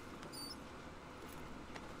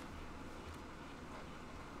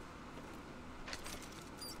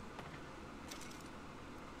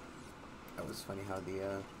 That was funny how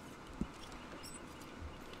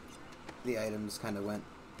the items kind of went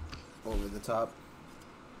over the top.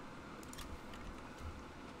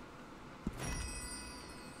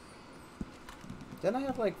 Didn't I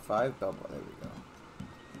have like 5 bell? There we go.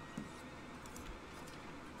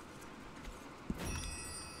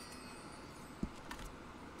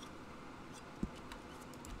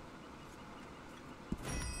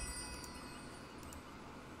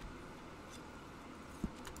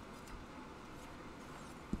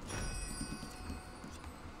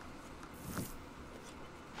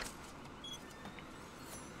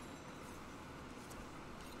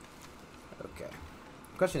 Okay.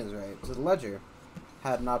 Question is right. So the ledger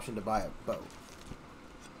had an option to buy a boat.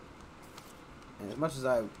 And as much as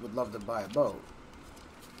I would love to buy a boat,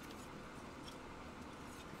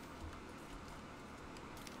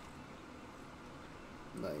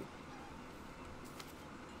 like,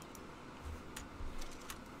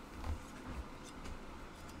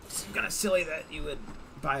 it's kind of silly that you would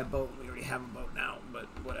buy a boat. We already have a boat now, but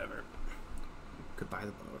whatever. Could buy the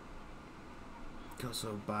boat. Could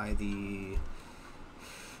also buy the...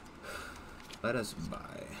 Let us buy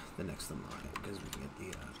the next in line because we can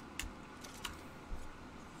get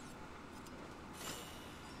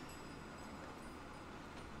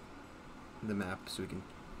the map so we can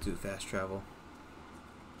do fast travel.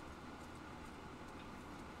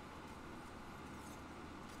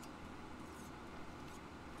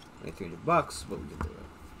 $300, but we can do it.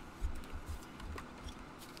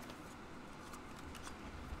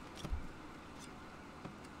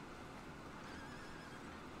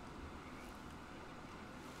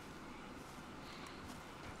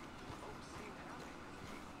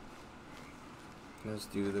 Let's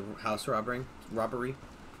do the house robbery,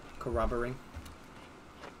 corroboring.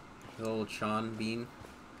 The old Sean Bean.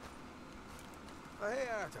 Oh, hey,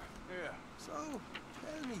 Arthur. Yeah. So,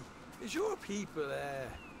 tell me, is your people,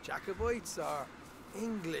 Jacobites or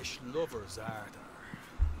English lovers, Arthur?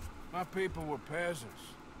 My people were peasants.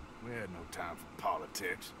 We had no time for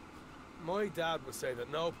politics. My dad would say that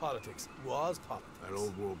no politics was politics. That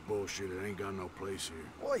old world bullshit, it ain't got no place here.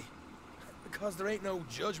 Why? Because there ain't no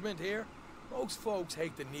judgment here? Most folks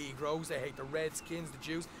hate the Negroes, they hate the Redskins, the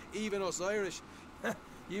Jews, even us Irish.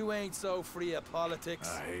 You ain't so free of politics.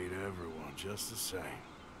 I hate everyone just the same.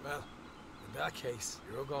 Well, in that case,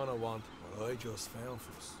 you're gonna want what I just found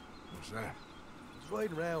for us. What's that? I was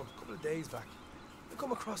riding around a couple of days back. I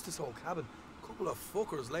come across this old cabin. A couple of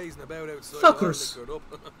fuckers lazing about outside. Fuckers! All liquored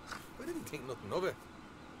up. I didn't think nothing of it.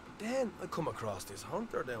 But then I come across this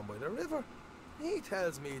hunter down by the river. He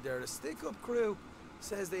tells me they're a stick-up crew.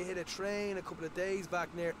 Says they hit a train a couple of days back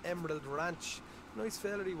near Emerald Ranch. Nice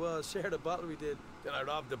fella he was, shared a bottle we did. Then I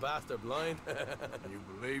robbed the bastard blind. You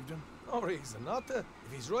believed him? No reason not to.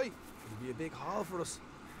 If he's right, it'll be a big haul for us.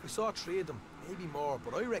 We saw 3 of them, maybe more,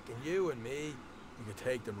 but I reckon you and me, we could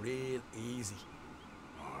take them real easy.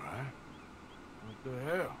 Alright. What the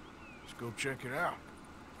hell? Let's go check it out.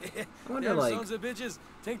 I wonder, Them like... sons of bitches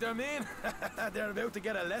think they're mean. They're about to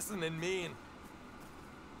get a lesson in mean.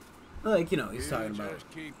 Like, you know, he's talking about Just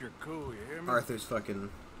keep your cool, you hear me? Arthur's fucking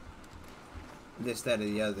this, that, or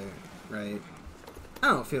the other, right? I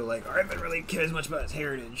don't feel like Arthur really cares much about his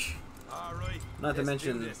heritage. All right. Not to let's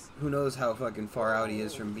do mention, this. who knows how fucking far out he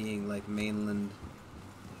is from being like mainland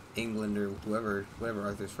England or whatever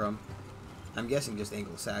Arthur's from. I'm guessing just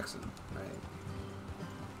Anglo-Saxon, right?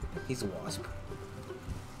 He's a wasp.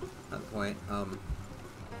 Not the point.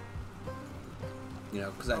 You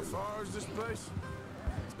know, because How far is this place?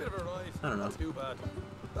 It's a bit of a ride. I don't know. Not too bad.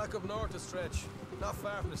 Back up north a stretch. Not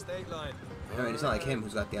far from the state line. I mean, it's not like him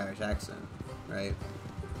who's got the Irish accent, right?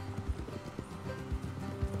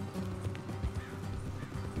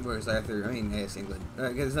 Whereas Arthur, I mean, yes, England.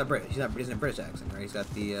 Because it's not British. He doesn't have a British accent, right? He's got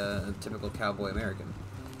the typical cowboy American.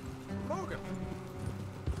 Morgan.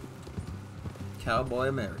 Cowboy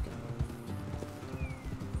American.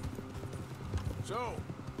 So,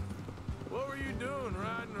 what were you doing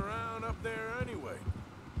riding around up there anyway?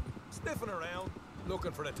 Sniffing around,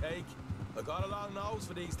 looking for the take. I got a long nose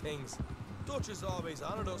for these things. Dutch has always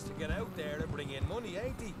honoured us to get out there and bring in money,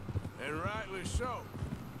 ain't he? And rightly so.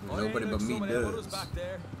 Nobody but me some of them others does. back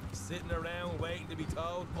there, sitting around waiting to be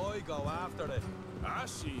told. I go after it. I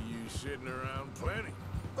see you sitting around plenty.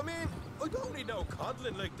 I mean, I don't need no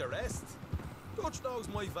coddling like the rest. Dutch knows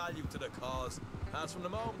my value to the cause, as from the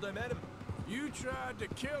moment I met him. You tried to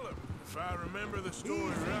kill him, if I remember the story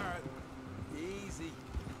right. Easy.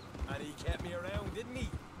 And he kept me around, didn't he?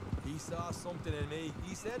 He saw something in me.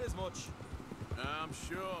 He said as much. I'm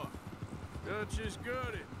sure. Dutch is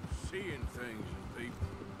good at seeing things in people.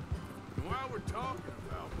 And while we're talking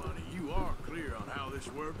about money, you are clear on how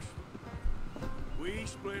this works. We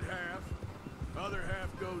split half, other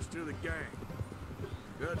half goes to the gang.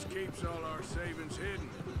 Dutch keeps all our savings hidden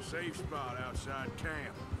in a safe spot outside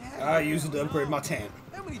camp. I use it to upgrade my tent.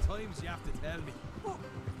 How many times you have to tell me?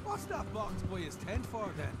 What's that box by his tent for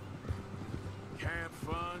then? Camp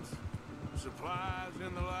funds, supplies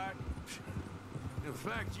and the like. In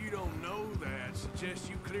fact, you don't know that suggests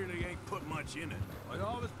you clearly ain't put much in it. I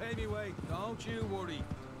always pay me way, don't you worry.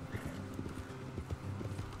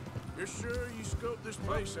 You're sure you scoped this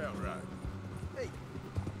place out right? Hey,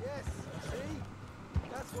 yes, see?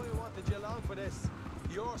 That's why I wanted you along for this.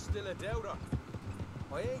 You're still a doubter.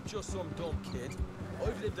 I ain't just some dumb kid.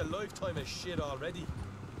 I've lived a lifetime of shit already.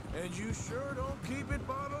 And you sure don't keep it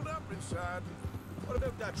bottled up inside. What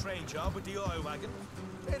about that train job with the oil wagon?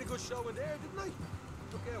 Made a good show in there, didn't I?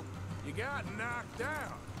 Look out. You got knocked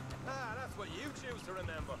out. Ah, that's what you choose to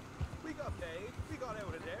remember. We got paid. We got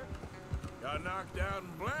out of there. Got knocked out in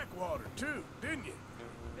Blackwater, too, didn't you?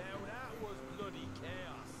 Now that was bloody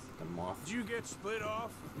chaos. The moth. Did you get split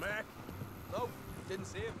off with Mac? No, didn't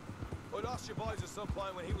see him. I lost your boys at some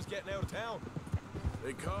point when he was getting out of town.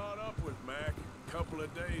 They caught up with Mac a couple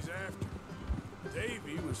of days after.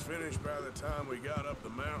 Davy was finished by the time we got up the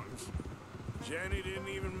mountains. Jenny didn't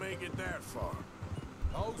even make it that far.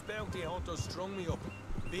 Those bounty hunters strung me up,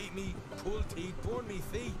 beat me, pulled teeth, burned me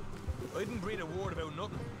feet. I didn't breathe a word about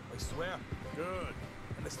nothing, I swear. Good.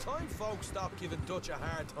 And it's time folks stop giving Dutch a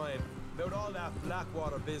hard time about all that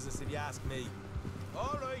Blackwater business, if you ask me.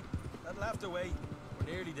 All right, that'll have to wait.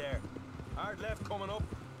 We're nearly there. Hard left coming up.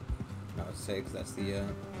 I would say, 'cause that's the,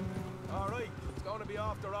 All right, it's going to be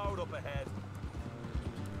off the road up ahead.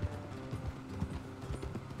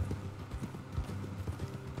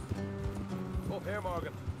 Up here,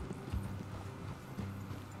 Morgan.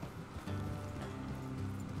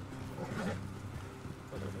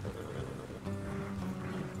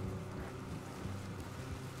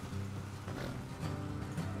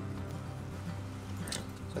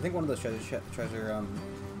 So I think one of those treasure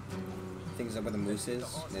things up where the moose is.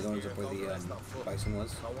 The other one's up where the bison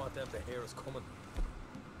was. I want them to hear us coming.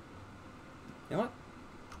 You know what?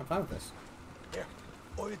 I'm fine with this. Here,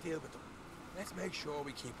 I'll deal with them. Let's make sure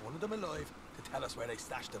we keep one of them alive to tell us where they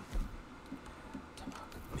stashed them.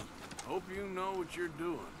 Hope you know what you're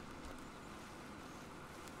doing.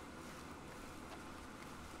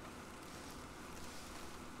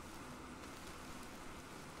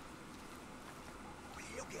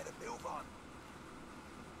 We'll get a move on.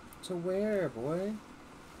 To where, boy?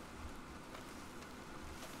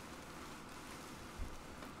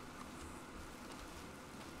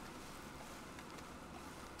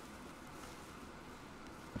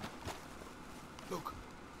 Look,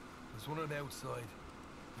 there's one on the outside.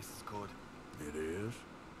 This is good. It is?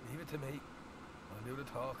 Leave it to me. I'll do the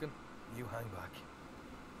talking. You hang back.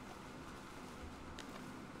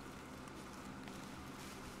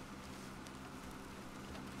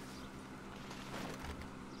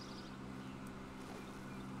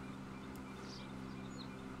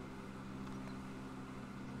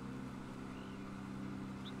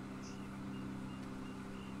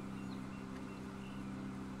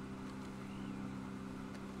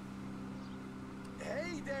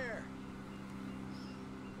 Steady there.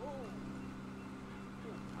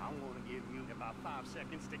 I'm gonna give you about 5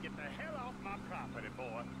 seconds to get the hell off my property,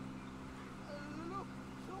 boy. Look,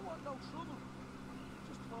 don't want no trouble.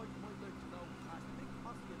 Just thought you might like to know past the big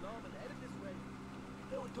posse alarm and headed this way.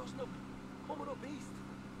 There were a dozen of them coming up east.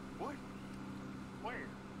 What? Where?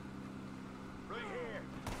 Right here.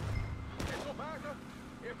 Heads up, Arthur.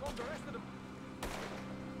 Here comes the rest of them.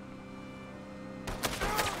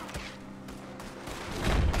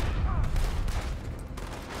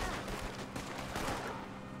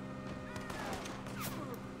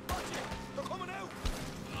 They're coming out.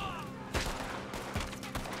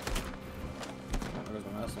 There's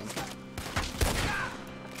one last one.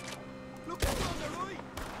 Look out on the right.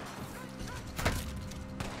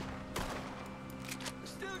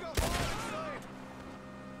 Still got more inside.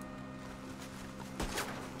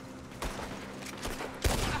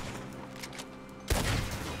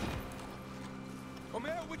 Come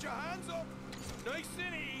out with your hands up. Nice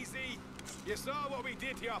and easy. You saw what we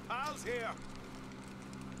did to your pals here.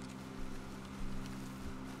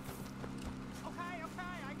 Okay,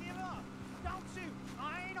 I give up. Don't shoot. I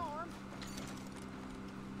ain't armed.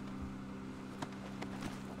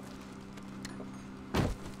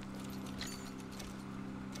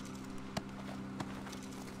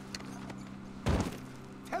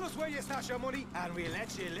 Tell us where you stash your money, and we'll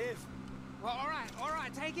let you live. Well, all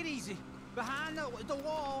right, take it easy. Behind the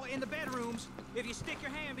wall in the bedrooms, if you stick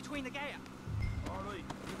your hand between the gap. All right,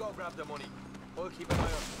 you go grab the money. I'll keep an eye on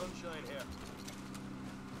Sunshine here.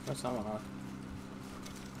 That's someone, huh?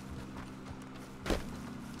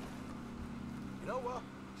 You know what?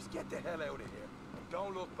 Just get the hell out of here. And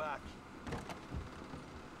don't look back.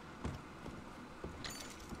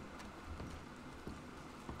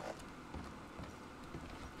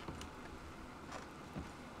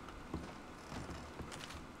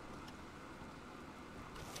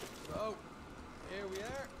 So, here we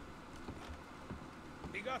are.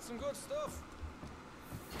 We got some good stuff.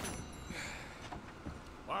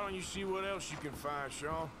 Why don't you see what else you can find,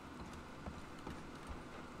 Sean?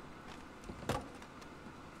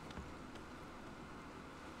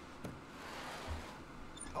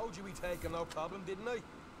 Told you we'd take him, no problem, didn't I?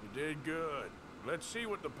 You did good. Let's see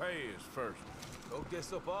what the pay is first. Took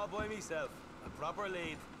this up all by myself. A proper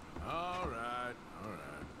lead. All right, all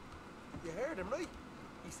right. You heard him, right?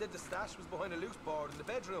 He said the stash was behind a loose board in the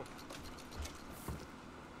bedroom.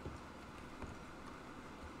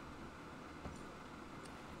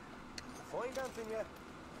 Find anything yet?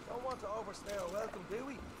 Don't want to overstay our welcome, do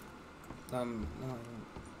we? No.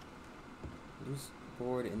 Loose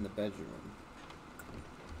board in the bedroom.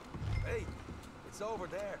 Hey, it's over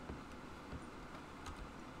there.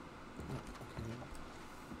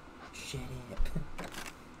 Shut up.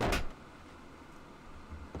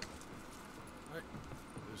 Hey,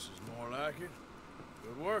 this is more like it.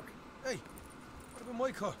 Good work. Hey, what about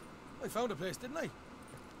my car? I found a place, didn't I?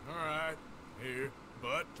 All right, here.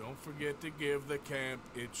 But don't forget to give the camp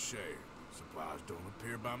its share. Supplies don't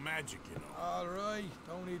appear by magic, you know. All right,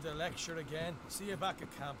 don't need the lecture again. See you back at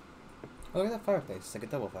camp. Oh, look at that fireplace. It's like a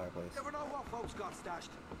double fireplace. Never know what folks got stashed.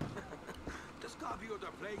 There's gotta be other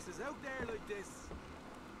places out there like this.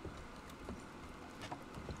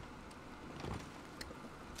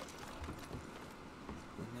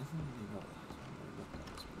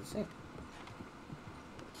 The same.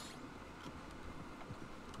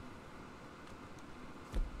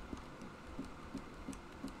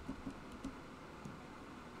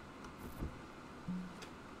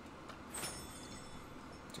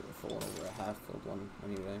 To a full one over a half-filled one,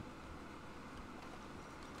 anyway.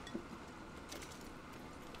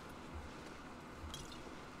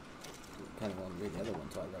 Kind of want to read the other one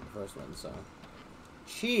until I read the first one, so.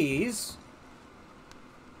 Cheese!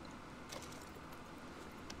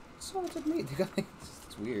 So much of meat, guys.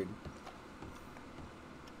 It's weird.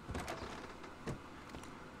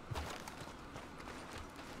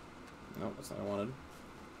 Nope, that's not what I wanted.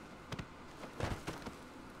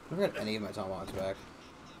 I've never got any of my tomahawks back.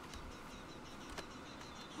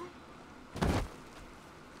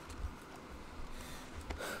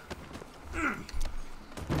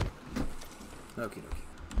 Okie dokie.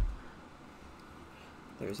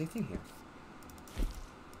 There's a thing here.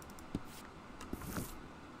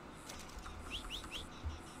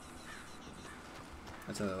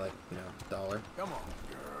 That's another, like, you know, $1. Come on,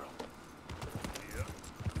 girl. Yep.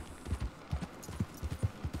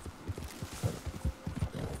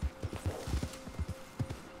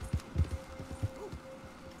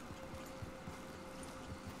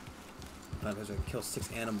 Because I can kill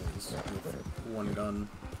 6 animals with one gun.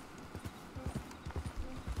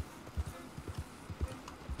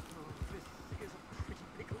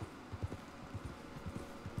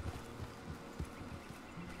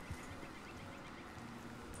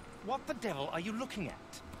 What the devil are you looking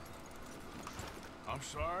at? I'm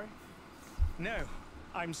sorry? No,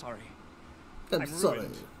 I'm sorry. I'm sorry.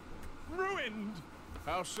 ruined. Ruined!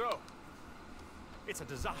 How so? It's a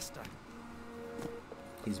disaster.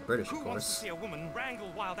 He's British, Who of wants to course. see a woman wrangle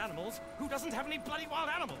wild animals who doesn't have any bloody wild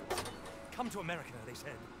animals? Come to America, they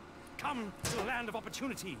said. Come to the land of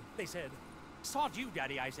opportunity, they said. Sod you,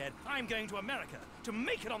 Daddy, I said. I'm going to America to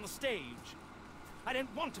make it on the stage. I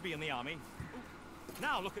don't want to be in the army.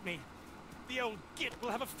 Now look at me. The old git will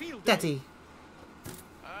have a field day. Daddy.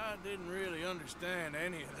 I didn't really understand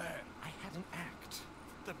any of that. I had an act.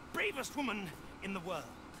 The bravest woman in the world.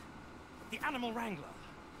 The animal wrangler.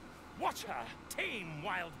 Watch her tame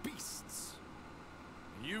wild beasts.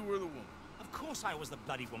 You were the woman. Of course I was the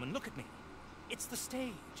bloody woman. Look at me. It's the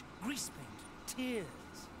stage. Grease paint. Tears.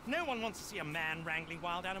 No one wants to see a man wrangling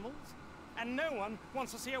wild animals. And no one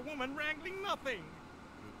wants to see a woman wrangling nothing.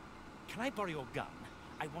 Can I borrow your gun?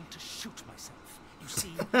 I want to shoot myself. You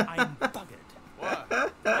see, I'm buggered. Why?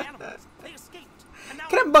 My animals, they escaped. And now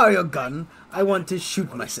Can I borrow your gun? I want to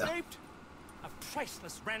shoot myself. escaped? A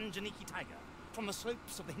priceless Ranjaniki tiger from the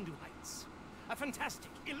slopes of the Hindu Heights. A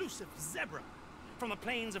fantastic, elusive zebra from the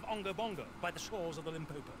plains of Ongo Bongo by the shores of the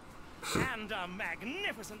Limpopo. And a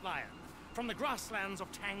magnificent lion from the grasslands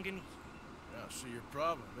of Tanganyika. Yeah, I see your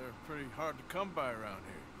problem. They're pretty hard to come by around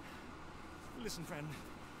here. Listen, friend,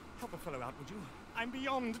 help a fellow out, would you? I'm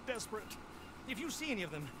beyond desperate. If you see any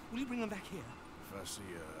of them, will you bring them back here? If I see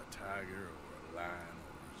a tiger or a lion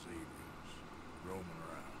or zebras roaming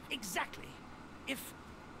around. Exactly. If,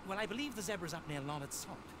 well, I believe the zebra's up near Larned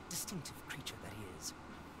Salt. Distinctive creature that he is.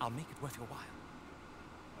 I'll make it worth your while.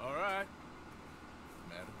 All right,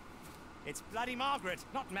 madam. It's bloody Margaret,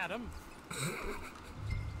 not madam.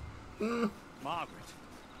 Margaret.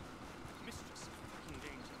 Mistress of fucking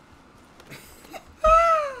danger.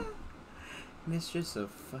 Mistress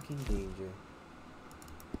of fucking danger.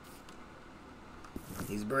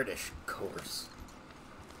 He's British, of course.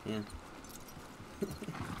 Yeah.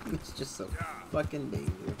 Mistress of fucking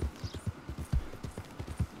danger.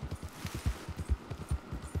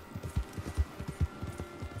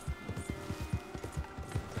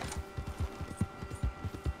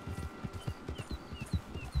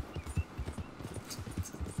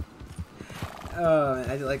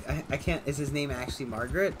 I can't. Is his name actually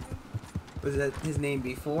Margaret? Was that his name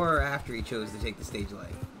before or after he chose to take the stage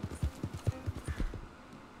life?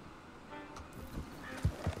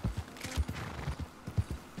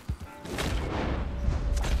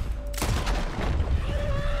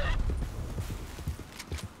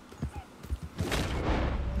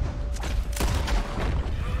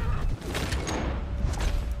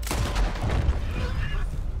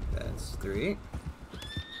 That's 3.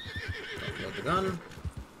 Load the gun.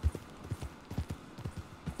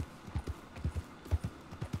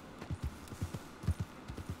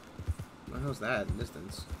 What the hell's that in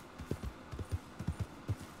distance?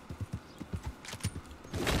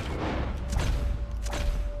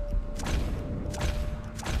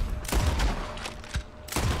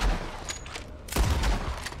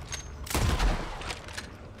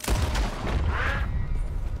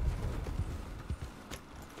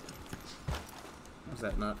 Is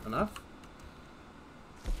that not enough?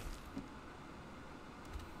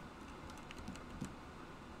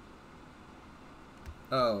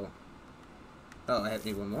 Oh. Oh, I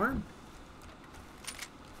need one more?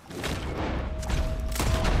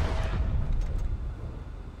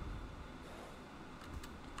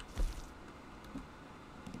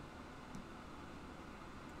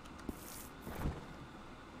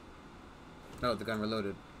 Oh, the gun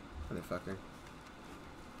reloaded. Motherfucker.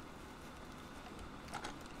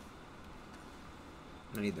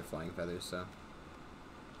 I need their flying feathers, so.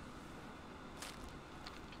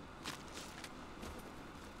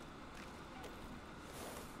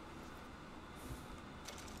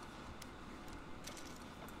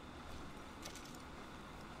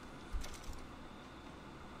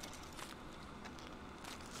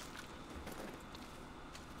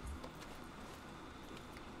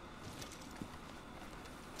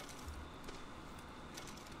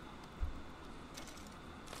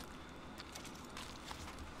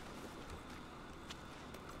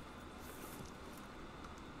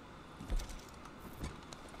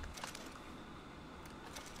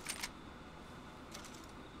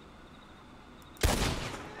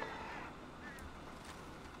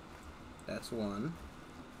 That's 1.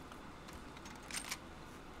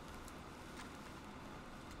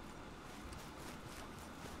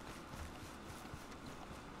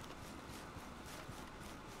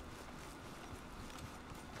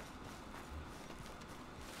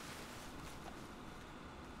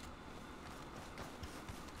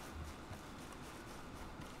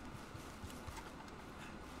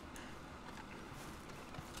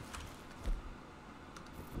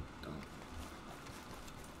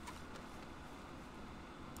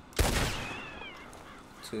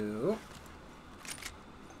 2.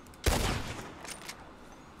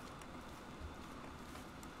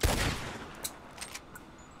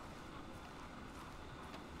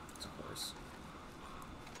 It's a horse.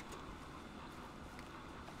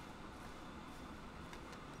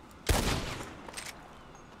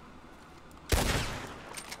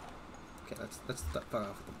 Okay, let's fuck off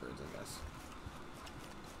with the birds, I guess.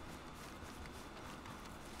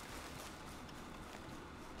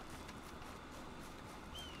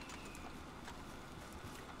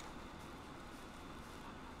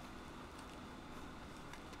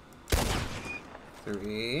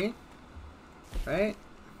 Three, right?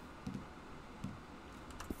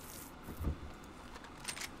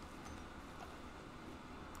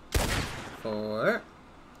 Four.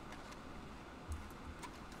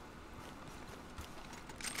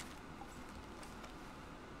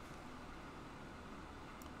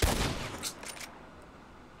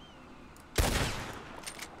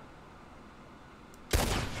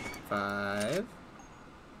 Five.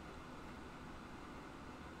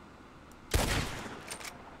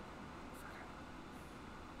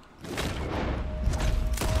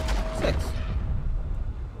 6.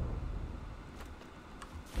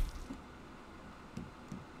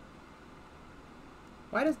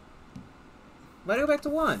 Why do I go back to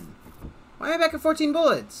 1? Why am I back at 14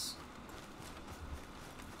 bullets?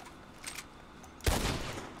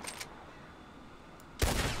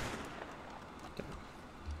 Okay.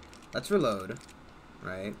 Let's reload.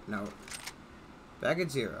 Right, now back at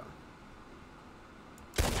 0.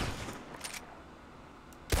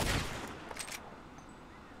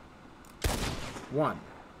 One.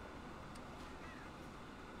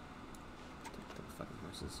 The fucking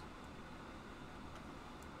horses.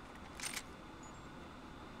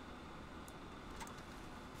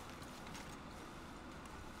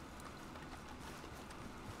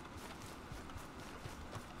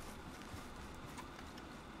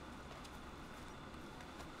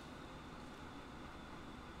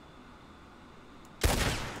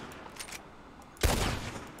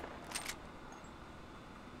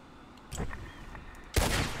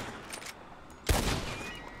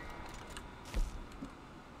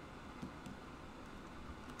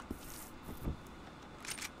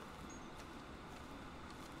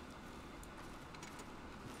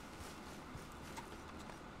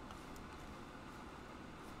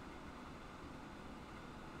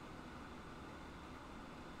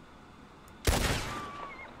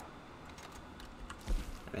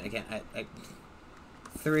 I mean, I can't. I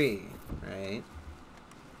 3, right?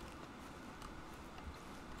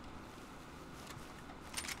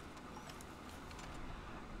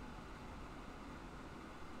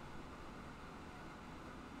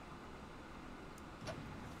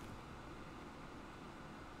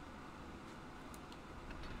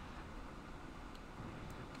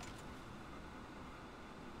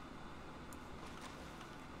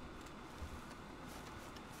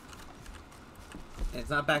 It's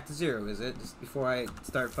not back to 0, is it? Just before I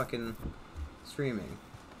start fucking streaming.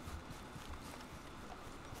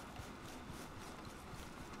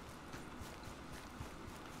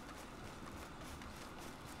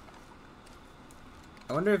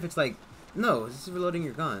 I wonder if it's like... No, this is reloading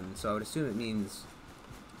your gun, so I would assume it means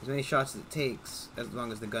as many shots as it takes, as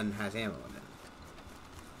long as the gun has ammo in it.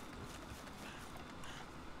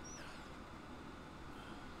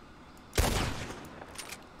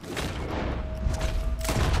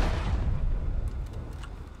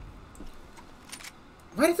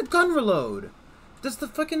 Why did the gun reload? Does the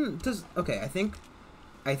fucking... Okay, I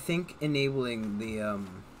think enabling the,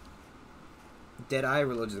 Deadeye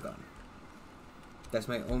reloads the gun. That's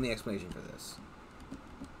my only explanation for this.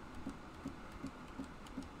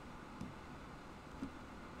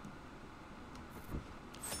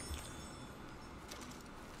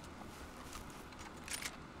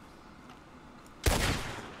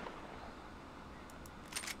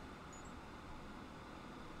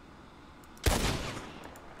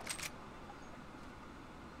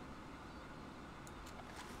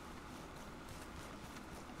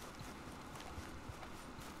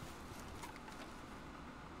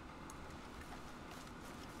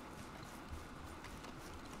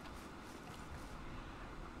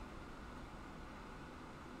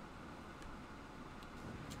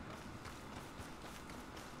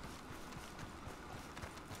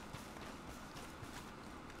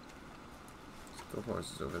 Go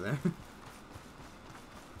horses over there.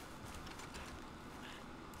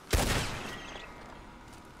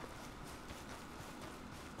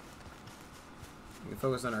 We can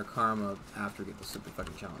focus on our karma after we get the stupid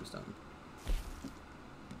fucking challenge done.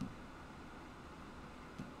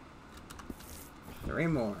 Three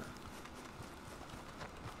more.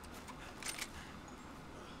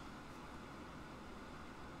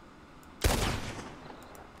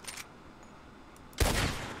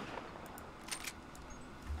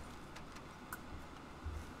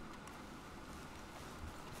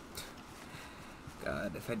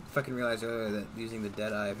 if I fucking realized earlier that using the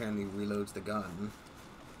Deadeye apparently reloads the gun.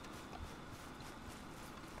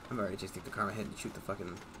 I'm already just take the car ahead and shoot the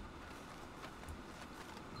fucking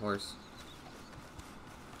horse.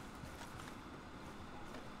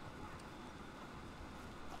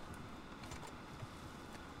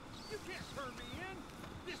 You can't turn me in.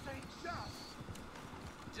 This ain't just.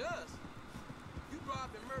 Just? You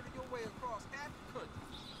robbed and murdered your way across half the country.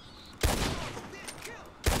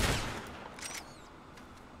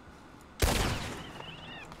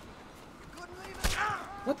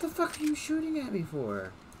 What the fuck are you shooting at me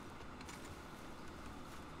for?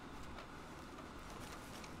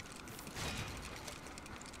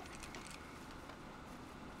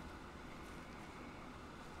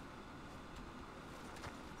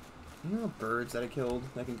 You know birds that I killed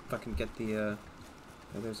that I can fucking get the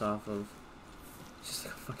others off of? It's just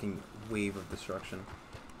like a fucking wave of destruction.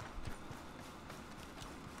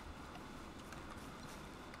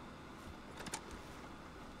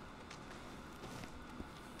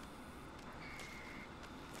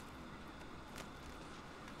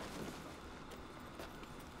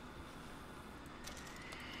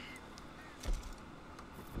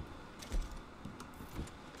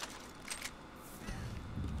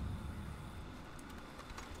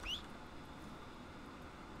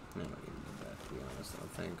 I don't even do that, to be honest, I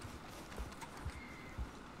don't think.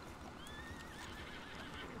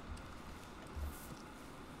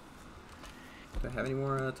 Do I have any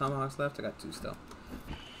more tomahawks left? I got 2 still.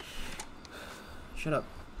 Shut up,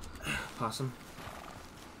 possum.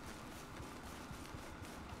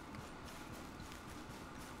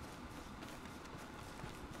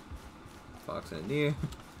 Fox and a deer.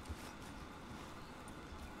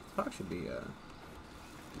 Fox should be,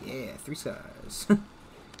 yeah, 3 stars.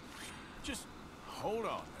 Just hold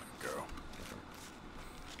on there, girl.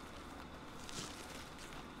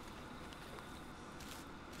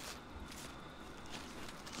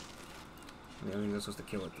 Yeah, I think that's supposed to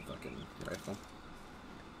kill with the fucking rifle.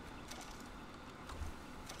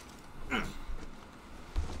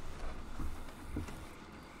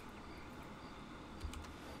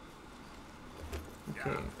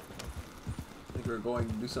 Okay. I think we were going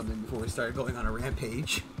to do something before we started going on a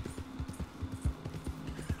rampage.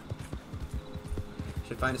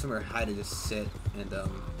 Should find somewhere high to just sit and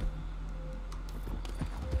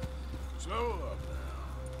Slow up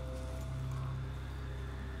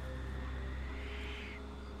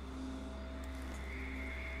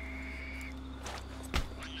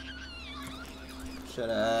shut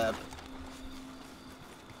up.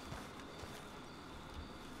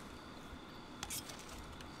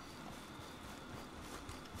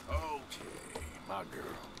 Okay, my girl.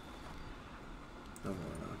 Oh,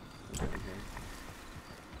 okay.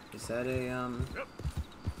 Is that a Yep.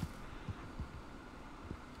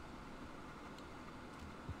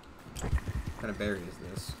 What kind of berry is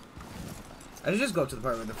this? I should just go up to the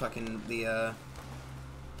part where the fucking the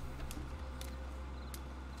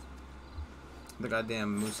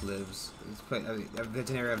goddamn moose lives. It's quite it's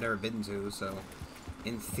an area I've never been to, so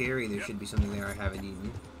in theory there should be something there I haven't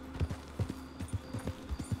eaten.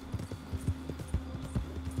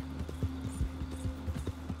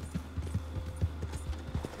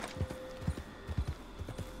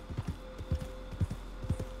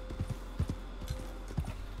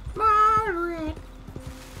 Margaret!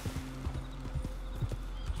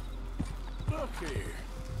 Look here.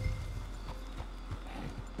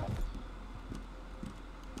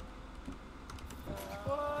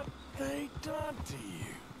 What they done to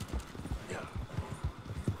you? Yeah.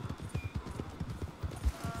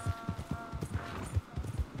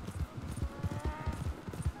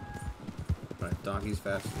 Right, doggy's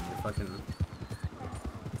faster than your fucking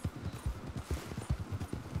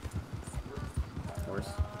horse.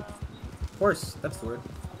 Horse, that's the word.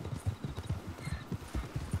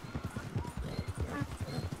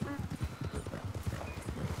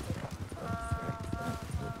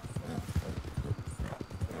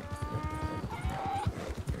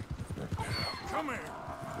 Come here.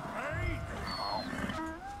 Hey.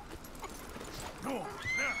 Go on.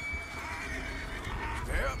 Yeah.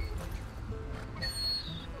 Step.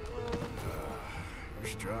 Your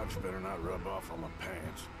stripes better not rub off on my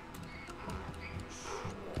pants.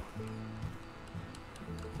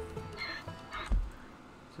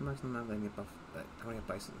 So much on the map that I can get buff, but I want to get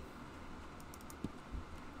bison.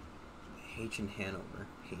 H in Hanover.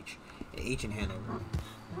 H in Hanover.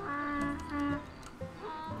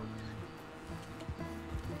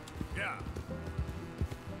 Yeah.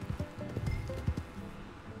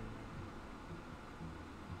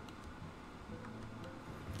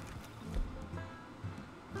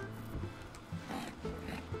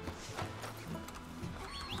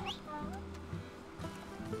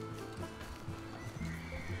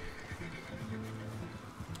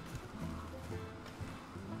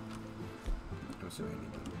 assuming I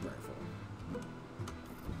need the rifle.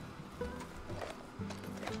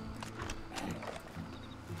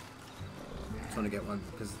 Just want to get one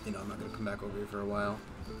because, you know, I'm not going to come back over here for a while.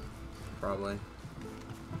 Probably.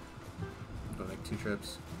 I'm going to make 2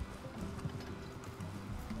 trips.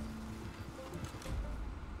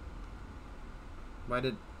 Why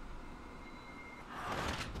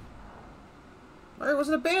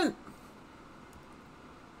wasn't it banned?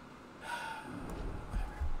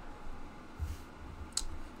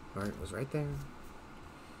 Alright, it was right there.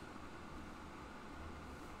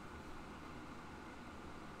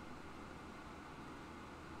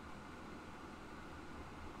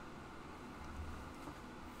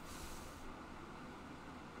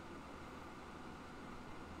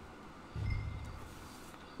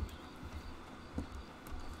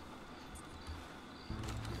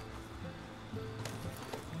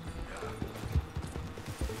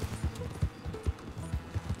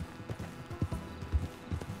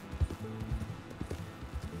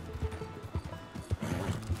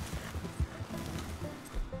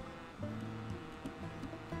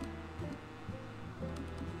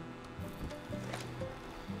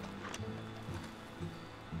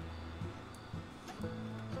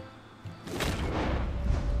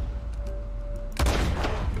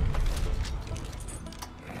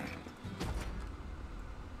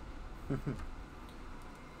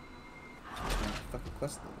 Fucking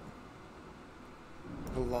quest though.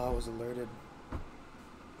 The law was alerted.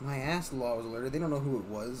 My ass, the law was alerted. They don't know who it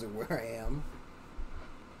was or where I am.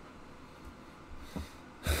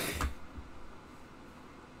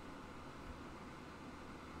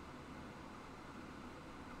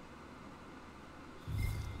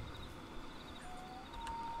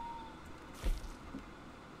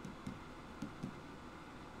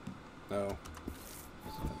 No.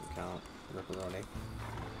 This doesn't count. Ripperoni.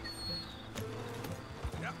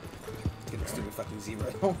 Yep. Get a stupid fucking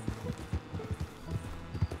zebra.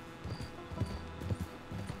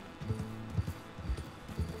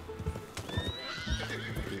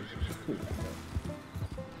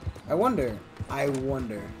 I wonder.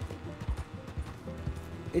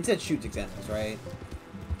 It said shoot 6 animals, right?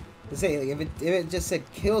 To say, like, if it just said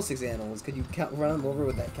kill 6 animals, could you run them over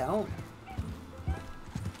with that count?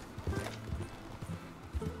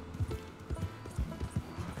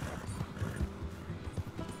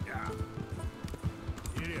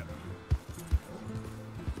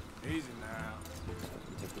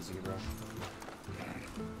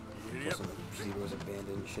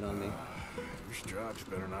 Shit on me. Your stripes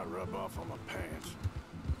better not rub off on my pants.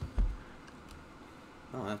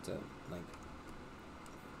 I don't have to, like...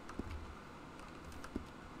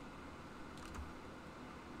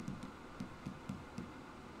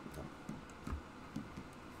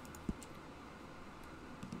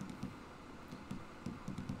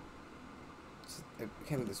 I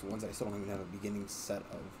can't believe there's ones that I still don't even have a beginning set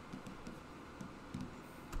of.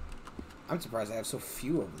 I'm surprised I have so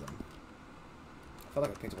few of them. I felt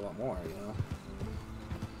like I picked up a lot more, you know?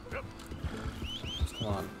 Yep. Just come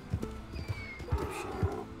on.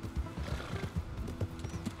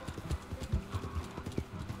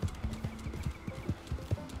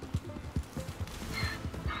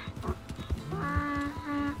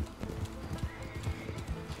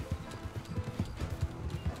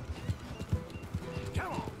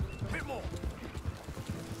 Come on, a bit more.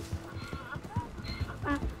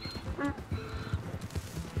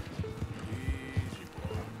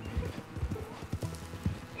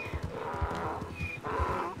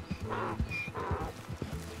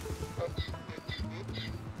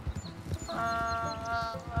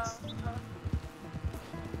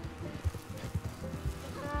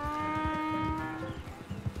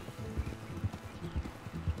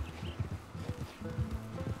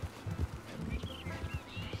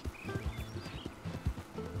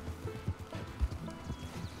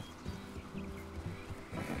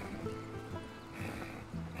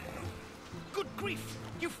 Good grief!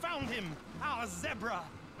 You found him! Our zebra!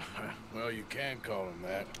 Well, you can call him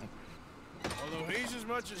that. Although he's as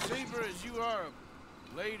much a zebra as you are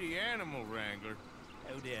a lady animal wrangler.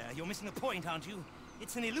 Oh dear, you're missing the point, aren't you?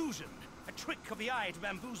 It's an illusion. A trick of the eye to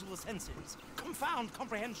bamboozle the senses. Confound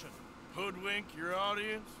comprehension. Hoodwink your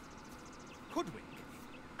audience? Hoodwink?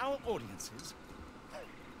 Our audiences?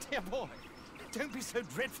 Dear boy, don't be so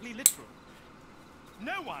dreadfully literal.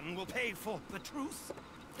 No one will pay for the truth.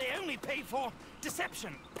 They only pay for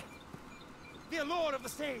deception. The allure of the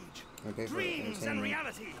stage. Okay, dreams and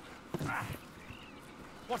reality. Ah.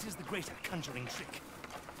 What is the greater conjuring trick?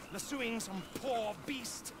 Lassoing some poor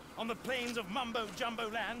beast on the plains of Mumbo-Jumbo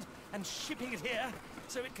land and shipping it here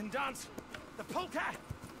so it can dance the polka?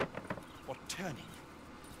 Or turning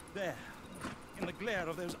there in the glare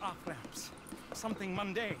of those arc lamps. Something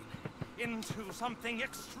mundane into something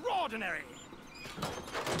extraordinary.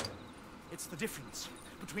 It's the difference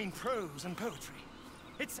between prose and poetry.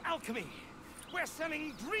 It's alchemy. We're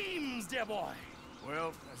selling dreams, dear boy.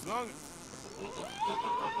 Well, as long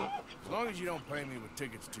as you don't pay me with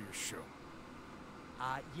tickets to your show.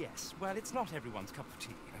 Yes. Well, it's not everyone's cup of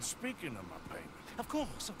tea. And speaking of my payment... Of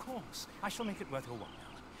course. I shall make it worth your while.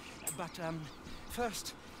 But,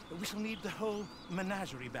 first, we shall need the whole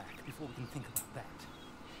menagerie back before we can think about that.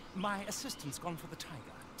 My assistant's gone for the tiger.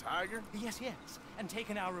 Tiger? Yes. And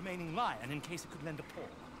taken our remaining lion in case it could lend a paw.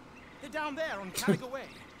 They're down there on Caliga Way.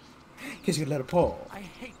 In case you could let a paw. I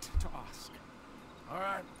hate to ask. All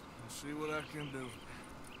right. I'll see what I can do.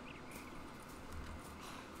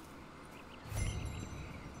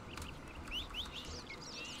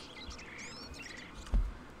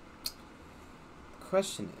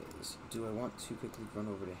 Question is, do I want to quickly run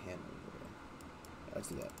over to Hanover? Let's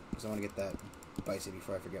do that, because I want to get that bison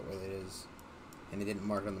before I forget where it is. And they didn't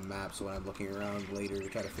mark it on the map, so when I'm looking around later to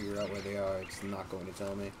try to figure out where they are, it's not going to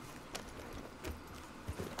tell me.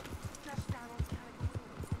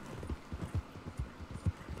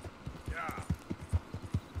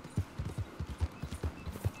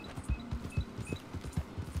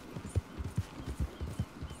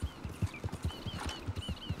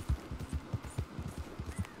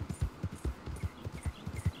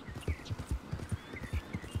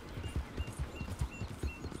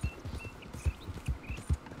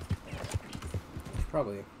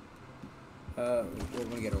 Probably. When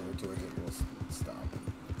we get over towards it, we'll stop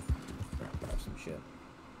and grab some shit.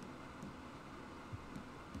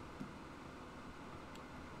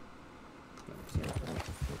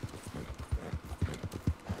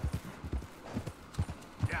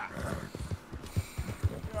 Yeah.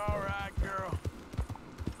 You're all right, girl.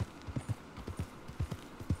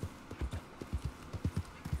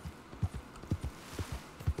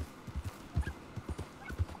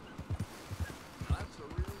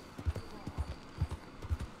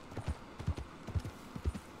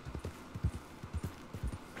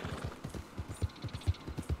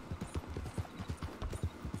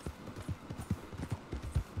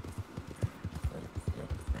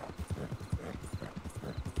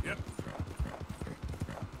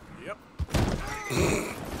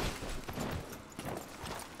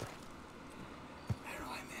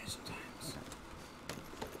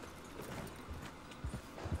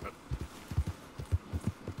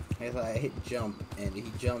 I thought I hit jump, and he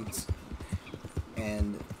jumped,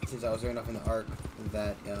 and since I was right enough in the arc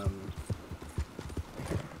that,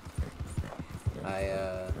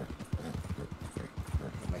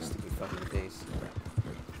 my stupid fucking face.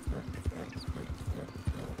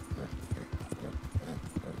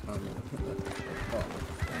 Well,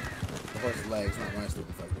 the horse's legs, not my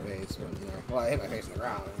stupid fucking face, but, you know, well, I hit my face in the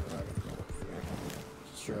ground,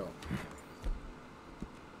 it's true.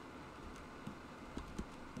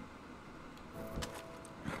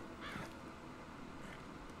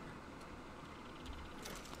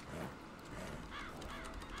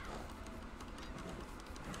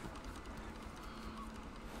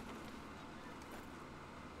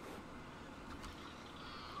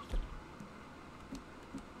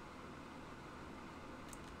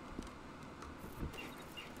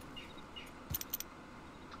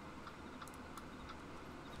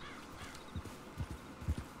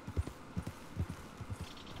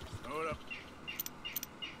 Hold up.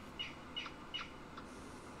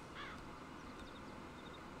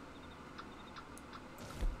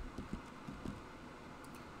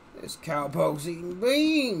 This cowpoke's eating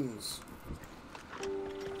beans. I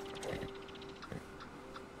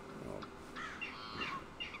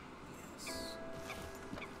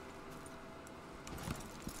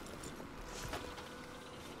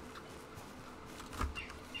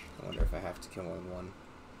wonder if I have to kill more than one.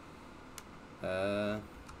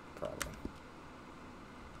 Probably.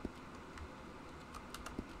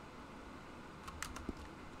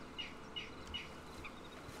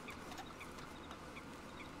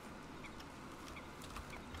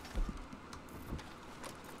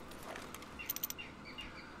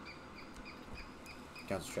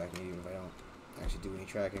 Counts as tracking even if I don't actually do any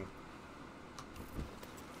tracking.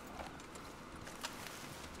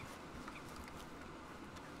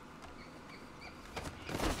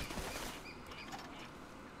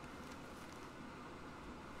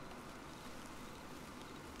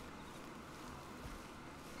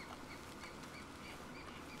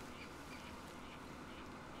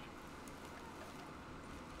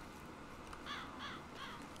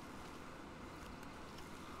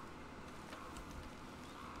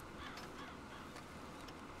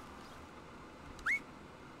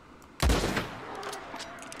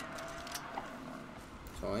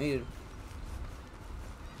 I needed.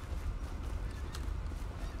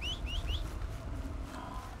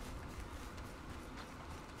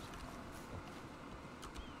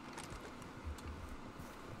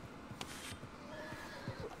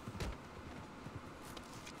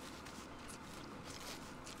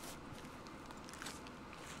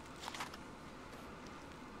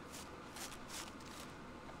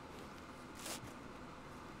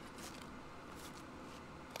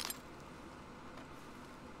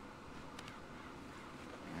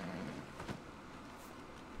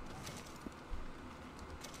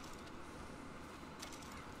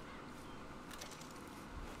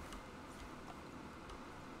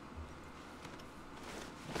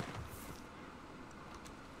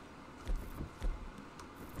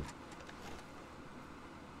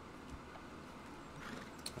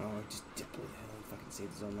 Oh, just dip it. I fucking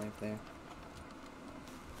saved his own life there.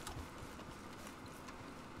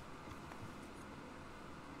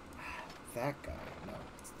 That guy. No,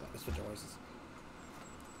 let's switch horses.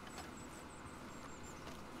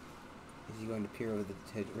 Is he going to peer over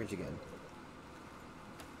the ridge again?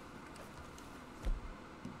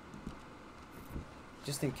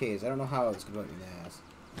 Just in case. I don't know how it's going to bite me in the ass.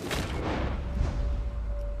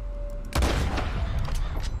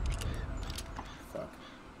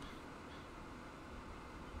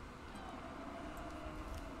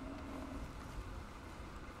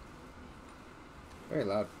 Very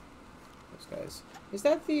loud. Those guys. Is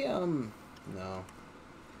that the, no.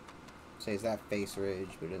 Say, is that face ridge,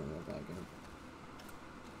 but it doesn't look like it.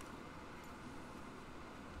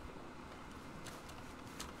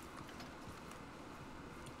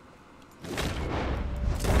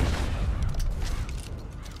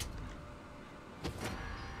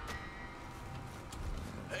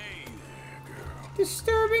 Hey there, girl.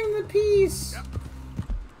 Disturbing the peace! Yep.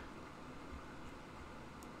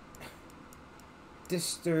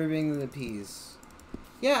 Disturbing the peace.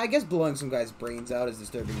 Yeah, I guess blowing some guy's brains out is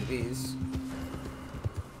disturbing the peace.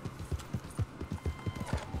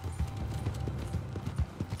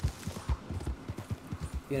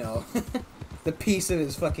 You know, the piece of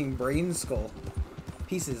his fucking brain skull.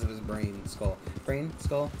 Pieces of his brain skull. Brain,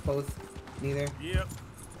 skull, both, neither. Yep.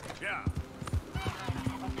 Yeah.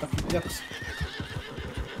 Yep.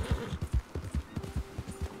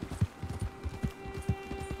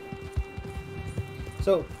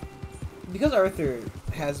 So, because Arthur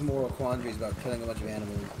has moral quandaries about killing a bunch of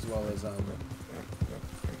animals, as well as,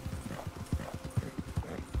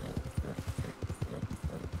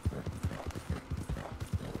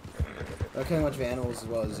 killing a bunch of animals as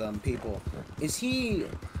well as, people, is he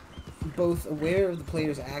both aware of the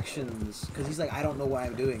player's actions, because he's like, I don't know why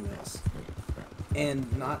I'm doing this,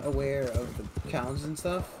 and not aware of the challenges and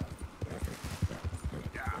stuff?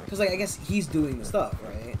 Because, like, I guess he's doing the stuff,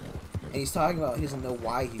 right? And he's talking about he doesn't know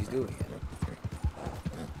why he's doing it.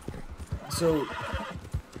 So,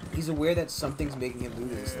 he's aware that something's making him do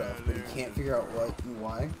this stuff, but he can't figure out what and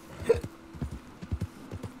why.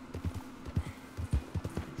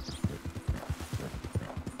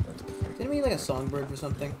 Didn't we need, like, a songbird for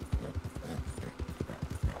something?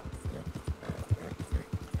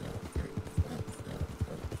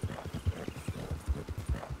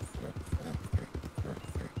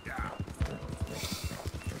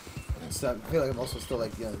 So I feel like I'm also still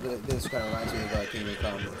like, you know, this kind of reminds me of Kingdom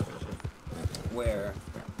Come, where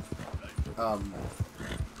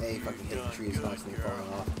they fucking hit the trees constantly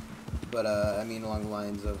falling off. But I mean along the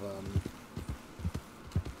lines of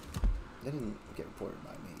they didn't get reported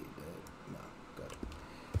by me, did it?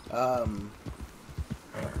 No, good.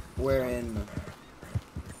 Wherein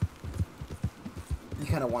you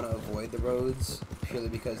kind of want to avoid the roads purely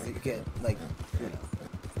because you get like, you know.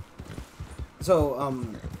 So,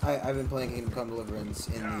 I've been playing Kingdom Come Deliverance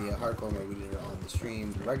in the hardcore mode. We did it on the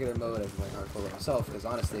stream. The regular mode, I've been playing hardcore myself, because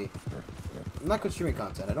honestly, I'm not good streaming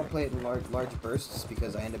content. I don't play it in large bursts,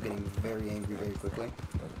 because I end up getting very angry very quickly.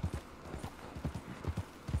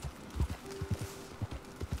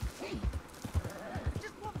 Hey,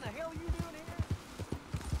 just what the hell are you doing here?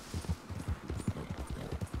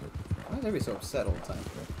 Why is everybody so upset all the time?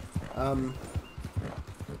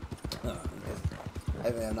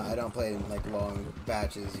 I don't play it in like long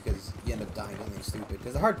batches because you end up dying to something stupid.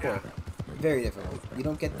 Because the hardcore, very difficult. You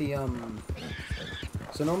don't get the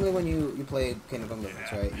So normally when you play Kingdom Come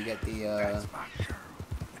Deliverance, right? You get the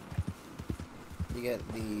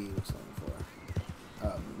what's it for?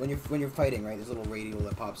 When you're fighting, right? There's a little radial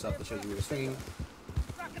that pops up that shows you where you're swinging.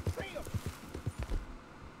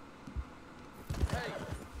 Hey,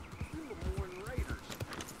 you were more than raiders,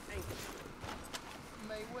 ain't you?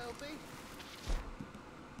 May well be.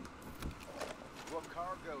 What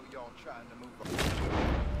cargo y'all trying to move on?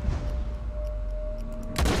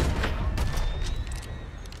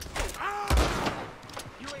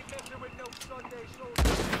 You ain't messing with no Sunday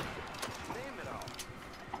soldier. Damn it all.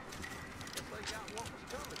 Guess I got what was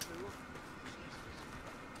coming to him.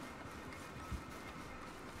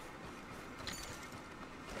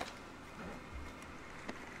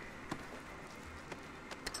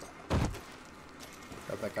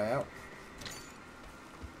 Got that guy out.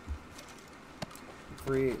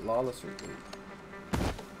 Free lawless recruit.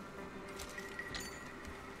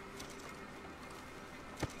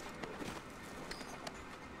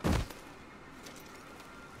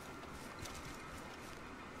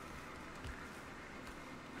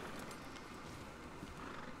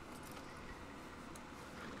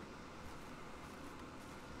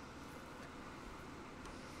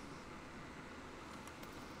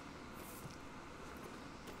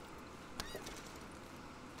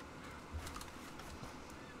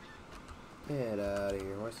 Get out of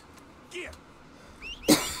here, horse. Get.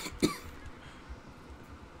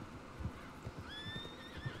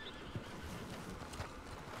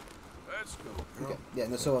 Let's go. Okay. Yeah,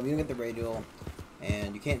 no, so you can get the radial,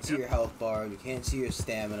 and you can't see your health bar, you can't see your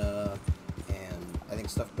stamina, and I think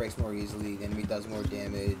stuff breaks more easily, the enemy does more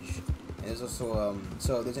damage, and there's also,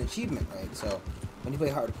 so there's an achievement, right? So when you play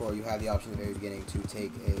hardcore, you have the option at the very beginning to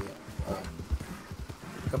take a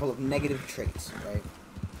couple of negative traits, right?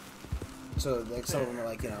 So like some of them are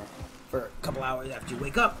like, you know, for a couple hours after you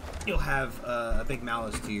wake up, you'll have a big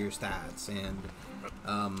malice to your stats, and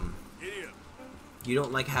you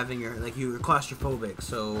don't like having your, like, you're claustrophobic,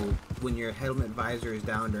 so when your helmet visor is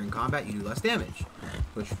down during combat, you do less damage,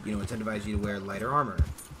 which, you know, incentivizes you to wear lighter armor.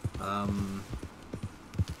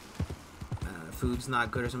 Food's not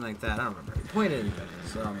good or something like that. I don't remember. The point is,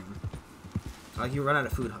 like, you run out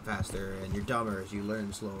of food faster, and you're dumber as you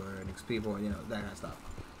learn slower, and XP more, you know, that kind of stuff.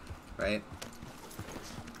 Right?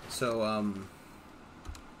 So,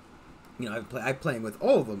 you know, I'm playing with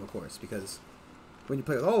all of them, of course, because when you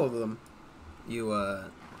play with all of them, you,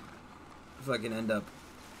 fucking end up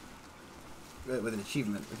with an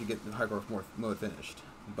achievement if you get the hardcore mode finished.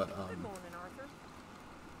 But, Good morning, Arthur.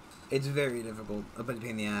 it's very difficult, a bit of a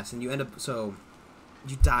pain in the ass, and you end up, so,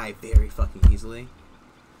 you die very fucking easily.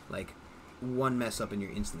 Like, one mess up and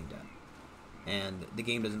you're instantly dead. And the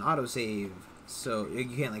game doesn't autosave, so you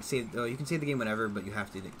can't, like, save, you can save the game whenever, but you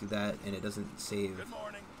have to do that, and it doesn't save. Good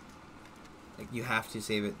morning. Like, you have to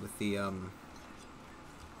save it with the,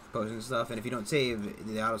 potions and stuff, and if you don't save,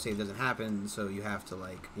 the autosave doesn't happen, so you have to,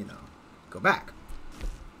 like, you know, go back.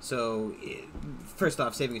 So, first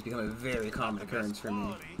off, saving has become a very common occurrence for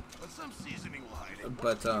me. But some seasoning will hide it.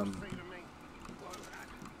 But, I didn't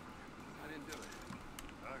do it.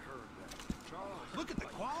 I heard that. Charles, look at the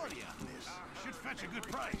quality on this. Should fetch a good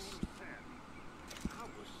price. I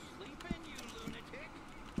was sleeping, you lunatic.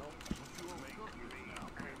 Don't you wake me now.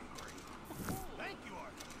 Thank you,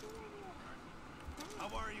 Arthur. How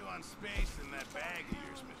are you on space in that bag of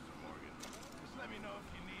yours, Mr. Morgan? Just let me know if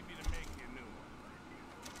you need me to make you a new one.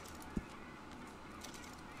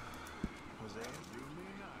 Was that? You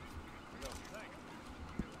mean not? No, thank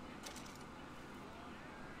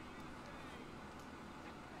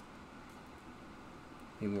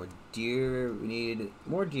you. Need more deer. We need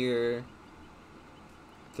more deer.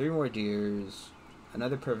 3 more deers.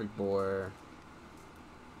 Another perfect boar.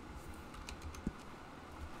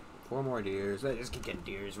 4 more deers. I just keep getting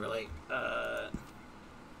deers, really. I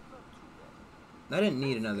didn't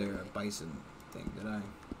need another bison thing, did I?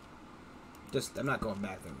 Just, I'm not going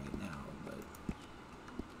back there right now, but...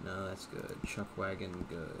 No, that's good. Chuck wagon,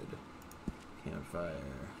 good.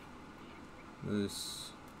 Campfire.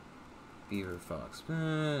 Moose. Beaver, fox,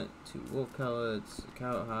 2 wolf pellets, a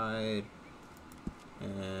cow hide,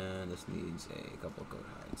 and this needs a couple of goat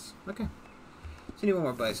hides. Okay. So you need one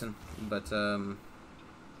more bison, but, no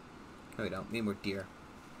we don't. Need more deer.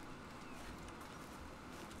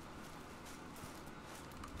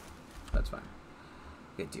 That's fine.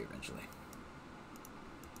 Get deer eventually.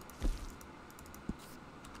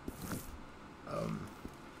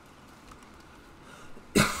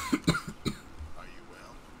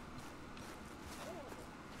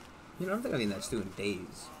 You know, I don't think I need that stew in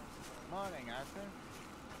days. Morning, Arthur.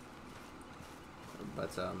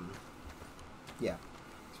 But, yeah.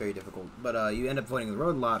 It's very difficult. But, you end up avoiding the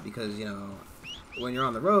road a lot because, you know, when you're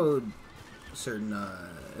on the road, certain,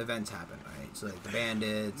 events happen, right? So, like, the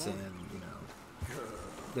bandits and, you know,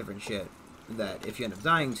 different shit that if you end up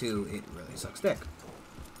dying to, it really sucks dick.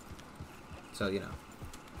 So, you know.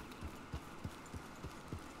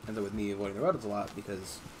 Ends up with me avoiding the roads a lot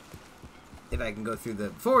because if I can go through the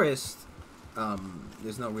forest,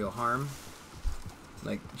 there's no real harm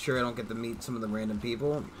Like, sure, I don't get to meet some of the random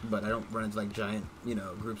people, but I don't run into, like, giant, you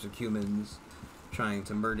know, groups of humans trying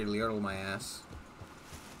to murder my ass.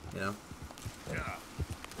 You know? Yeah.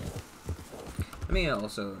 I mean,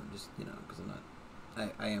 also, just, you know, because I'm not...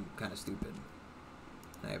 I am kind of stupid.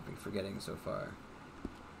 I have been forgetting so far.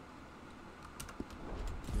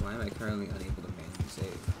 Why am I currently unable to manually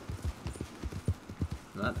save?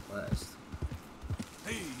 Not blessed.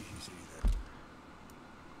 Easy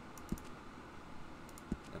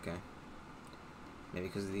Okay. Maybe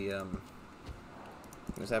because of the,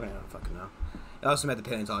 what's happening? I don't fucking know. I also met the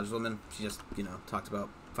paleontologist woman. She just, you know, talked about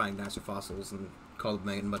finding dinosaur fossils and called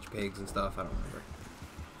Megan a bunch of pigs and stuff. I don't remember.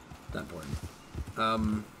 Not important.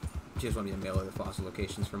 She just wanted me to mail her the fossil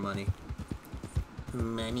locations for money.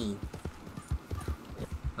 Money.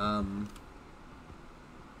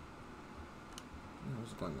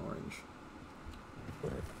 What's going orange?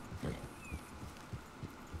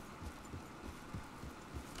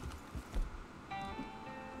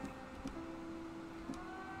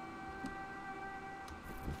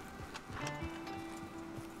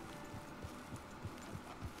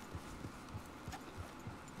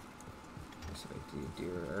 Deer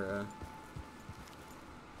or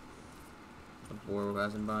a boar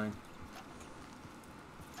passing by.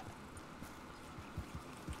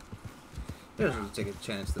 Just take a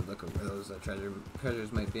chance to look at where those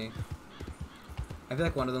treasures might be. I feel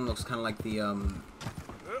like one of them looks kind of like the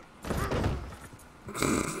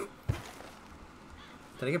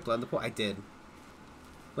Did I get blood in the pool? I did.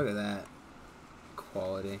 Look at that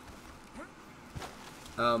quality.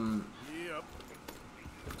 Yep.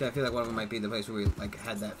 I feel like one of them might be the place where we like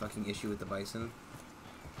had that fucking issue with the bison.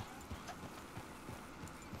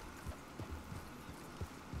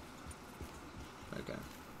 Okay.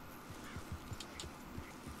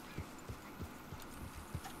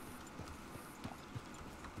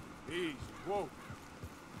 Easy. Whoa.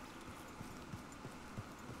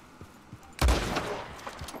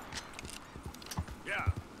 Yeah.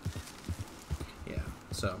 Yeah.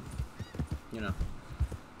 So, you know.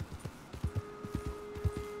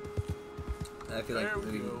 I feel like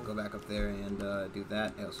we can go back up there and do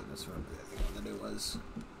that. I also just remember the other thing I wanted to do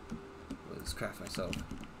was craft myself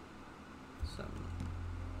some.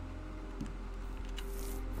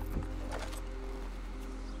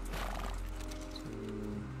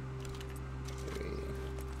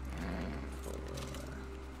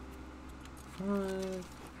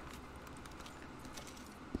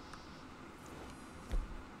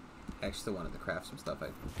 I still wanted to craft some stuff.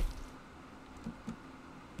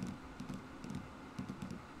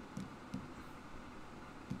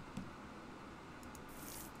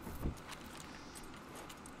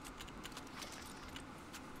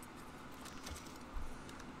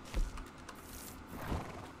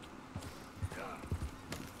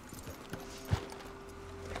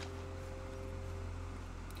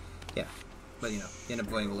 Yeah, but you know, you end up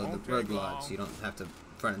going below the road a lot, so you don't have to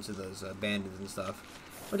run into those bandits and stuff.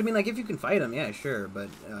 But I mean, like, if you can fight them, yeah, sure, but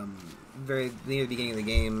very near the beginning of the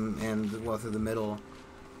game and well through the middle,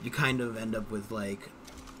 you kind of end up with, like,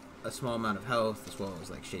 a small amount of health, as well as,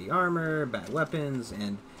 like, shitty armor, bad weapons,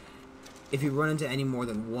 and if you run into any more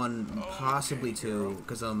than one, possibly two,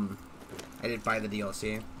 because, I did buy the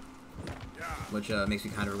DLC, which makes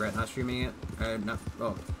me kind of regret not streaming it, I don't know.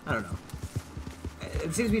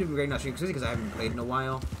 It seems to be great not streaming because I haven't played in a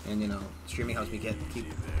while, and you know, streaming helps me keep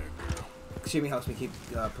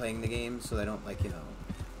playing the game, so I don't, like, you know,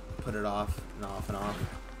 put it off and off and off.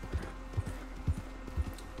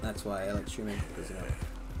 That's why I like streaming, because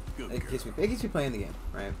you know, it keeps me playing the game,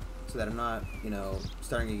 right? So that I'm not, you know,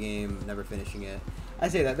 starting a game, never finishing it. I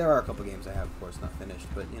say that there are a couple games I have, of course, not finished,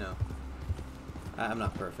 but you know, I'm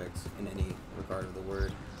not perfect in any regard of the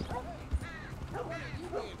word.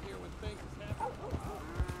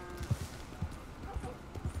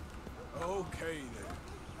 Okay then.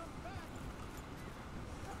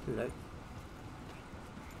 Dude,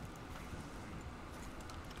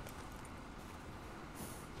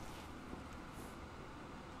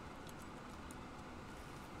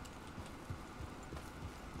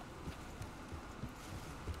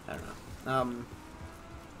 I don't know.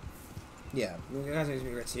 Yeah, you guys need to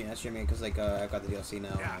be great seeing that streaming because, like, I've got the DLC now.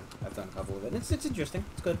 And I've done a couple of it. It's interesting.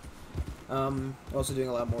 It's good. Also doing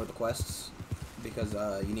a lot more of the quests because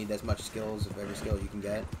you need as much skills of every skill you can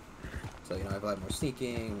get. So you know, I have a lot more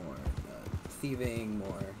sneaking, more thieving,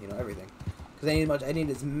 more, you know, everything. Because I need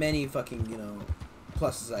as many fucking, you know,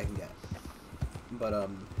 pluses as I can get. But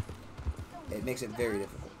it makes it very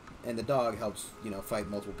difficult. And the dog helps, you know, fight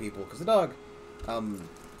multiple people because the dog,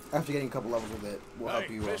 after getting a couple levels with it, will help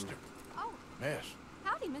you. Mister. Oh. Yes.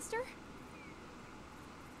 Howdy, mister.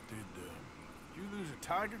 Did you lose a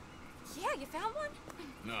tiger? Yeah, you found one?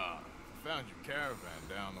 Nah, found your caravan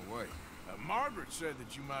down the way. Margaret said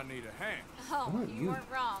that you might need a hand. Oh, What, you you? weren't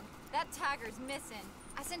wrong. That tiger's missing.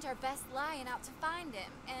 I sent our best lion out to find him,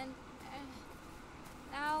 and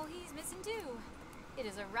now he's missing too. It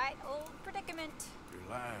is a right old predicament. You're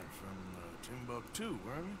lying from Timbuktu,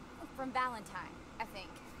 weren't you? From Valentine, I think.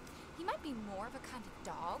 He might be more of a kind of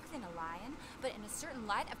dog than a lion, but in a certain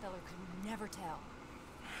light, a fella could never tell.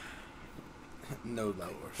 No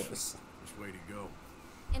light, of course. Which way to go?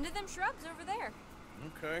 Into them shrubs over there.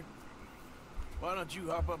 Okay. Why don't you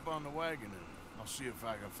hop up on the wagon and I'll see if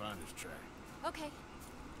I can find his track. Okay.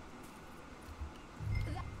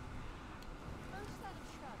 That first set of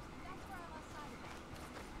shrubs, that's where I lost sight of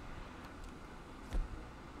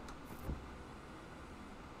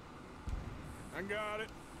it. I got it.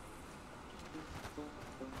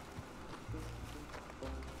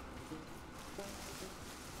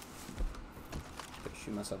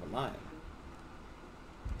 Shoot myself a lion.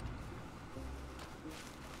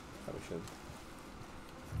 Probably should.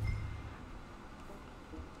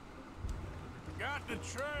 Got the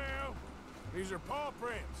trail. These are paw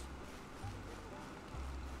prints.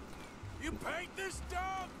 You paint this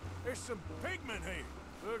dog? There's some pigment here.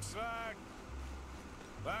 Looks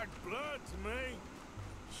like blood to me.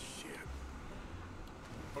 Shit.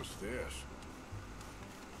 What's this?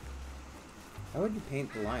 How would you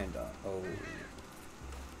paint the lion dog? Oh.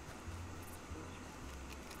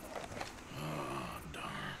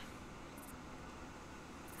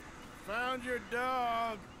 Found your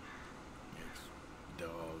dog.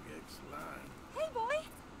 Ex-dog, ex-lion. Hey, boy!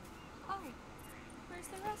 Oh, where's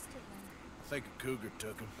the rest of them? I think a cougar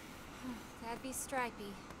took him. That'd be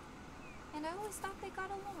Stripey. And I always thought they got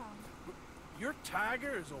along. Your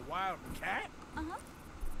tiger is a wild cat? Uh-huh.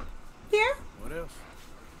 Yeah. What else?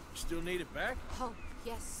 You still need it back? Oh,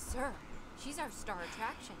 yes, sir. She's our star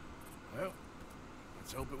attraction. Well,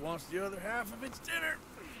 let's hope it wants the other half of its dinner.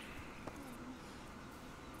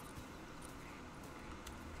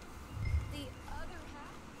 The other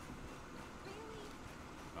half? Really?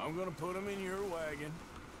 I'm gonna put him in your wagon.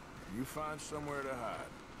 You find somewhere to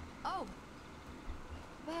hide. Oh.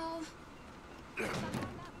 Well, I haven't found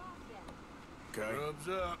that moth yet. Okay. Rubs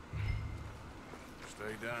up.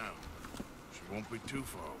 Stay down. She won't be too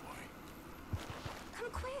far away. Come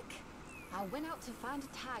quick. I went out to find a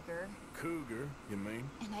tiger. Cougar, you mean?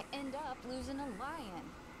 And I end up losing a lion.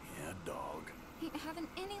 Yeah, dog. Ain't having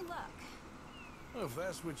any luck. Well, if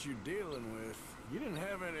that's what you're dealing with, you didn't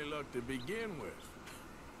have any luck to begin with.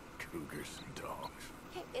 Cougars and dogs.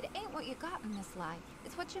 Hey, it ain't what you got in this life.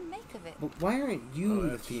 It's what you make of it. But why aren't you the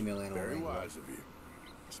that's female animal very wrangler? wise of you.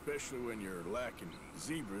 Especially when you're lacking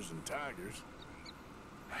zebras and tigers.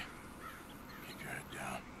 Hey, keep your head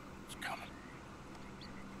down. It's coming.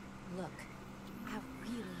 Look, I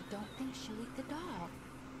really don't think she'll eat the dog.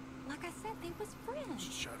 Like I said, they was friends.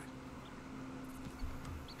 Shut it.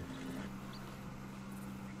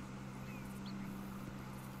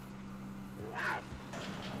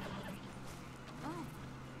 Oh,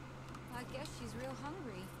 I guess she's real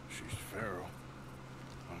hungry. She's feral.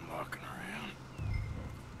 I'm locking her in.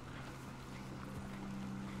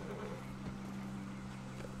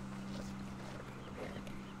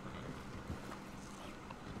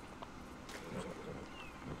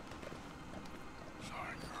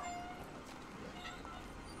 Sorry, girl.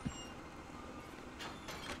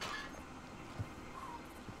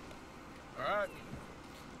 All right.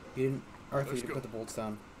 You didn't, Arthur, Let's you go. put the bolts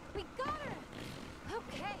down. We got her!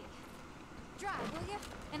 Okay. Drive, will you?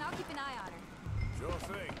 And I'll keep an eye on her.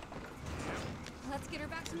 Sure thing. Let's get her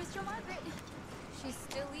back to Mr. Margaret. She's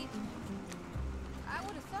still eating. I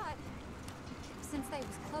would have thought, since they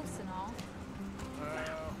was close and all.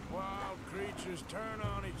 Wild creatures turn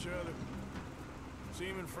on each other.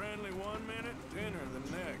 Seeming friendly one minute, dinner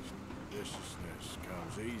the next. Viciousness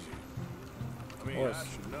comes easy. I mean, I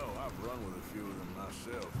should know. I've run with a few of them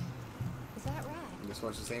myself. Is that right? Just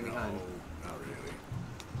watch the same behind. No, not really.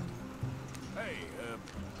 Hey,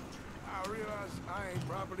 I realize I ain't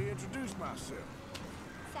properly introduced myself.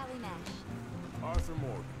 Sally Nash. Arthur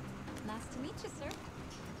Morgan. Nice to meet you, sir.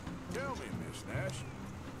 Tell me, Miss Nash,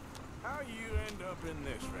 how you end up in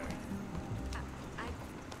this racket? I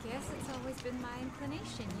guess it's always been my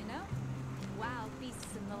inclination, you know? Wild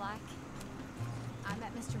beasts and the like. I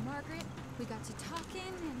met Mr. Margaret, we got to talking,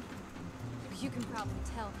 and you can probably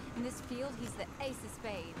tell, in this field, he's the ace of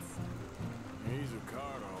spades. He's a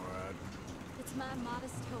card, all right. It's my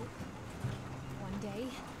modest hope, one day,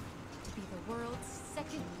 to be the world's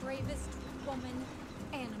second bravest woman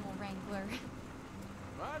animal wrangler.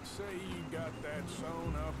 I'd say you got that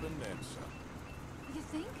sewn up and then some. You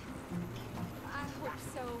think? I hope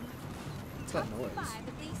so. What's that Top noise? 5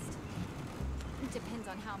 at least. Depends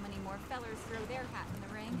on how many more fellers throw their hat in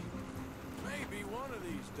the ring. Maybe one of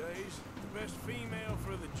these days, the best female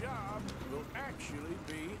for the job will actually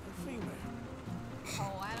be a female.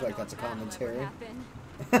 Oh, I I don't feel like know that's a if that'll commentary.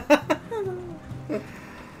 ever happen.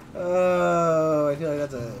 Oh, I feel like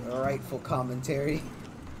that's a rightful commentary.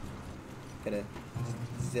 Gotta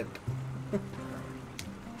zip.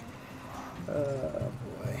 Oh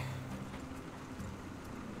boy.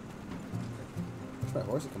 Wish my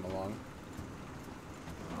horse had come along.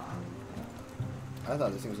 I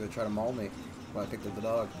thought this thing was gonna try to maul me when I picked up the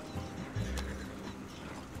dog.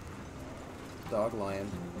 Dog lion.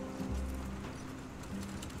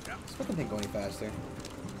 This fucking thing going any faster.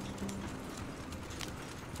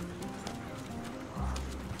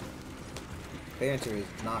 The answer is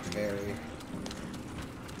not very.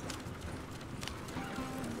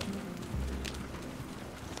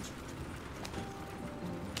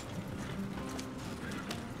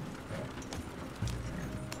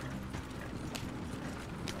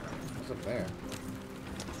 What's up there?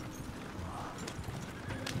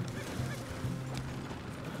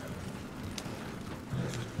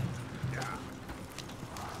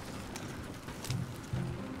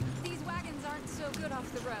 These wagons aren't so good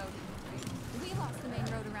off the road. We lost the main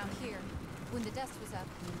road around here when the dust was up.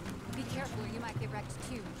 Be careful or you might get wrecked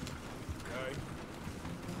too. Okay.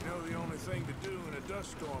 You know the only thing to do in a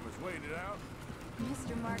dust storm is wait it out?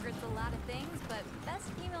 Mr. Margaret's a lot of things, but best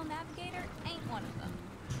female navigator ain't one of them.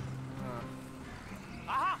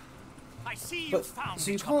 Aha! I see you But, found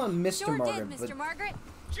so you each call other. him Mr. Sure Margaret, did, but Mr. Margaret.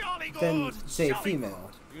 Jolly good. then say jolly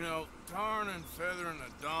female. You know, tarring and feathering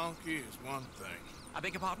a donkey is one thing. I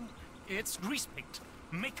beg your pardon? It's grease paint,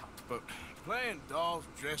 makeup. But playing dolls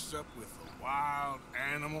dressed up with a wild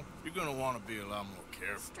animal, you're gonna want to be a lot more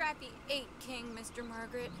careful. Strappy ate King, Mr.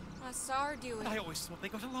 Margaret. I saw her do it. I always thought they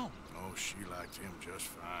got along. Oh, she liked him just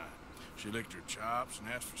fine. She licked her chops and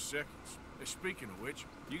asked for seconds. Hey, speaking of which,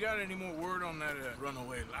 you got any more word on that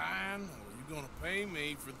runaway lion? Or are you gonna pay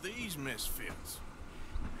me for these misfits?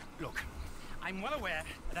 Look, I'm well aware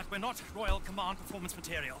that we're not Royal Command performance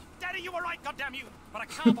material. Daddy, you were right, goddammit you! But a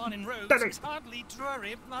carbon in roads is hardly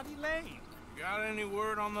Drury bloody lane. Got any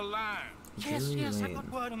word on the lion? Yes, Drury yes, I've Lane.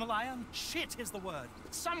 got word on the lion. Shit is the word.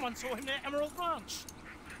 Someone saw him near Emerald Ranch.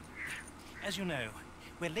 As you know,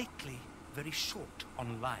 we're lately very short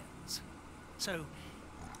on lions. So,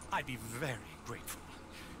 I'd be very grateful.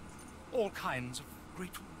 All kinds of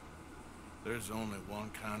grateful. There's only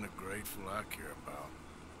one kind of grateful I care about.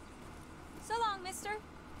 So long, mister.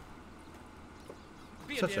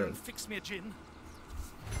 Be Such a dear a- and fix me a gin.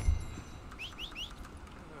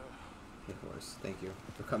 Hey, horse, thank you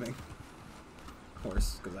for coming.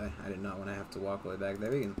 Horse, because I did not want to have to walk all the way back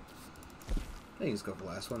there. We can just go for the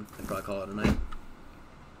last one. I'd probably call it a night.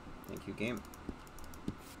 Thank you, game.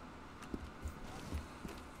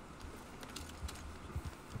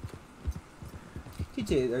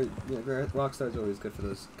 GTA, Rockstar's always good for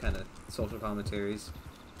those kind of social commentaries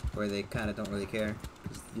where they kind of don't really care.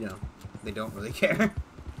 'Cause, you know, they don't really care.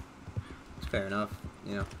 It's fair enough,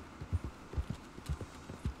 you know.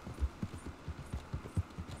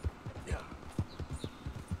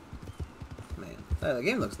 Man, the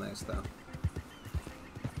game looks nice though.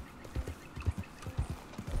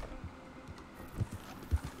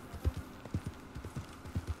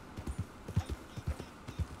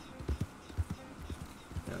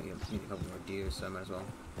 You need a couple more deer, so I might as well.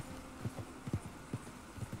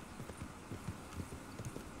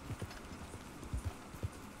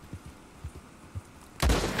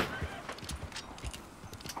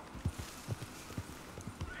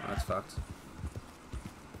 Oh, that's fucked.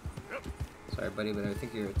 Sorry, buddy, but I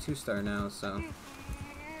think you're a 2-star now, so.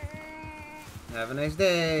 Have a nice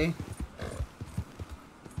day!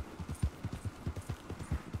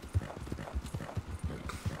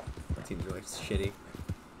 That seems really shitty.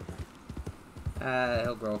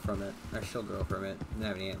 He'll grow from it. Or she'll grow from it. Doesn't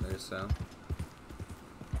have any antlers, so.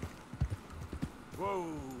 Whoa,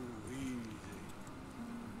 easy.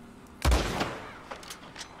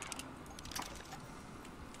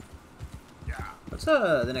 What's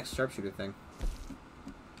the next sharpshooter thing?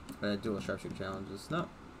 Dual sharpshooter challenges. No.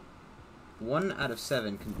 1 out of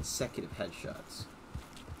 7 consecutive headshots.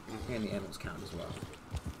 And the animals count as well.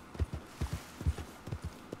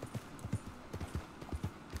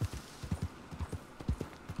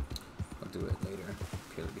 I'll do it later,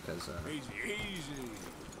 purely because Easy, easy.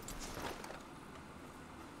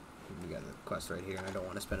 we got the quest right here, and I don't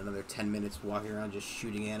want to spend another 10 minutes walking around just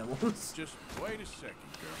shooting animals. Just wait a second,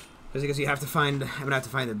 girl. Because I guess you have to find, I'm gonna have to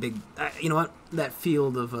find a big, you know what? That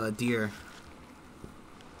field of deer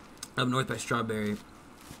up north by Strawberry.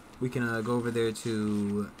 We can go over there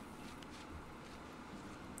to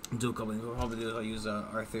do a couple things. What I'll probably do is I'll use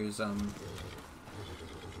Arthur's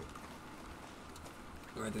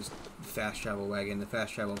fast travel wagon, the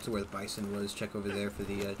fast travel up to where the bison was. Check over there for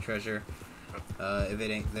the treasure. If it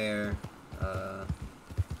ain't there,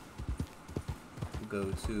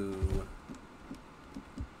 go to.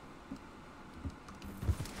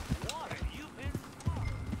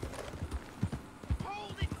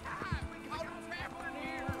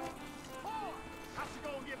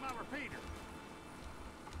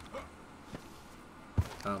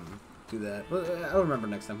 Do that. Well, I'll remember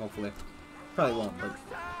next time, hopefully. Probably won't, but.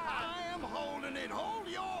 I am holding it. Hold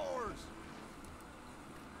yours.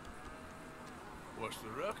 What's the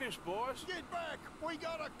ruckus, boys? Get back. We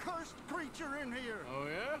got a cursed creature in here. Oh,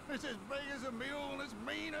 yeah? It's as big as a mule and as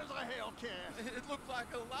mean as a hellcat. It looks like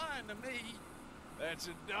a lion to me. That's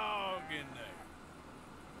a dog in there.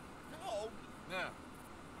 No. Now,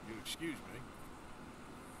 you excuse me.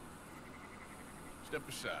 Step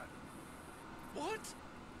aside. What?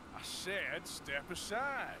 I said step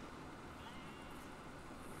aside.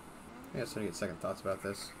 I guess I get second thoughts about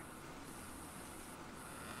this.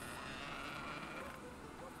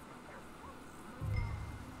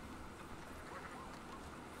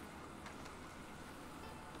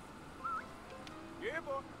 Yeah,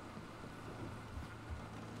 boy.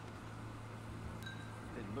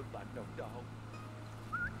 Didn't look like no dog.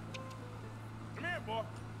 Come here, boy.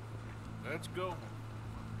 Let's go.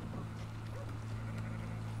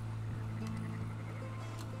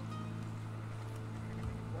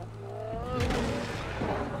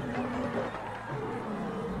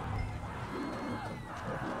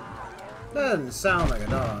 Doesn't sound like a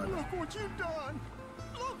dog. Look what you've done.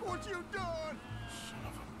 Look what you've done. Son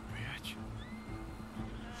of a bitch.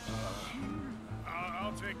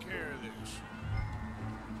 I'll take care of this.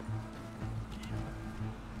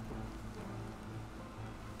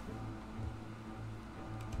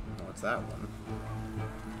 What's that one?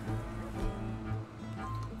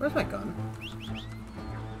 Where's my gun?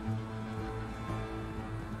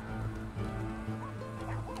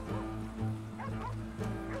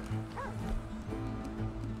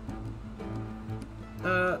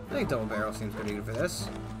 I think double barrel seems pretty good for this.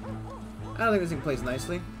 I don't think this thing plays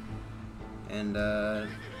nicely. And, I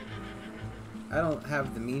don't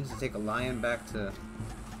have the means to take a lion back to...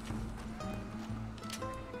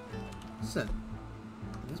 Listen.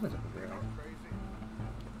 This is my double barrel.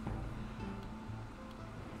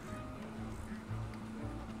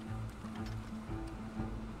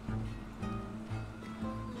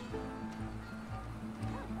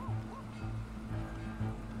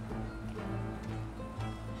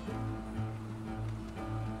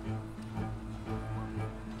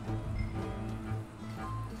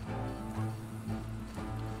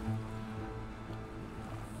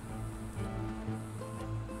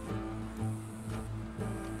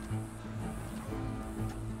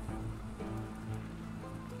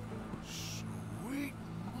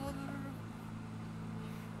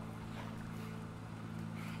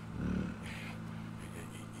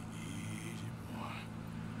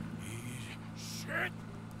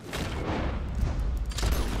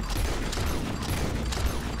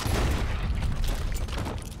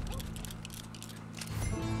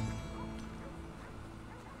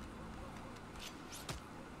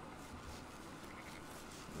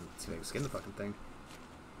 Let's see if I can skin the fucking thing.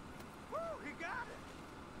 Woo, he got it.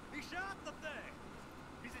 He shot the thing.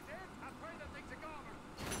 Is it dead? I pray that thing's a goner.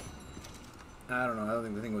 I don't know. I don't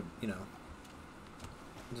think the thing would, you know,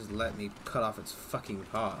 just let me cut off its fucking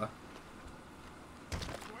paw.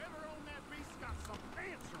 Whoever owned that beast's got some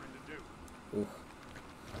answering to do. Ooh.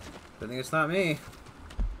 Good thing it's not me.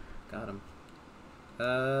 Got him. I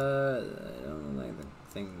don't think the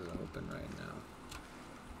thing's open right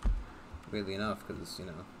now. Weirdly enough, because, you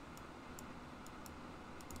know,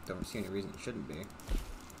 don't see any reason it shouldn't be.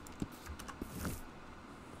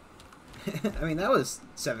 I mean, that was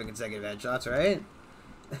 7 consecutive headshots, right?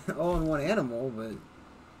 All in one animal, but...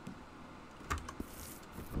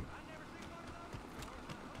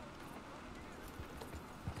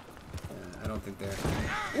 I don't think they're...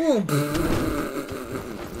 Ooh!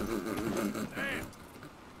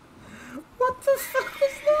 What the fuck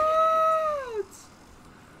was that?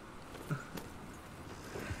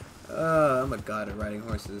 I'm a god at riding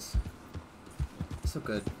horses. So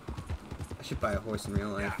good. I should buy a horse in real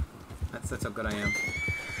life. That's how good I am.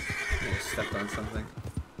 I just stepped on something.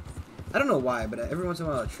 I don't know why, but every once in a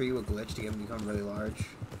while a tree will glitch to get them to become really large.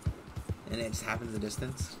 And it just happens in the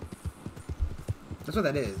distance. That's what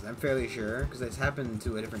that is. I'm fairly sure, because it's happened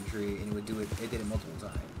to a different tree and it would do it. It did it multiple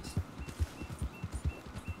times.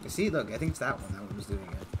 See, look, I think it's that one. That one was doing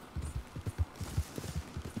it.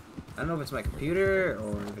 I don't know if it's my computer,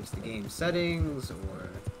 or if it's the game settings, or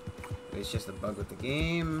if it's just a bug with the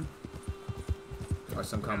game, or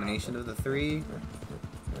some combination of the three.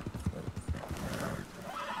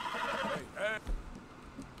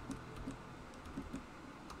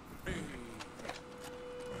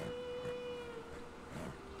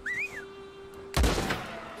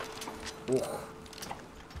 Ooh.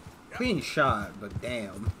 Clean shot, but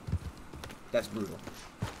damn. That's brutal.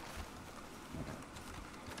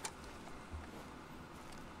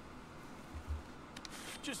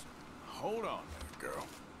 Just hold on there, girl.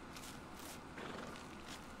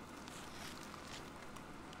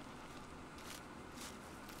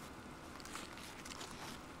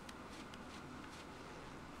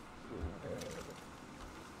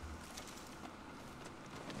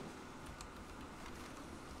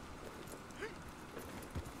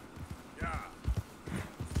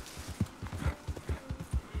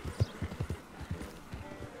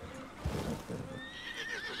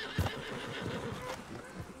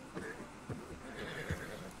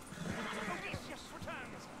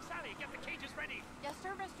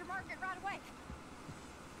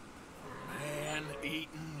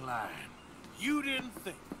 Man-eating lion. You didn't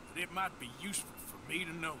think that it might be useful for me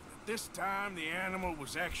to know that this time the animal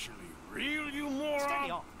was actually real, you moron?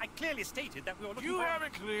 Steady on. I clearly stated that we were looking for... You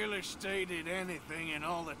haven't clearly stated anything in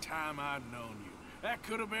all the time I've known you. That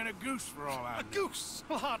could have been a goose for all I know. A goose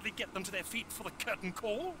will hardly get them to their feet for the curtain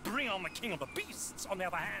call. Bring on the king of the beasts, on the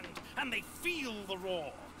other hand, and they feel the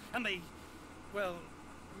roar. And they, well,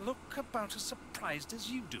 look about as surprised as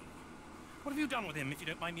you do. What have you done with him, if you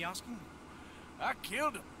don't mind me asking? I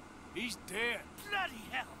killed him. He's dead. Bloody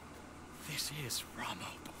hell! This is Ramo,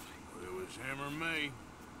 boy. It was him or me.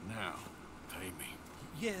 Now, pay me.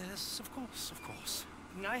 Yes, of course, of course.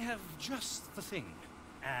 I have just the thing.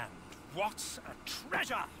 And what a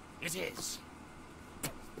treasure it is!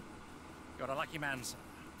 You're a lucky man, sir.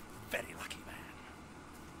 Very lucky man.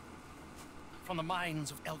 From the mines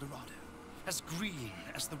of El Dorado, as green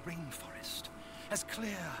as the rainforest, as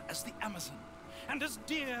clear as the Amazon, and as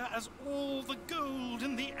dear as all the gold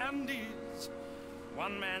in the Andes.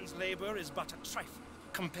 One man's labor is but a trifle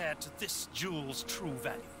compared to this jewel's true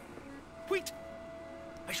value. Wait!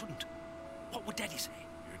 I shouldn't. What would Daddy say?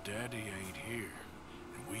 Your daddy ain't here,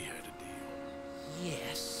 and we had a deal.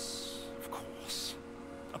 Yes, of course.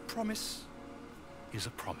 A promise is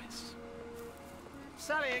a promise.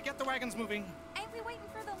 Sally, get the wagons moving. Ain't we waiting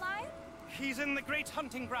for the lion? He's in the great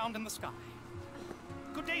hunting ground in the sky.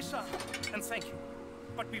 Good day, sir, and thank you.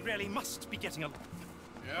 But we really must be getting along.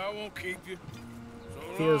 Yeah, I won't keep you.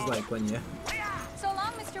 So Feels long. like when you So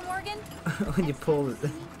long, Mr. Morgan. when you pull it.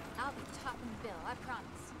 I'll be topping the bill, I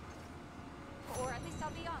promise. Or at least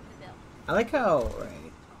I'll be on the bill. I like how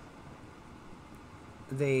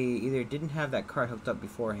they either didn't have that card hooked up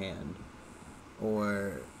beforehand,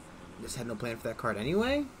 or just had no plan for that card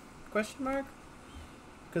anyway? Question mark?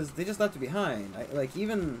 Because they just left it behind.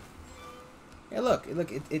 Yeah, look,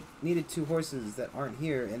 it needed 2 horses that aren't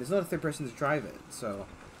here, and there's not a third person to drive it, so,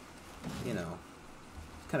 you know,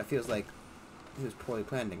 it kind of feels like he was poorly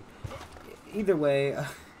planning. Either way,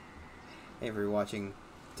 thank you for watching.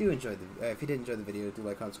 Do enjoy the if you did enjoy the video, do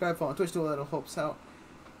like, comment, subscribe, follow on Twitch, do all that helps out.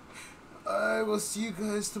 I will see you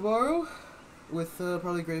guys tomorrow with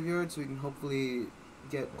probably Graveyard, so we can hopefully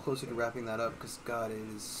get closer to wrapping that up, because God, it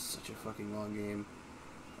is such a fucking long game.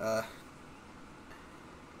 Yeah.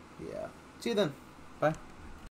 See you then. Bye.